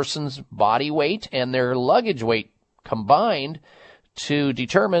the person's body weight and their luggage weight combined, to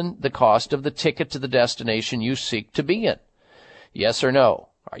determine the cost of the ticket to the destination you seek to be in? Yes or no?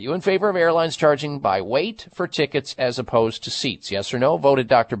 Are you in favor of airlines charging by weight for tickets as opposed to seats? Yes or no? Vote at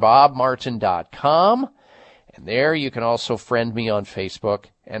drbobmartin.com. And there you can also friend me on Facebook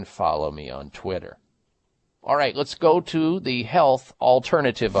and follow me on Twitter. All right, let's go to the health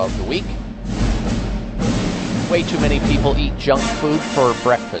alternative of the week. Way too many people eat junk food for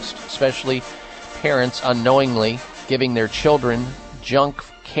breakfast, especially parents unknowingly giving their children junk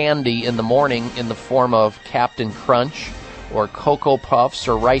candy in the morning in the form of Captain Crunch or Cocoa Puffs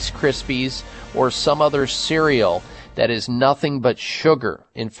or Rice Krispies or some other cereal that is nothing but sugar.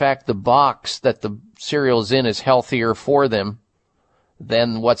 In fact, the box that the cereal is in is healthier for them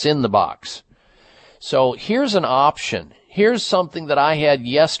than what's in the box. So here's an option. Here's something that I had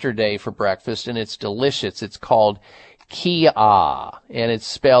yesterday for breakfast, and it's delicious. It's called Kia, and it's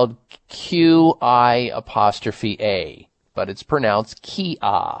spelled Q-I-A, but it's pronounced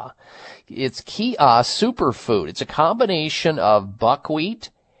Kia. It's Kia Superfood. It's a combination of buckwheat,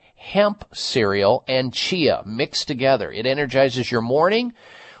 hemp cereal, and chia mixed together. It energizes your morning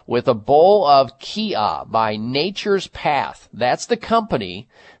with a bowl of Kia by Nature's Path. That's the company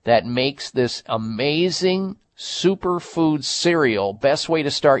that makes this amazing superfood cereal. Best way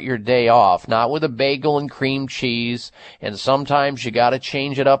to start your day off, not with a bagel and cream cheese, and sometimes you gotta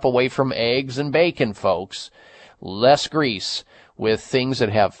change it up away from eggs and bacon, folks. Less grease, with things that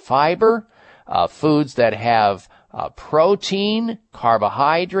have fiber, foods that have protein,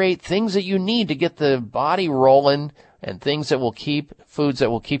 carbohydrate, things that you need to get the body rolling, and foods that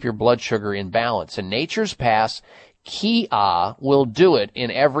will keep your blood sugar in balance. And Nature's Path, Kia will do it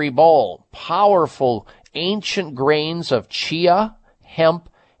in every bowl. Powerful ancient grains of chia, hemp,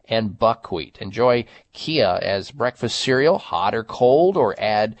 and buckwheat. Enjoy Kia as breakfast cereal, hot or cold, or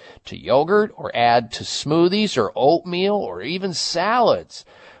add to yogurt, or add to smoothies, or oatmeal, or even salads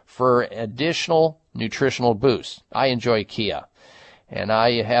for additional nutritional boost. I enjoy Kia, and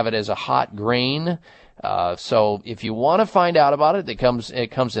I have it as a hot grain. So if you want to find out about it, it comes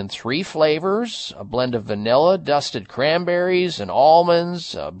in 3 flavors: a blend of vanilla, dusted cranberries, and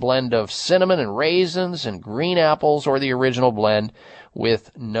almonds, a blend of cinnamon and raisins and green apples, or the original blend with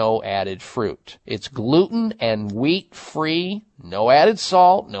no added fruit. It's gluten and wheat free, no added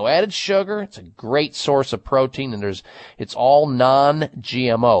salt, no added sugar. It's a great source of protein, and it's all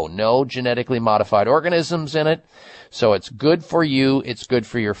non-GMO, no genetically modified organisms in it. So it's good for you, it's good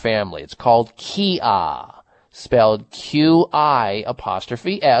for your family. It's called Kia, spelled Q-I-S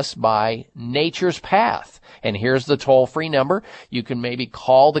by Nature's Path. And here's the toll-free number. You can maybe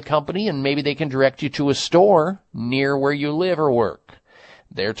call the company and maybe they can direct you to a store near where you live or work.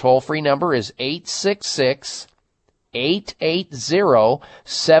 Their toll-free number is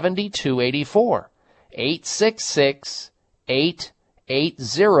 866-880-7284.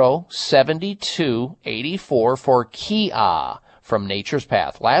 866-880-7284 for Kia from Nature's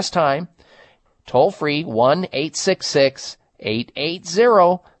Path. Last time, toll free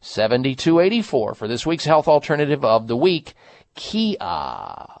 1-866-880-7284 for this week's health alternative of the week, Kia,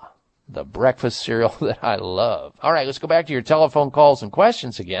 the breakfast cereal that I love. All right, let's go back to your telephone calls and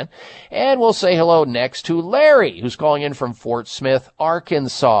questions again, and we'll say hello next to Larry, who's calling in from Fort Smith,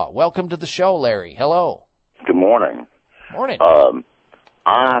 Arkansas. Welcome to the show, Larry. Hello. Good morning. Morning.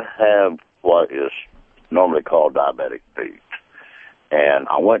 I have what is normally called diabetic feet, and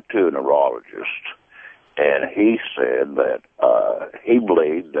I went to a neurologist, and he said that he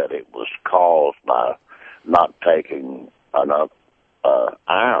believed that it was caused by not taking enough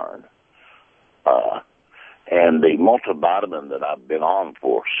iron, and the multivitamin that I've been on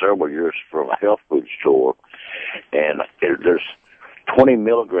for several years from a health food store, and there's 20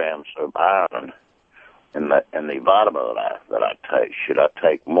 milligrams of iron and the vitamin that I take, should I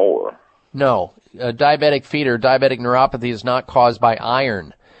take more? No, diabetic feet or diabetic neuropathy is not caused by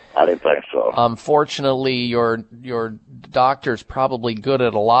iron. I didn't think so. Unfortunately, your doctor's probably good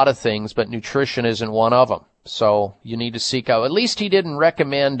at a lot of things, but nutrition isn't one of them. So you need to seek out. At least he didn't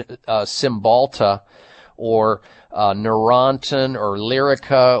recommend Cymbalta or Neurontin or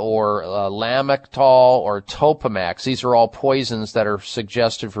Lyrica or Lamictal or Topamax. These are all poisons that are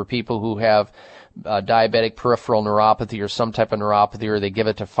suggested for people who have diabetic peripheral neuropathy or some type of neuropathy, or they give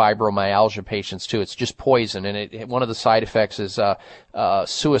it to fibromyalgia patients too. It's just poison, and one of the side effects is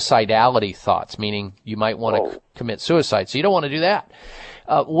suicidality thoughts, meaning you might want to commit suicide. So you don't want to do that.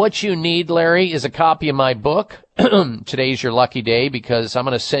 What you need, Larry, is a copy of my book. Today's your lucky day because I'm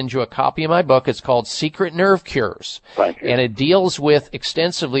going to send you a copy of my book. It's called Secret Nerve Cures. Thank you. And it deals with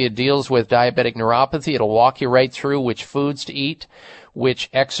diabetic neuropathy. It'll walk you right through which foods to eat, which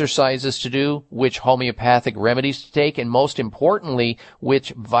exercises to do, which homeopathic remedies to take, and most importantly,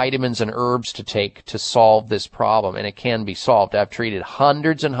 which vitamins and herbs to take to solve this problem. And it can be solved. I've treated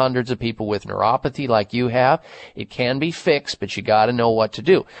hundreds and hundreds of people with neuropathy like you have. It can be fixed, but you got to know what to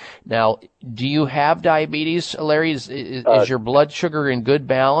do. Now, do you have diabetes, Larry? Is your blood sugar in good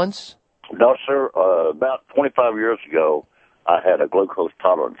balance? No, sir. About 25 years ago, I had a glucose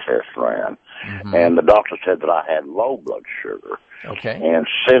tolerance test ran, and the doctor said that I had low blood sugar. Okay. And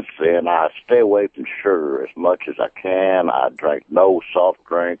since then, I stay away from sugar as much as I can. I drink no soft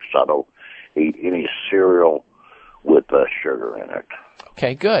drinks. I don't eat any cereal with sugar in it.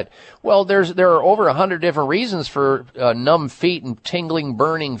 Okay, good. Well, there are over 100 different reasons for numb feet and tingling,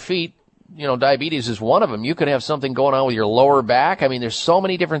 burning feet. You know, diabetes is one of them. You could have something going on with your lower back. I mean, there's so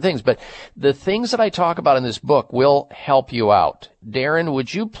many different things. But the things that I talk about in this book will help you out. Darren,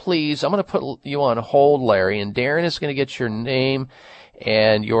 would you please, I'm going to put you on hold, Larry, and Darren is going to get your name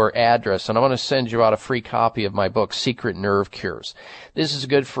and your address, and I'm going to send you out a free copy of my book, Secret Nerve Cures. This is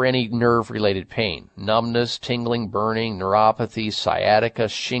good for any nerve-related pain. Numbness, tingling, burning, neuropathy, sciatica,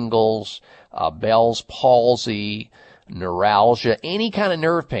 shingles, Bell's palsy, neuralgia, any kind of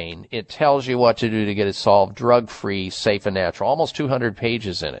nerve pain. It tells you what to do to get it solved, drug-free, safe and natural. Almost 200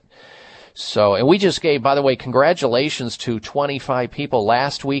 pages in it. So, and we just gave, by the way, congratulations to 25 people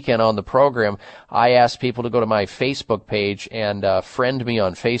last weekend on the program. I asked people to go to my Facebook page and friend me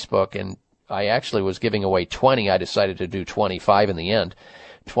on Facebook, and I actually was giving away 20. I decided to do 25 in the end.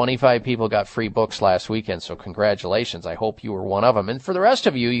 25 people got free books last weekend, so congratulations. I hope you were one of them. And for the rest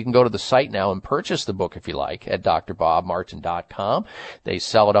of you, you can go to the site now and purchase the book if you like at drbobmartin.com. They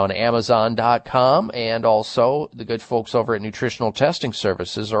sell it on amazon.com, and also the good folks over at Nutritional Testing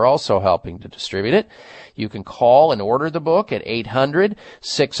Services are also helping to distribute it. You can call and order the book at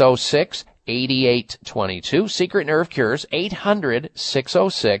 800-606-8822. Secret Nerve Cures,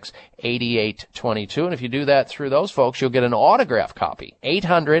 800-606-8822. And if you do that through those folks, you'll get an autograph copy.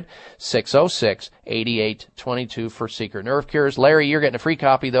 800-606-8822 for Secret Nerve Cures. Larry, you're getting a free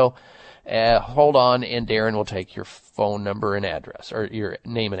copy, though. Hold on, and Darren will take your phone number and address, or your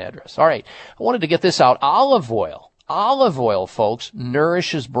name and address. All right. I wanted to get this out. Olive oil. Olive oil, folks,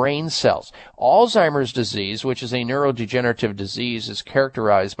 nourishes brain cells. Alzheimer's disease, which is a neurodegenerative disease, is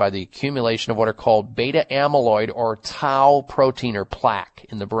characterized by the accumulation of what are called beta amyloid or tau protein or plaque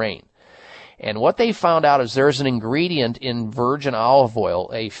in the brain. And what they found out is there's an ingredient in virgin olive oil,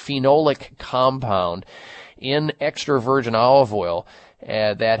 a phenolic compound in extra virgin olive oil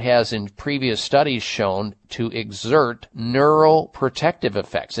that has in previous studies shown to exert neuroprotective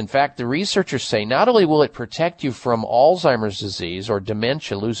effects. In fact, the researchers say not only will it protect you from Alzheimer's disease or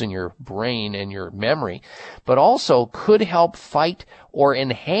dementia, losing your brain and your memory, but also could help fight or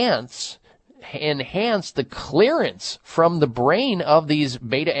enhance the clearance from the brain of these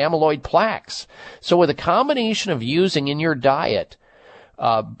beta amyloid plaques. So with a combination of using in your diet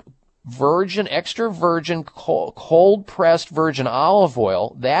extra virgin, cold pressed virgin olive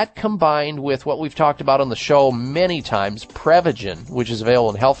oil, that combined with what we've talked about on the show many times, Prevagen, which is available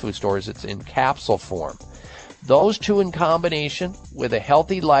in health food stores, it's in capsule form. Those two in combination with a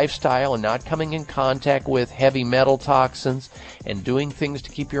healthy lifestyle and not coming in contact with heavy metal toxins and doing things to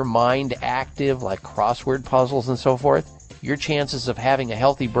keep your mind active like crossword puzzles and so forth, your chances of having a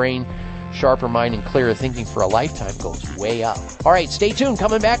healthy brain, sharper mind, and clearer thinking for a lifetime goes way up. All right, stay tuned.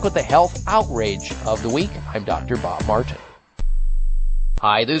 Coming back with the health outrage of the week, I'm Dr. Bob Martin.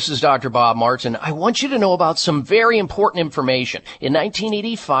 Hi, this is Dr. Bob Martin. I want you to know about some very important information. In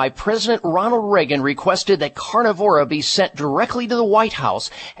 1985, President Ronald Reagan requested that Carnivora be sent directly to the White House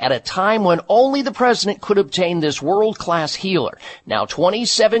at a time when only the president could obtain this world-class healer. Now,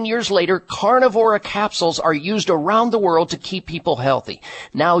 27 years later, Carnivora capsules are used around the world to keep people healthy.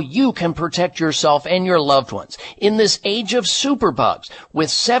 Now you can protect yourself and your loved ones in this age of superbugs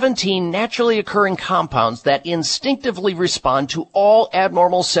with 17 naturally occurring compounds that instinctively respond to all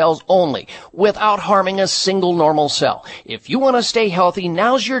abnormal cells only, without harming a single normal cell. If you want to stay healthy,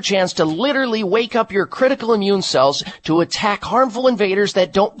 now's your chance to literally wake up your critical immune cells to attack harmful invaders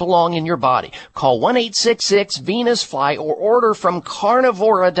that don't belong in your body. Call 1-866-VENUS-FLY or order from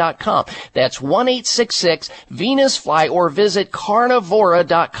Carnivora.com. That's 1-866-VENUS-FLY or visit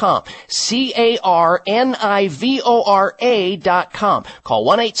Carnivora.com. Carnivora.com. Call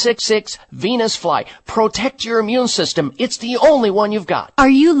 1-866-VENUS-FLY. Protect your immune system. It's the only one you've got. Are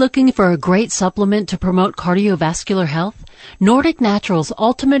you looking for a great supplement to promote cardiovascular health? Nordic Naturals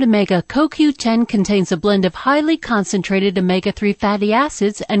Ultimate Omega CoQ10 contains a blend of highly concentrated omega-3 fatty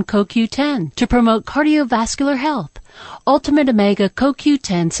acids and CoQ10 to promote cardiovascular health. Ultimate Omega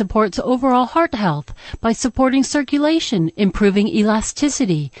CoQ10 supports overall heart health by supporting circulation, improving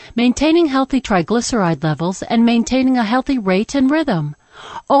elasticity, maintaining healthy triglyceride levels, and maintaining a healthy rate and rhythm.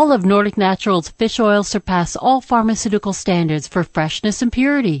 All of Nordic Naturals fish oil surpass all pharmaceutical standards for freshness and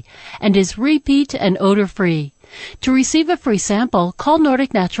purity and is repeat and odor-free. To receive a free sample, call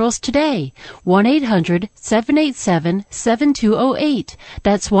Nordic Naturals today, 1-800-787-7208.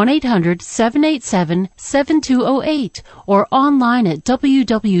 That's 1-800-787-7208 or online at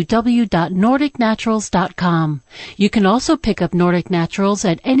www.nordicnaturals.com. You can also pick up Nordic Naturals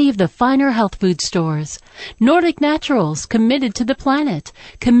at any of the finer health food stores. Nordic Naturals, committed to the planet,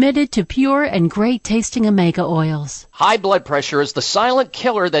 committed to pure and great tasting omega oils. High blood pressure is the silent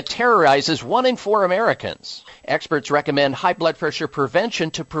killer that terrorizes 1 in 4 Americans. Experts recommend high blood pressure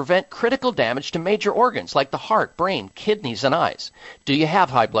prevention to prevent critical damage to major organs like the heart, brain, kidneys, and eyes. Do you have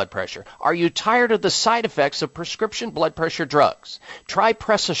high blood pressure? Are you tired of the side effects of prescription blood pressure drugs? Try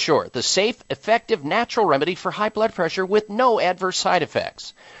Press Assure, the safe, effective, natural remedy for high blood pressure with no adverse side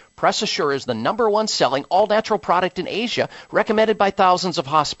effects. Press Assure is the #1 selling all-natural product in Asia, recommended by thousands of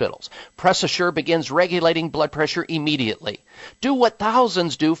hospitals. Press Assure begins regulating blood pressure immediately. Do what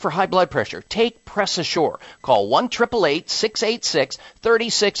thousands do for high blood pressure. Take Press Assure. Call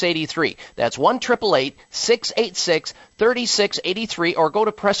 1-888-686-3683. That's 1-888-686-3683 or go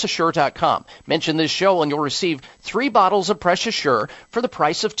to PressAssure.com. Mention this show and you'll receive 3 bottles of Press Assure for the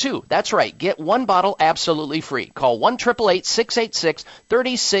price of 2. That's right. Get 1 bottle absolutely free. Call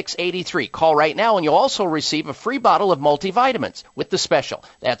 1-888-686-3683. Call right now and you'll also receive a free bottle of multivitamins with the special.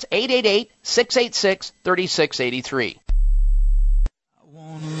 That's 888-686-3683.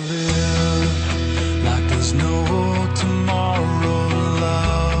 Like there's no tomorrow,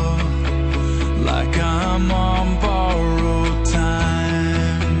 love. Like I'm on borrowed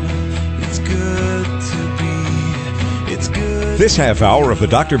time. It's good to be. It's good. This half hour of the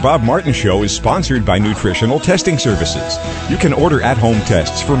Dr. Bob Martin Show is sponsored by Nutritional Testing Services. You can order at-home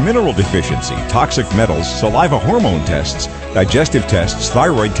tests for mineral deficiency, toxic metals, saliva hormone tests, digestive tests,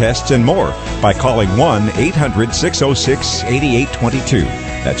 thyroid tests, and more by calling 1-800-606-8822.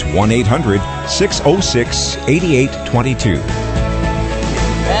 That's 1-800-606-8822.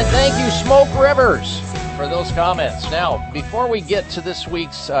 And thank you, Smoke Rivers, for those comments. Now, before we get to this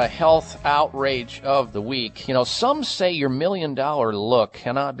week's health outrage of the week, some say your $1 million look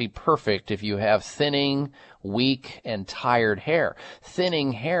cannot be perfect if you have thinning, weak, and tired hair.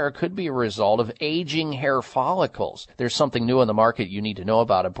 Thinning hair could be a result of aging hair follicles. There's something new on the market you need to know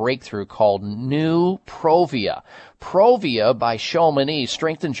about, a breakthrough called New Provia. Provia by Chamonix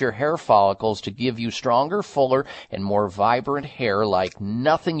strengthens your hair follicles to give you stronger, fuller, and more vibrant hair like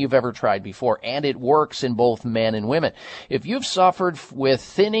nothing you've ever tried before, and it works in both men and women. If you've suffered with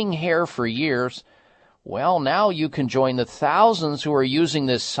thinning hair for years, well, now you can join the thousands who are using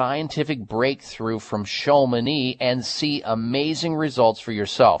this scientific breakthrough from Chamonix and see amazing results for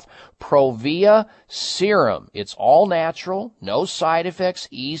yourself. Provia Serum. It's all natural, no side effects,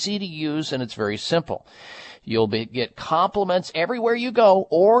 easy to use, and it's very simple. You'll get compliments everywhere you go,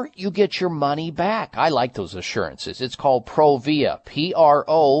 or you get your money back. I like those assurances. It's called Provia,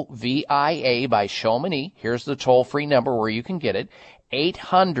 Provia by Chamonix. Here's the toll-free number where you can get it,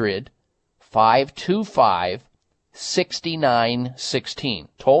 800-525-6916.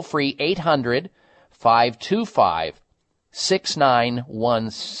 Toll free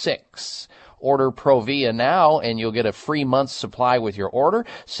 800-525-6916. Order Provia now, and you'll get a free month's supply with your order.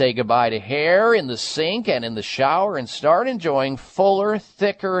 Say goodbye to hair in the sink and in the shower and start enjoying fuller,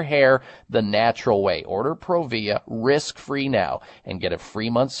 thicker hair the natural way. Order Provia risk-free now and get a free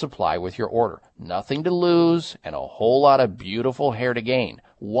month's supply with your order. Nothing to lose and a whole lot of beautiful hair to gain.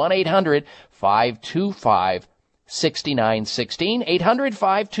 1-800-525-6916.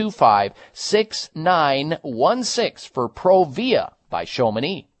 800-525-6916 for Provia by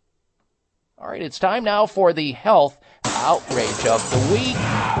Chamonix. All right, it's time now for the health outrage of the week.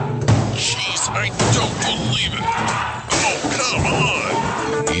 Jeez, I don't believe it. Oh, come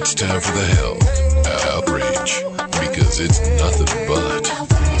on. It's time for the health outrage, because it's nothing but.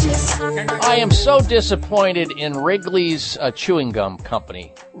 I am so disappointed in Wrigley's chewing gum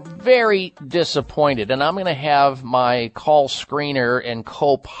company. Very disappointed. And I'm going to have my call screener and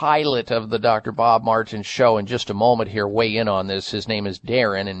co-pilot of the Dr. Bob Martin show in just a moment here weigh in on this. His name is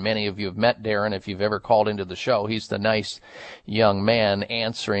Darren, and many of you have met Darren if you've ever called into the show. He's the nice young man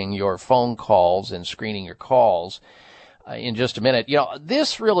answering your phone calls and screening your calls. In just a minute.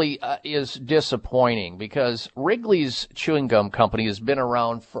 This really is disappointing because Wrigley's Chewing Gum Company has been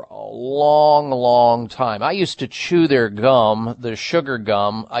around for a long, long time. I used to chew their gum, the sugar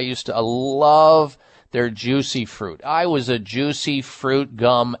gum. I used to love their Juicy Fruit. I was a Juicy Fruit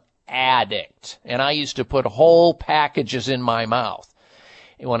gum addict, and I used to put whole packages in my mouth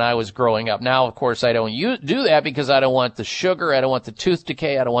when I was growing up. Now, of course, I don't do that because I don't want the sugar, I don't want the tooth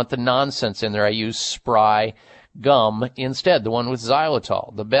decay, I don't want the nonsense in there. I use Spry gum instead, the one with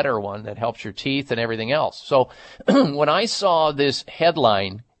xylitol, the better one that helps your teeth and everything else. So when I saw this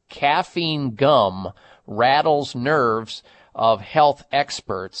headline, caffeine gum rattles nerves of health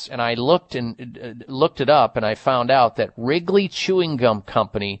experts, and I looked it up, and I found out that Wrigley Chewing Gum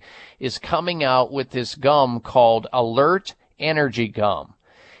Company is coming out with this gum called Alert Energy Gum.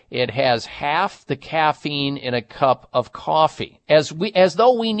 It has half the caffeine in a cup of coffee. As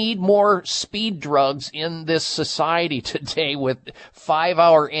though we need more speed drugs in this society today with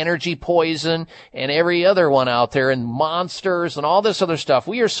 5-hour energy poison and every other one out there and Monsters and all this other stuff.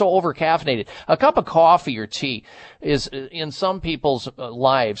 We are so overcaffeinated. A cup of coffee or tea is, in some people's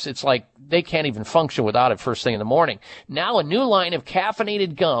lives, it's like they can't even function without it first thing in the morning. Now a new line of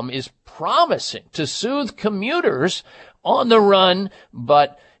caffeinated gum is promising to soothe commuters on the run,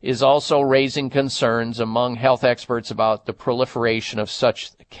 but is also raising concerns among health experts about the proliferation of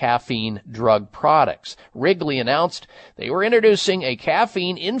such caffeine drug products. Wrigley announced they were introducing a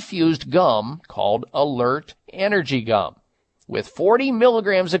caffeine-infused gum called Alert Energy Gum. With 40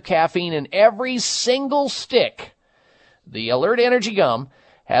 milligrams of caffeine in every single stick, the Alert Energy Gum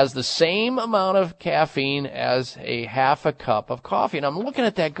has the same amount of caffeine as a half a cup of coffee. And I'm looking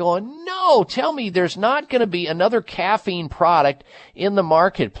at that going, no, tell me there's not going to be another caffeine product in the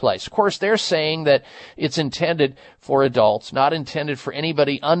marketplace. Of course, they're saying that it's intended for adults, not intended for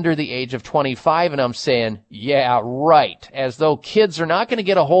anybody under the age of 25. And I'm saying, yeah, right. As though kids are not going to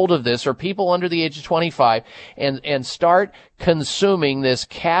get a hold of this, or people under the age of 25, and start consuming this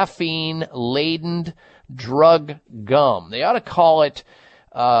caffeine-laden drug gum. They ought to call it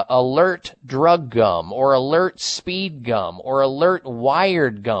Alert Drug Gum, or Alert Speed Gum, or Alert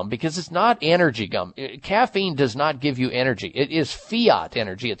Wired Gum, because it's not energy gum. Caffeine does not give you energy. It is fiat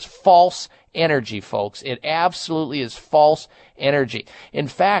energy. It's false energy, folks. It absolutely is false energy. In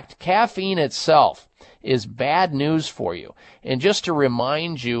fact, caffeine itself is bad news for you. And just to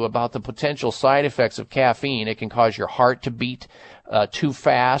remind you about the potential side effects of caffeine, it can cause your heart to beat too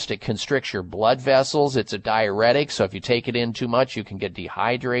fast. It constricts your blood vessels. It's a diuretic, so if you take it in too much, you can get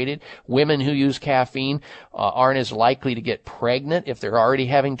dehydrated. Women who use caffeine aren't as likely to get pregnant if they're already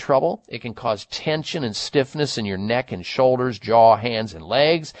having trouble. It can cause tension and stiffness in your neck and shoulders, jaw, hands, and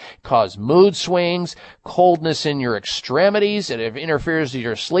legs, cause mood swings, coldness in your extremities. It interferes with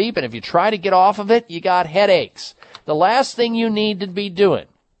your sleep, and if you try to get off of it, you got headaches. The last thing you need to be doing,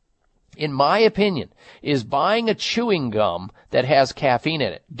 in my opinion, is buying a chewing gum that has caffeine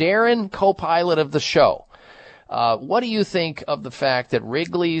in it. Darren, co-pilot of the show, what do you think of the fact that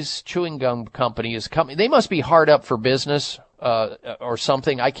Wrigley's Chewing Gum Company is coming? They must be hard up for business or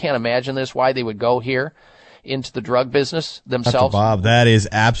something. I can't imagine this, why they would go here into the drug business themselves. Dr. Bob, that is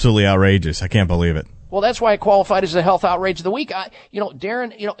absolutely outrageous. I can't believe it. Well, that's why I qualified as the health outrage of the week.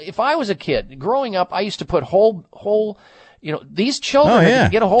 Darren, if I was a kid growing up, I used to put whole these children can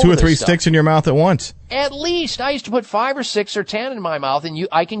get a hold of 2 or 3 stuff. sticks in your mouth at once. At least I used to put 5 or 6 or 10 in my mouth, and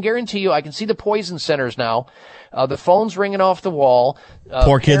I can guarantee you, I can see the poison centers now. The phone's ringing off the wall.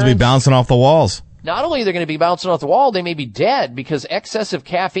 Poor kids be bouncing off the walls. not only are they going to be bouncing off the wall, they may be dead because excessive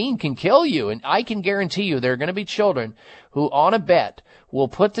caffeine can kill you. And I can guarantee you there are going to be children who, on a bet, will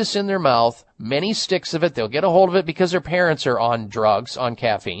put this in their mouth, many sticks of it. They'll get a hold of it because their parents are on drugs, on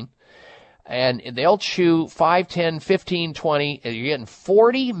caffeine. And they'll chew 5, 10, 15, 20. You're getting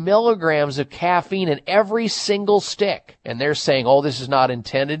 40 milligrams of caffeine in every single stick. And they're saying, oh, this is not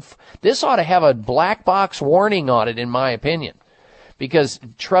intended. This ought to have a black box warning on it, in my opinion. Because,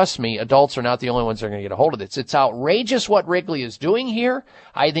 trust me, adults are not the only ones that are going to get a hold of this. It's outrageous what Wrigley is doing here.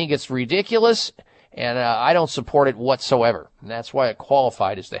 I think it's ridiculous, and I don't support it whatsoever. And that's why it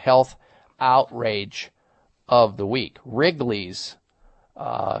qualified as the health outrage of the week. Wrigley's,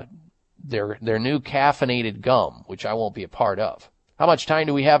 their new caffeinated gum, which I won't be a part of. How much time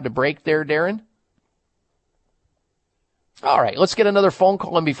do we have to break there, Darren? All right, let's get another phone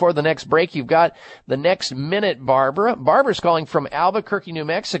call in before the next break. You've got the next minute, Barbara. Barbara's calling from Albuquerque, New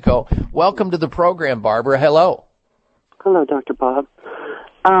Mexico. Welcome to the program, Barbara. Hello. Hello, Dr. Bob.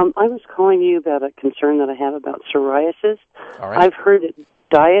 I was calling you about a concern that I have about psoriasis. All right. I've heard that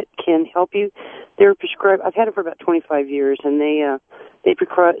diet can help you. They're prescribed. I've had it for about 25 years, and they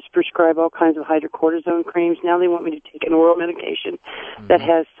prescribe all kinds of hydrocortisone creams. Now they want me to take an oral medication that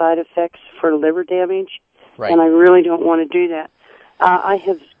has side effects for liver damage. Right. And I really don't want to do that. I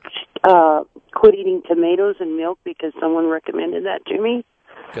have quit eating tomatoes and milk because someone recommended that to me.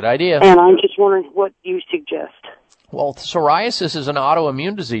 Good idea. And I'm just wondering what you suggest. Well, psoriasis is an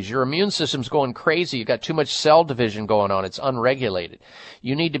autoimmune disease. Your immune system's going crazy. You've got too much cell division going on. It's unregulated.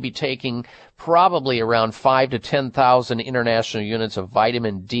 You need to be taking probably around 5 to 10,000 international units of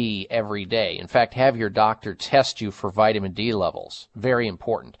vitamin D every day. In fact, have your doctor test you for vitamin D levels. Very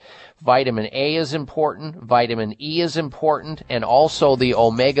important. Vitamin A is important. Vitamin E is important. And also the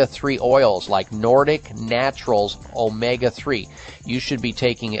omega-3 oils like Nordic Naturals Omega-3. You should be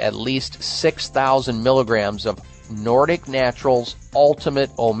taking at least 6,000 milligrams of Nordic Naturals Ultimate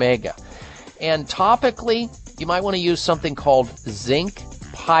Omega. And topically, you might want to use something called zinc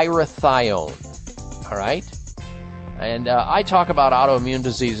pyrithione. All right? And I talk about autoimmune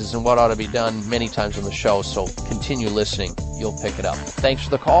diseases and what ought to be done many times on the show, so continue listening. You'll pick it up. Thanks for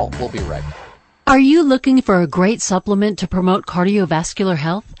the call. We'll be right back. Are you looking for a great supplement to promote cardiovascular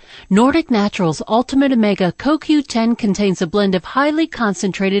health? Nordic Naturals Ultimate Omega CoQ10 contains a blend of highly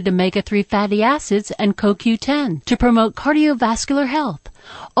concentrated omega-3 fatty acids and CoQ10 to promote cardiovascular health.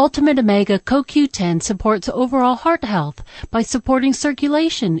 Ultimate Omega CoQ10 supports overall heart health by supporting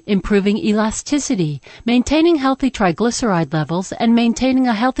circulation, improving elasticity, maintaining healthy triglyceride levels, and maintaining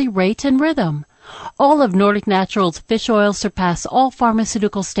a healthy rate and rhythm. All of Nordic Naturals fish oil surpass all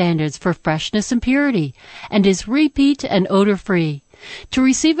pharmaceutical standards for freshness and purity and is repeat and odor-free. To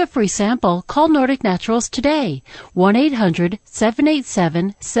receive a free sample, call Nordic Naturals today,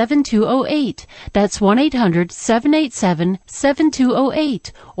 1-800-787-7208. That's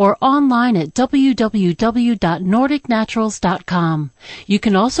 1-800-787-7208 or online at www.nordicnaturals.com. You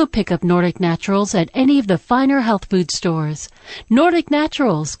can also pick up Nordic Naturals at any of the finer health food stores. Nordic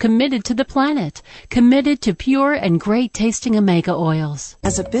Naturals, committed to the planet, committed to pure and great tasting omega oils.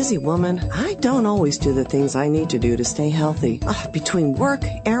 As a busy woman, I don't always do the things I need to do to stay healthy. Between work,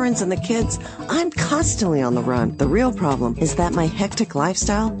 errands, and the kids, I'm constantly on the run. The real problem is that my hectic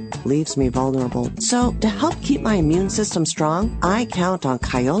lifestyle leaves me vulnerable. So, to help keep my immune system strong, I count on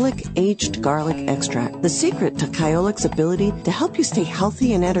Kyolic Aged Garlic Extract. The secret to Kyolic's ability to help you stay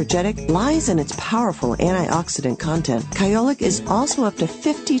healthy and energetic lies in its powerful antioxidant content. Kyolic is also up to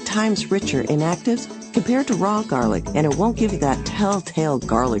 50 times richer in actives compared to raw garlic, and it won't give you that telltale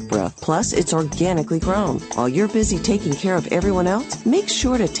garlic breath. Plus, it's organically grown. While you're busy taking care of everyone else, make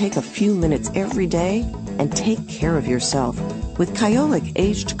sure to take a few minutes every day and take care of yourself. With Kyolic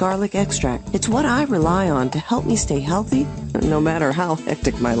Aged Garlic Extract, it's what I rely on to help me stay healthy, no matter how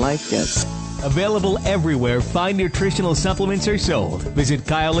hectic my life gets. Available everywhere fine nutritional supplements are sold. Visit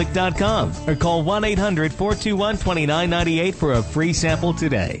Kyolic.com or call 1-800-421-2998 for a free sample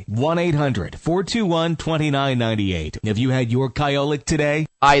today. 1-800-421-2998. Have you had your Kyolic today?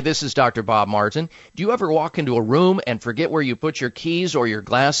 Hi, this is Dr. Bob Martin. Do you ever walk into a room and forget where you put your keys or your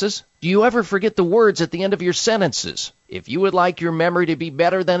glasses? Do you ever forget the words at the end of your sentences? If you would like your memory to be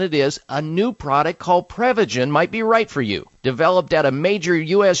better than it is, a new product called Prevagen might be right for you. Developed at a major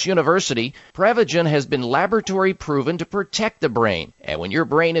U.S. university, Prevagen has been laboratory proven to protect the brain. And when your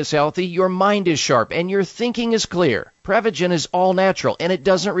brain is healthy, your mind is sharp and your thinking is clear. Prevagen is all natural and it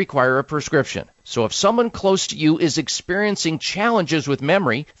doesn't require a prescription. So if someone close to you is experiencing challenges with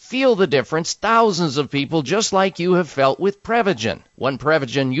memory, feel the difference thousands of people just like you have felt with Prevagen. One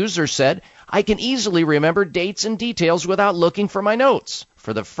Prevagen user said, I can easily remember dates and details without looking for my notes.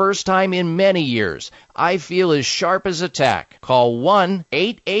 For the first time in many years, I feel as sharp as a tack. Call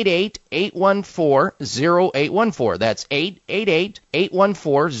 1-888-814-0814. That's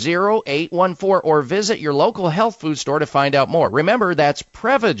 888-814-0814, or visit your local health food store to find out more. Remember, that's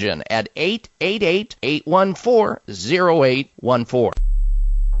Prevagen at 888-814-0814.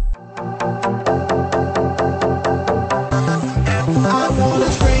 I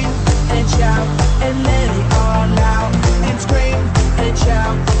wanna scream and shout and let it all out. And scream and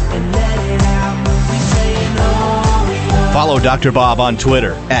shout and let it out. We say no. Follow Dr. Bob on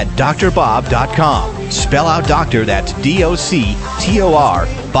Twitter at drbob.com. Spell out doctor, that's DOCTOR,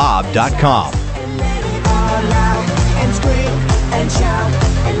 Bob.com. And scream and shout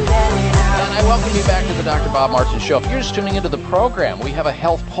and let it out. And I welcome you back to the Dr. Bob Martin Show. If you're just tuning into the program, we have a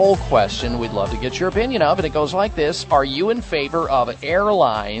health poll question we'd love to get your opinion of, and it goes like this. Are you in favor of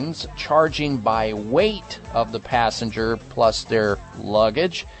airlines charging by weight of the passenger plus their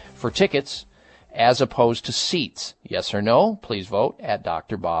luggage for tickets as opposed to seats? Yes or no? Please vote at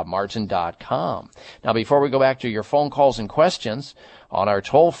drbobmartin.com. Now, before we go back to your phone calls and questions, on our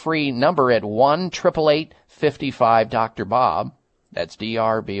toll-free number at 1-888-55-DR-BOB, that's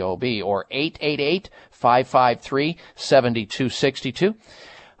DRBOB, or 888-553-7262,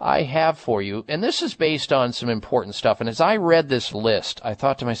 I have for you, and this is based on some important stuff, and as I read this list, I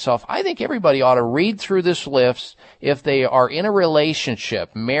thought to myself, I think everybody ought to read through this list if they are in a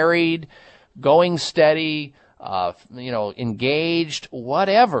relationship, married, going steady, engaged,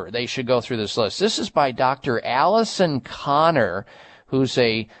 whatever. They should go through this list. This is by Dr. Allison Connor, who's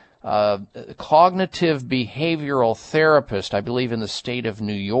a cognitive behavioral therapist, I believe in the state of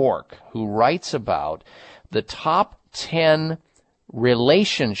New York, who writes about the top 10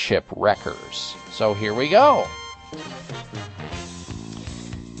 relationship wreckers. So here we go.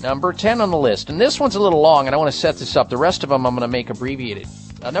 Number 10 on the list, and this one's a little long, and I want to set this up. The rest of them I'm going to make abbreviated.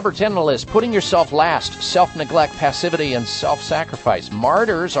 Number 10 on the list, putting yourself last, self-neglect, passivity, and self-sacrifice.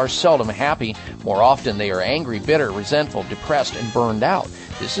 Martyrs are seldom happy. More often they are angry, bitter, resentful, depressed, and burned out.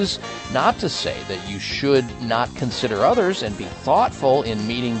 This is not to say that you should not consider others and be thoughtful in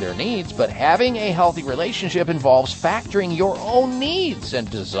meeting their needs, but having a healthy relationship involves factoring your own needs and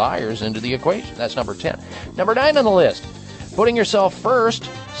desires into the equation. That's number 10. Number 9 on the list, putting yourself first,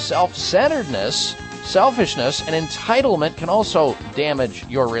 self-centeredness, selfishness, and entitlement can also damage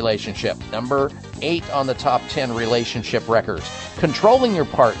your relationship. Number 8 on the top 10 relationship wreckers, controlling your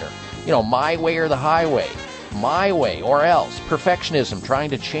partner. My way or the highway, my way or else. Perfectionism,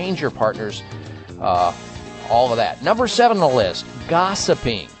 trying to change your partner's, all of that. Number 7 on the list,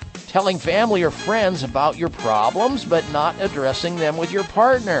 gossiping. Telling family or friends about your problems, but not addressing them with your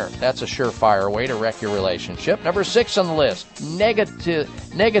partner. That's a surefire way to wreck your relationship. Number 6 on the list,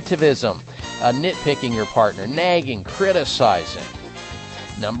 negativism. Nitpicking your partner, nagging, criticizing.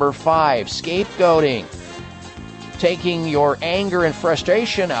 Number 5, scapegoating. Taking your anger and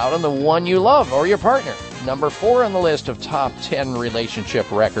frustration out on the one you love or your partner. Number 4 on the list of top 10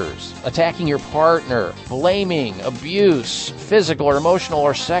 relationship wreckers, attacking your partner, blaming, abuse, physical or emotional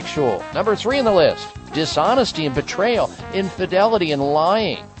or sexual. Number 3 on the list, dishonesty and betrayal, infidelity and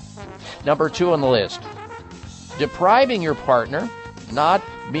lying. Number 2 on the list, depriving your partner, not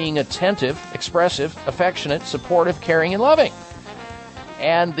being attentive, expressive, affectionate, supportive, caring, and loving.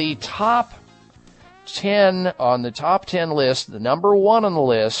 And the top 10 on the top 10 list, the number 1 on the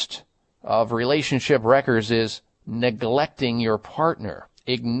list of relationship wreckers is neglecting your partner,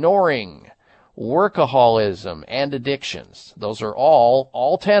 ignoring, workaholism, and addictions. Those are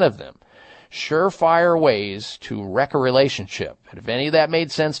all 10 of them, surefire ways to wreck a relationship. And if any of that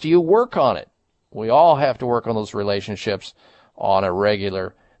made sense to you, work on it. We all have to work on those relationships on a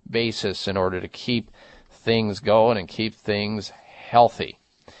regular basis in order to keep things going and keep things healthy.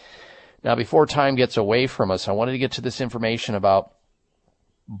 Now, before time gets away from us, I wanted to get to this information about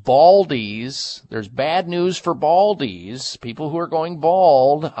baldies. There's bad news for baldies, people who are going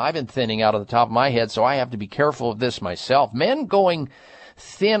bald. I've been thinning out of the top of my head, so I have to be careful of this myself. Men going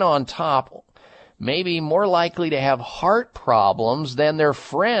thin on top may be more likely to have heart problems than their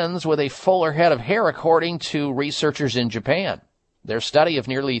friends with a fuller head of hair, according to researchers in Japan. Their study of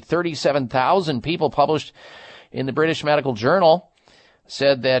nearly 37,000 people published in the British Medical Journal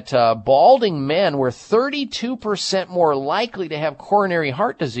said that balding men were 32% more likely to have coronary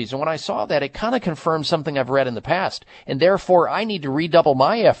heart disease. And when I saw that, it kind of confirmed something I've read in the past. And therefore, I need to redouble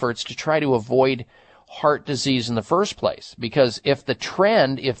my efforts to try to avoid heart disease in the first place. Because if the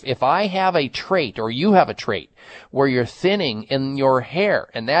trend, if I have a trait or you have a trait where you're thinning in your hair,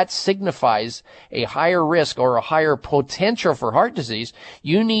 and that signifies a higher risk or a higher potential for heart disease,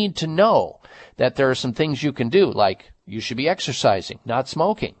 you need to know that there are some things you can do, like you should be exercising, not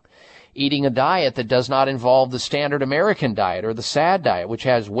smoking, eating a diet that does not involve the standard American diet or the SAD diet, which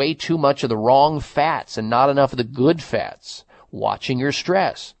has way too much of the wrong fats and not enough of the good fats, watching your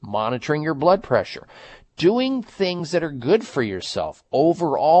stress, monitoring your blood pressure, doing things that are good for yourself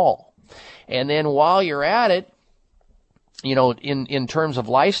overall. And then while you're at it, you know, in terms of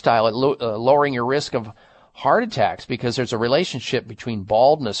lifestyle, lowering your risk of heart attacks, because there's a relationship between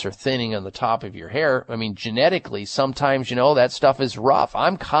baldness or thinning on the top of your hair. I mean, genetically, sometimes, you know, that stuff is rough.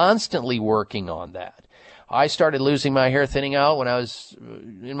 I'm constantly working on that. I started losing my hair thinning out when I was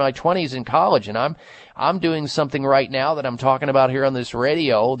in my 20s in college, and I'm doing something right now that I'm talking about here on this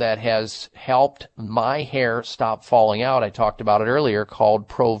radio that has helped my hair stop falling out. I talked about it earlier, called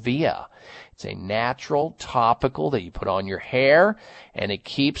Provia. It's a natural topical that you put on your hair, and it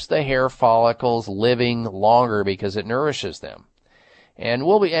keeps the hair follicles living longer because it nourishes them. And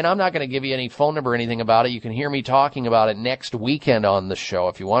I'm not going to give you any phone number or anything about it. You can hear me talking about it next weekend on the show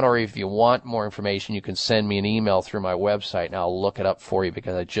if you want, or if you want more information, you can send me an email through my website, and I'll look it up for you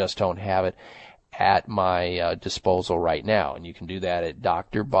because I just don't have it at my disposal right now. And you can do that at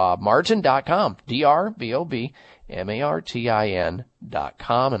drbobmartin.com,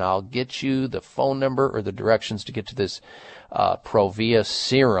 DRBOBMARTIN.com, and I'll get you the phone number or the directions to get to this Provia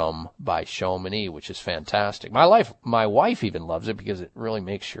Serum by Chamonix, which is fantastic. My wife even loves it because it really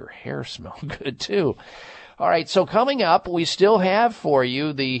makes your hair smell good too. All right, so coming up, we still have for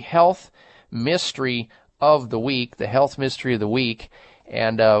you the health mystery of the week,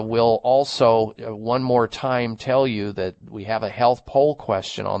 and we'll also one more time tell you that we have a health poll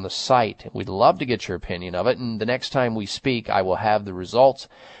question on the site. We'd love to get your opinion of it, and the next time we speak, I will have the results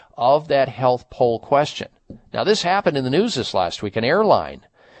of that health poll question. Now, this happened in the news this last week. An airline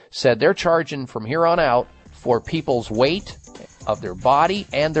said they're charging from here on out for people's weight of their body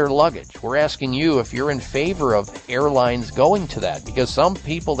and their luggage. We're asking you if you're in favor of airlines going to that, because some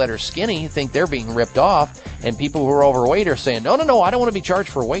people that are skinny think they're being ripped off, and people who are overweight are saying, no, I don't want to be charged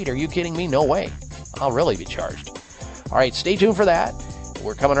for weight. Are you kidding me? No way. I'll really be charged. All right, stay tuned for that.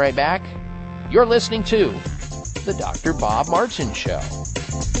 We're coming right back. You're listening to The Dr. Bob Martin Show.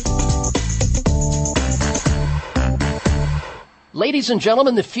 Ladies and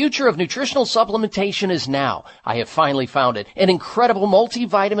gentlemen, the future of nutritional supplementation is now. I have finally found it. An incredible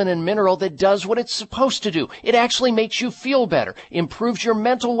multivitamin and mineral that does what it's supposed to do. It actually makes you feel better, improves your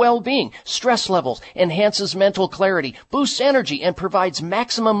mental well-being, stress levels, enhances mental clarity, boosts energy, and provides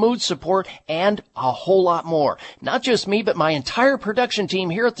maximum mood support, and a whole lot more. Not just me, but my entire production team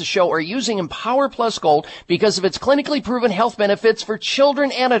here at the show are using Empower Plus Gold because of its clinically proven health benefits for children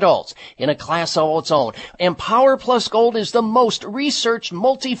and adults. In a class all its own, Empower Plus Gold is the most researched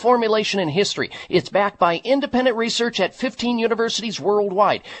multi-formulation in history. It's backed by independent research at 15 universities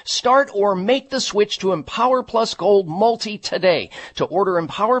worldwide. Start or make the switch to Empower Plus Gold Multi today. To order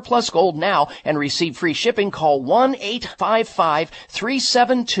Empower Plus Gold now and receive free shipping, call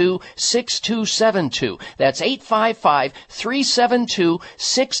 1-855-372-6272. That's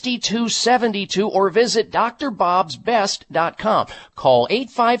 855-372-6272, or visit drbobsbest.com. Call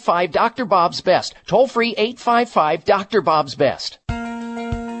 855-DRBOBS-BEST. Toll free 855-DRBOBS-BEST.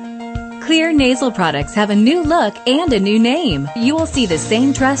 Clear nasal products have a new look and a new name. You will see the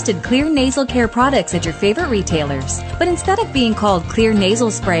same trusted Clear nasal care products at your favorite retailers. But instead of being called Clear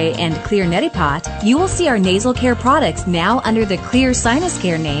Nasal Spray and Clear Neti Pot, you will see our nasal care products now under the Clear Sinus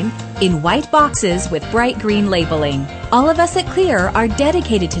Care name in white boxes with bright green labeling. All of us at Clear are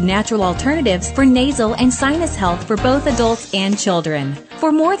dedicated to natural alternatives for nasal and sinus health for both adults and children.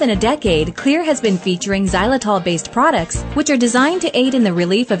 For more than a decade, Clear has been featuring xylitol-based products, which are designed to aid in the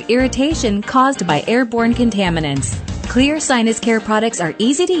relief of irritation caused by airborne contaminants. Clear Sinus Care products are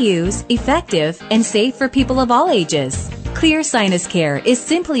easy to use, effective, and safe for people of all ages. Clear Sinus Care is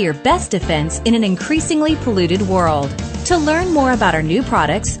simply your best defense in an increasingly polluted world. To learn more about our new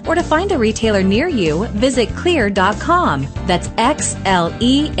products or to find a retailer near you, visit Xlear.com. That's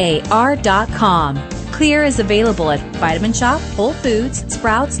Xlear.com. Clear is available at Vitamin Shop, Whole Foods,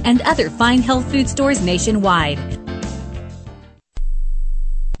 Sprouts, and other fine health food stores nationwide.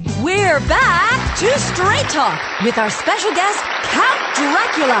 We're back to Straight Talk with our special guest, Count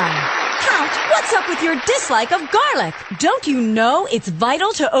Dracula. Count, what's up with your dislike of garlic? Don't you know it's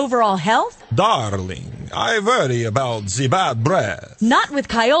vital to overall health? Darling, I worry about the bad breath. Not with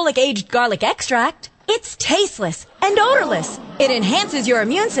Kyolic aged garlic extract. It's tasteless and odorless. It enhances your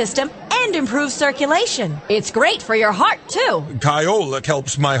immune system and improves circulation. It's great for your heart, too. Kyolic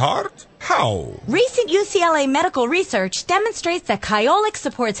helps my heart? How? Recent UCLA medical research demonstrates that Kyolic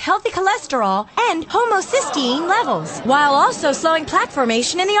supports healthy cholesterol and homocysteine levels, while also slowing plaque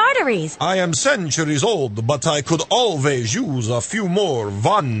formation in the arteries. I am centuries old, but I could always use a few more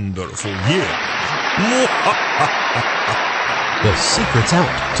wonderful years. The secret's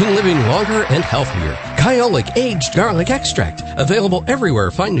out to living longer and healthier. Kyolic Aged Garlic Extract. Available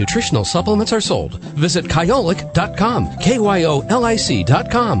everywhere fine nutritional supplements are sold. Visit Kyolic.com,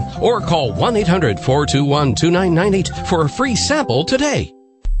 KYOLIC.com, or call 1-800-421-2998 for a free sample today.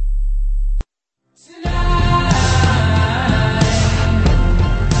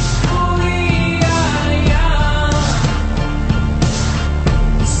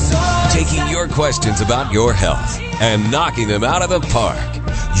 Taking your questions about your health and knocking them out of the park.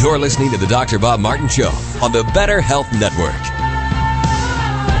 You're listening to the Dr. Bob Martin Show on the Better Health Network.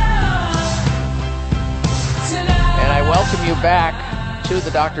 And I welcome you back to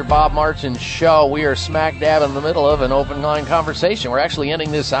the Dr. Bob Martin Show. We are smack dab in the middle of an open line conversation. We're actually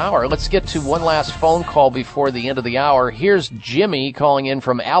ending this hour. Let's get to one last phone call before the end of the hour. Here's Jimmy calling in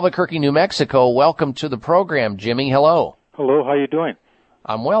from Albuquerque, New Mexico. Welcome to the program, Jimmy. Hello. Hello, how you doing?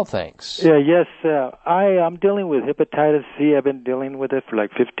 I'm well, thanks. Yes, I'm dealing with hepatitis C. I've been dealing with it for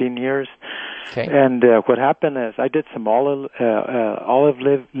like 15 years. Okay. And what happened is I did some olive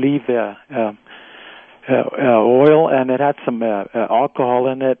leaf oil, and it had some alcohol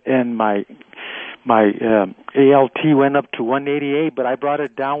in it, and my ALT went up to 188, but I brought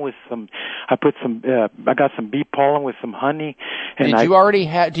it down with I got some bee pollen with some honey. And Did you already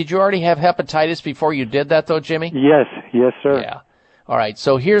have hepatitis before you did that though, Jimmy? Yes, sir. Yeah. All right.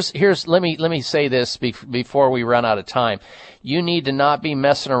 So here's let me say this before we run out of time. You need to not be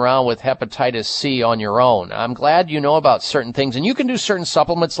messing around with hepatitis C on your own. I'm glad you know about certain things, and you can do certain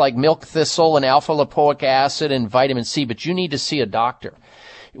supplements like milk thistle and alpha lipoic acid and vitamin C, but you need to see a doctor.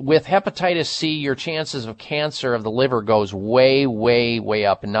 With hepatitis C, your chances of cancer of the liver goes way, way, way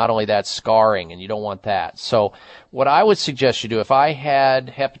up, and not only that, scarring, and you don't want that. So what I would suggest you do, if I had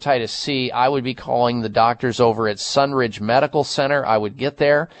hepatitis C, I would be calling the doctors over at Sunridge Medical Center. I would get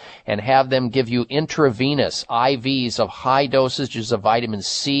there and have them give you intravenous IVs of high dosages of vitamin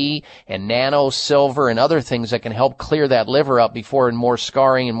C and nano silver and other things that can help clear that liver up before more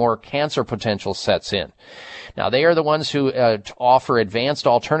scarring and more cancer potential sets in. Now, they are the ones who offer advanced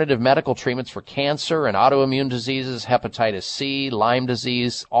alternative medical treatments for cancer and autoimmune diseases, hepatitis C, Lyme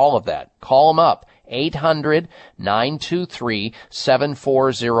disease, all of that. Call them up,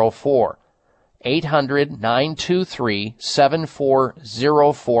 800-923-7404.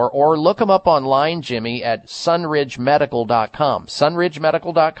 800-923-7404, or look them up online, Jimmy, at sunridgemedical.com.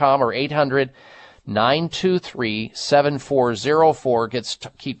 Sunridgemedical.com or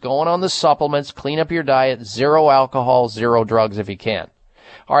 800-923-7404. Keep going on the supplements, clean up your diet, zero alcohol, zero drugs if you can.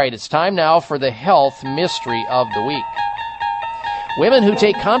 All right, it's time now for the health mystery of the week. Women who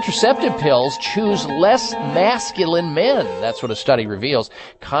take contraceptive pills choose less masculine men. That's what a study reveals.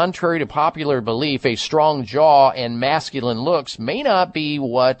 Contrary to popular belief, a strong jaw and masculine looks may not be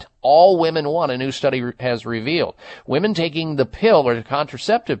what all women want, a new study has revealed. Women taking the pill or the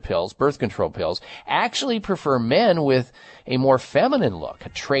contraceptive pills, birth control pills, actually prefer men with a more feminine look, a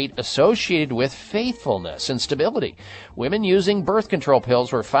trait associated with faithfulness and stability. Women using birth control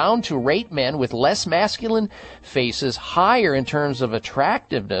pills were found to rate men with less masculine faces higher in terms of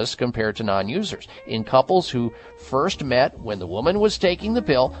attractiveness compared to non-users. In couples who first met when the woman was taking the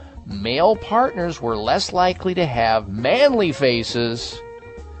pill, male partners were less likely to have manly faces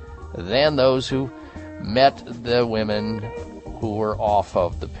than those who met the women who were off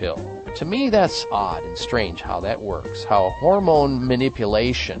of the pill. To me, that's odd and strange how that works, how hormone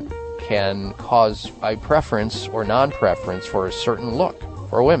manipulation can cause a preference or non-preference for a certain look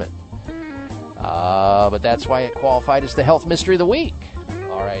for women. But that's why it qualified as the health mystery of the week.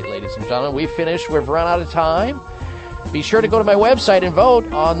 All right, ladies and gentlemen, we've finished. We've run out of time. Be sure to go to my website and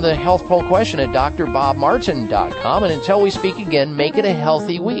vote on the health poll question at drbobmartin.com. And until we speak again, make it a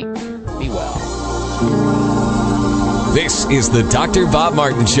healthy week. Be well. This is the Dr. Bob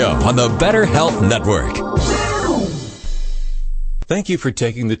Martin Show on the Better Health Network. Thank you for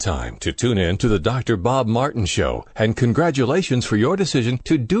taking the time to tune in to the Dr. Bob Martin Show, and congratulations for your decision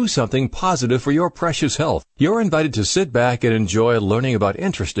to do something positive for your precious health. You're invited to sit back and enjoy learning about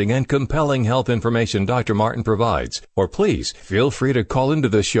interesting and compelling health information Dr. Martin provides. Or please, feel free to call into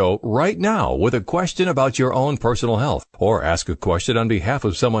the show right now with a question about your own personal health, or ask a question on behalf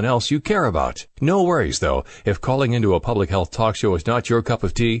of someone else you care about. No worries, though. If calling into a public health talk show is not your cup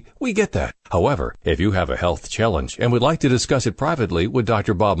of tea, we get that. However, if you have a health challenge and would like to discuss it privately with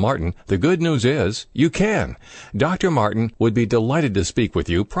Dr. Bob Martin, the good news is you can. Dr. Martin would be delighted to speak with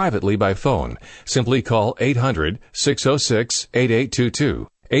you privately by phone. Simply call 800-606-8822.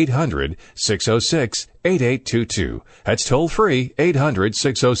 800-606-8822. That's toll free,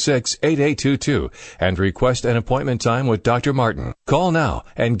 800-606-8822, and request an appointment time with Dr. Martin. Call now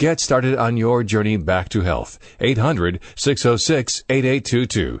and get started on your journey back to health.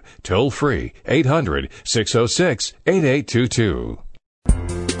 800-606-8822. Toll free, 800-606-8822.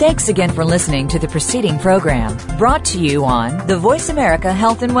 Thanks again for listening to the preceding program, brought to you on the Voice America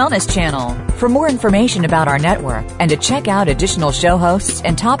Health and Wellness Channel. For more information about our network and to check out additional show hosts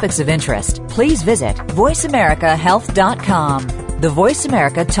and topics of interest, please visit voiceamericahealth.com. The Voice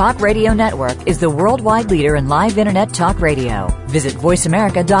America Talk Radio Network is the worldwide leader in live Internet talk radio. Visit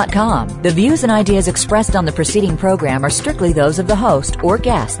voiceamerica.com. The views and ideas expressed on the preceding program are strictly those of the host or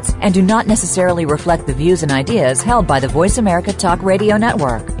guests and do not necessarily reflect the views and ideas held by the Voice America Talk Radio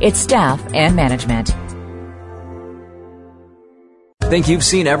Network, its staff, and management. Think you've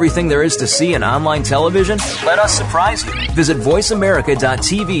seen everything there is to see in online television? Let us surprise you. Visit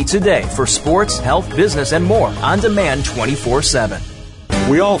voiceamerica.tv today for sports, health, business, and more on demand 24/7.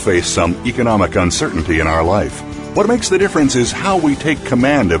 We all face some economic uncertainty in our life. What makes the difference is how we take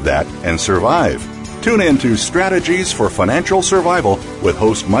command of that and survive. Tune in to Strategies for Financial Survival with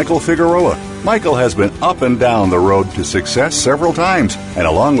host Michael Figueroa. Michael has been up and down the road to success several times, and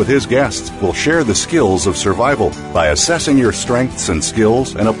along with his guests, will share the skills of survival. By assessing your strengths and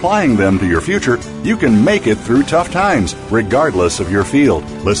skills and applying them to your future, you can make it through tough times, regardless of your field.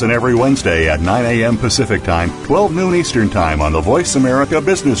 Listen every Wednesday at 9 a.m. Pacific Time, 12 noon Eastern Time on the Voice America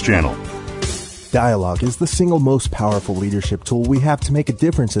Business Channel. Dialogue is the single most powerful leadership tool we have to make a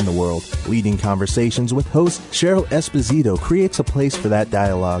difference in the world. Leading Conversations with host Cheryl Esposito creates a place for that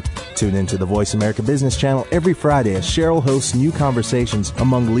dialogue. Tune into the Voice America Business Channel every Friday as Cheryl hosts new conversations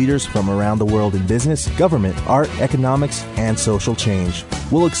among leaders from around the world in business, government, art, economics, and social change.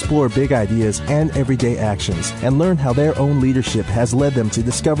 We'll explore big ideas and everyday actions and learn how their own leadership has led them to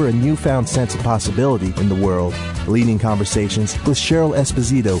discover a newfound sense of possibility in the world. Leading Conversations with Cheryl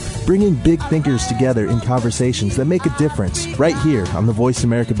Esposito, bringing big thinkers together in conversations that make a difference, right here on the Voice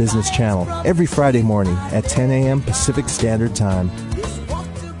America Business Channel every Friday morning at 10 a.m. Pacific Standard Time.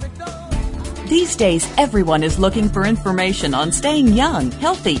 These days, everyone is looking for information on staying young,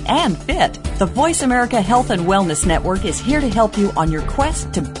 healthy, and fit. The Voice America Health and Wellness Network is here to help you on your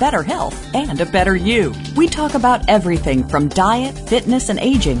quest to better health and a better you. We talk about everything from diet, fitness, and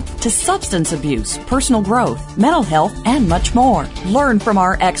aging to substance abuse, personal growth, mental health, and much more. Learn from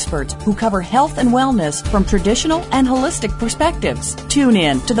our experts who cover health and wellness from traditional and holistic perspectives. Tune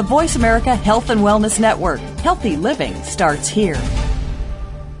in to the Voice America Health and Wellness Network. Healthy living starts here.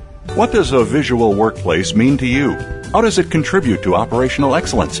 What does a visual workplace mean to you? How does it contribute to operational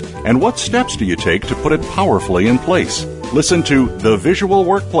excellence? And what steps do you take to put it powerfully in place? Listen to The Visual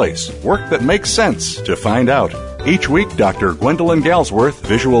Workplace, work that makes sense, to find out. Each week, Dr. Gwendolyn Galsworth,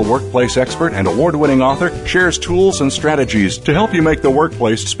 visual workplace expert and award-winning author, shares tools and strategies to help you make the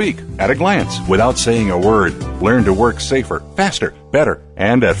workplace speak at a glance without saying a word. Learn to work safer, faster, better,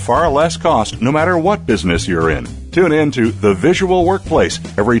 and at far less cost, no matter what business you're in. Tune in to The Visual Workplace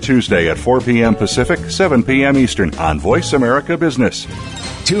every Tuesday at 4 p.m. Pacific, 7 p.m. Eastern on Voice America Business.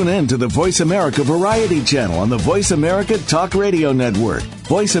 Tune in to the Voice America Variety channel on the Voice America Talk Radio Network.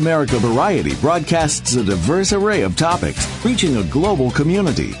 Voice America Variety broadcasts a diverse array of topics, reaching a global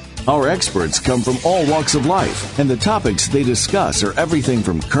community. Our experts come from all walks of life, and the topics they discuss are everything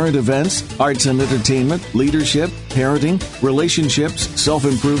from current events, arts and entertainment, leadership, parenting, relationships,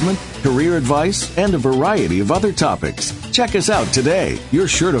 self-improvement, career advice, and a variety of other topics. Check us out today. You're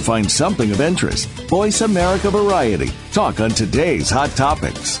sure to find something of interest. Voice America Variety. Talk on today's hot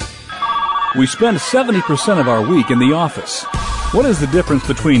topics. We spend 70% of our week in the office. What is the difference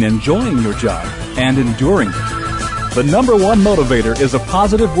between enjoying your job and enduring it? The number one motivator is a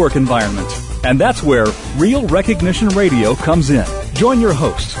positive work environment. And that's where Real Recognition Radio comes in. Join your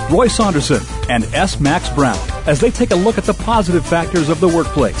hosts, Roy Saunderson and S. Max Brown, as they take a look at the positive factors of the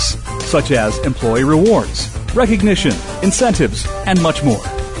workplace, such as employee rewards, recognition, incentives, and much more.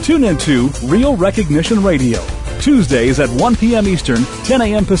 Tune into Real Recognition Radio, Tuesdays at 1 p.m. Eastern, 10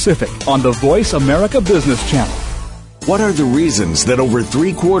 a.m. Pacific, on the Voice America Business Channel. What are the reasons that over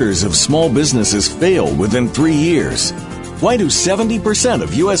 3/4 of small businesses fail within 3 years? Why do 70%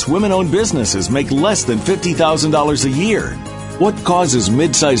 of U.S. women-owned businesses make less than $50,000 a year? What causes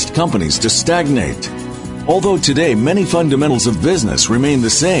mid-sized companies to stagnate? Although today many fundamentals of business remain the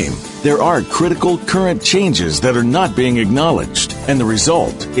same, there are critical current changes that are not being acknowledged, and the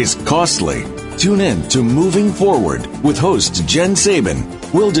result is costly. Tune in to Moving Forward with host Jen Sabin.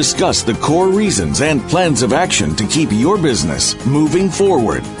 We'll discuss the core reasons and plans of action to keep your business moving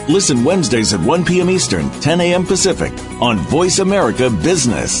forward. Listen Wednesdays at 1 p.m. Eastern, 10 a.m. Pacific on Voice America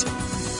Business.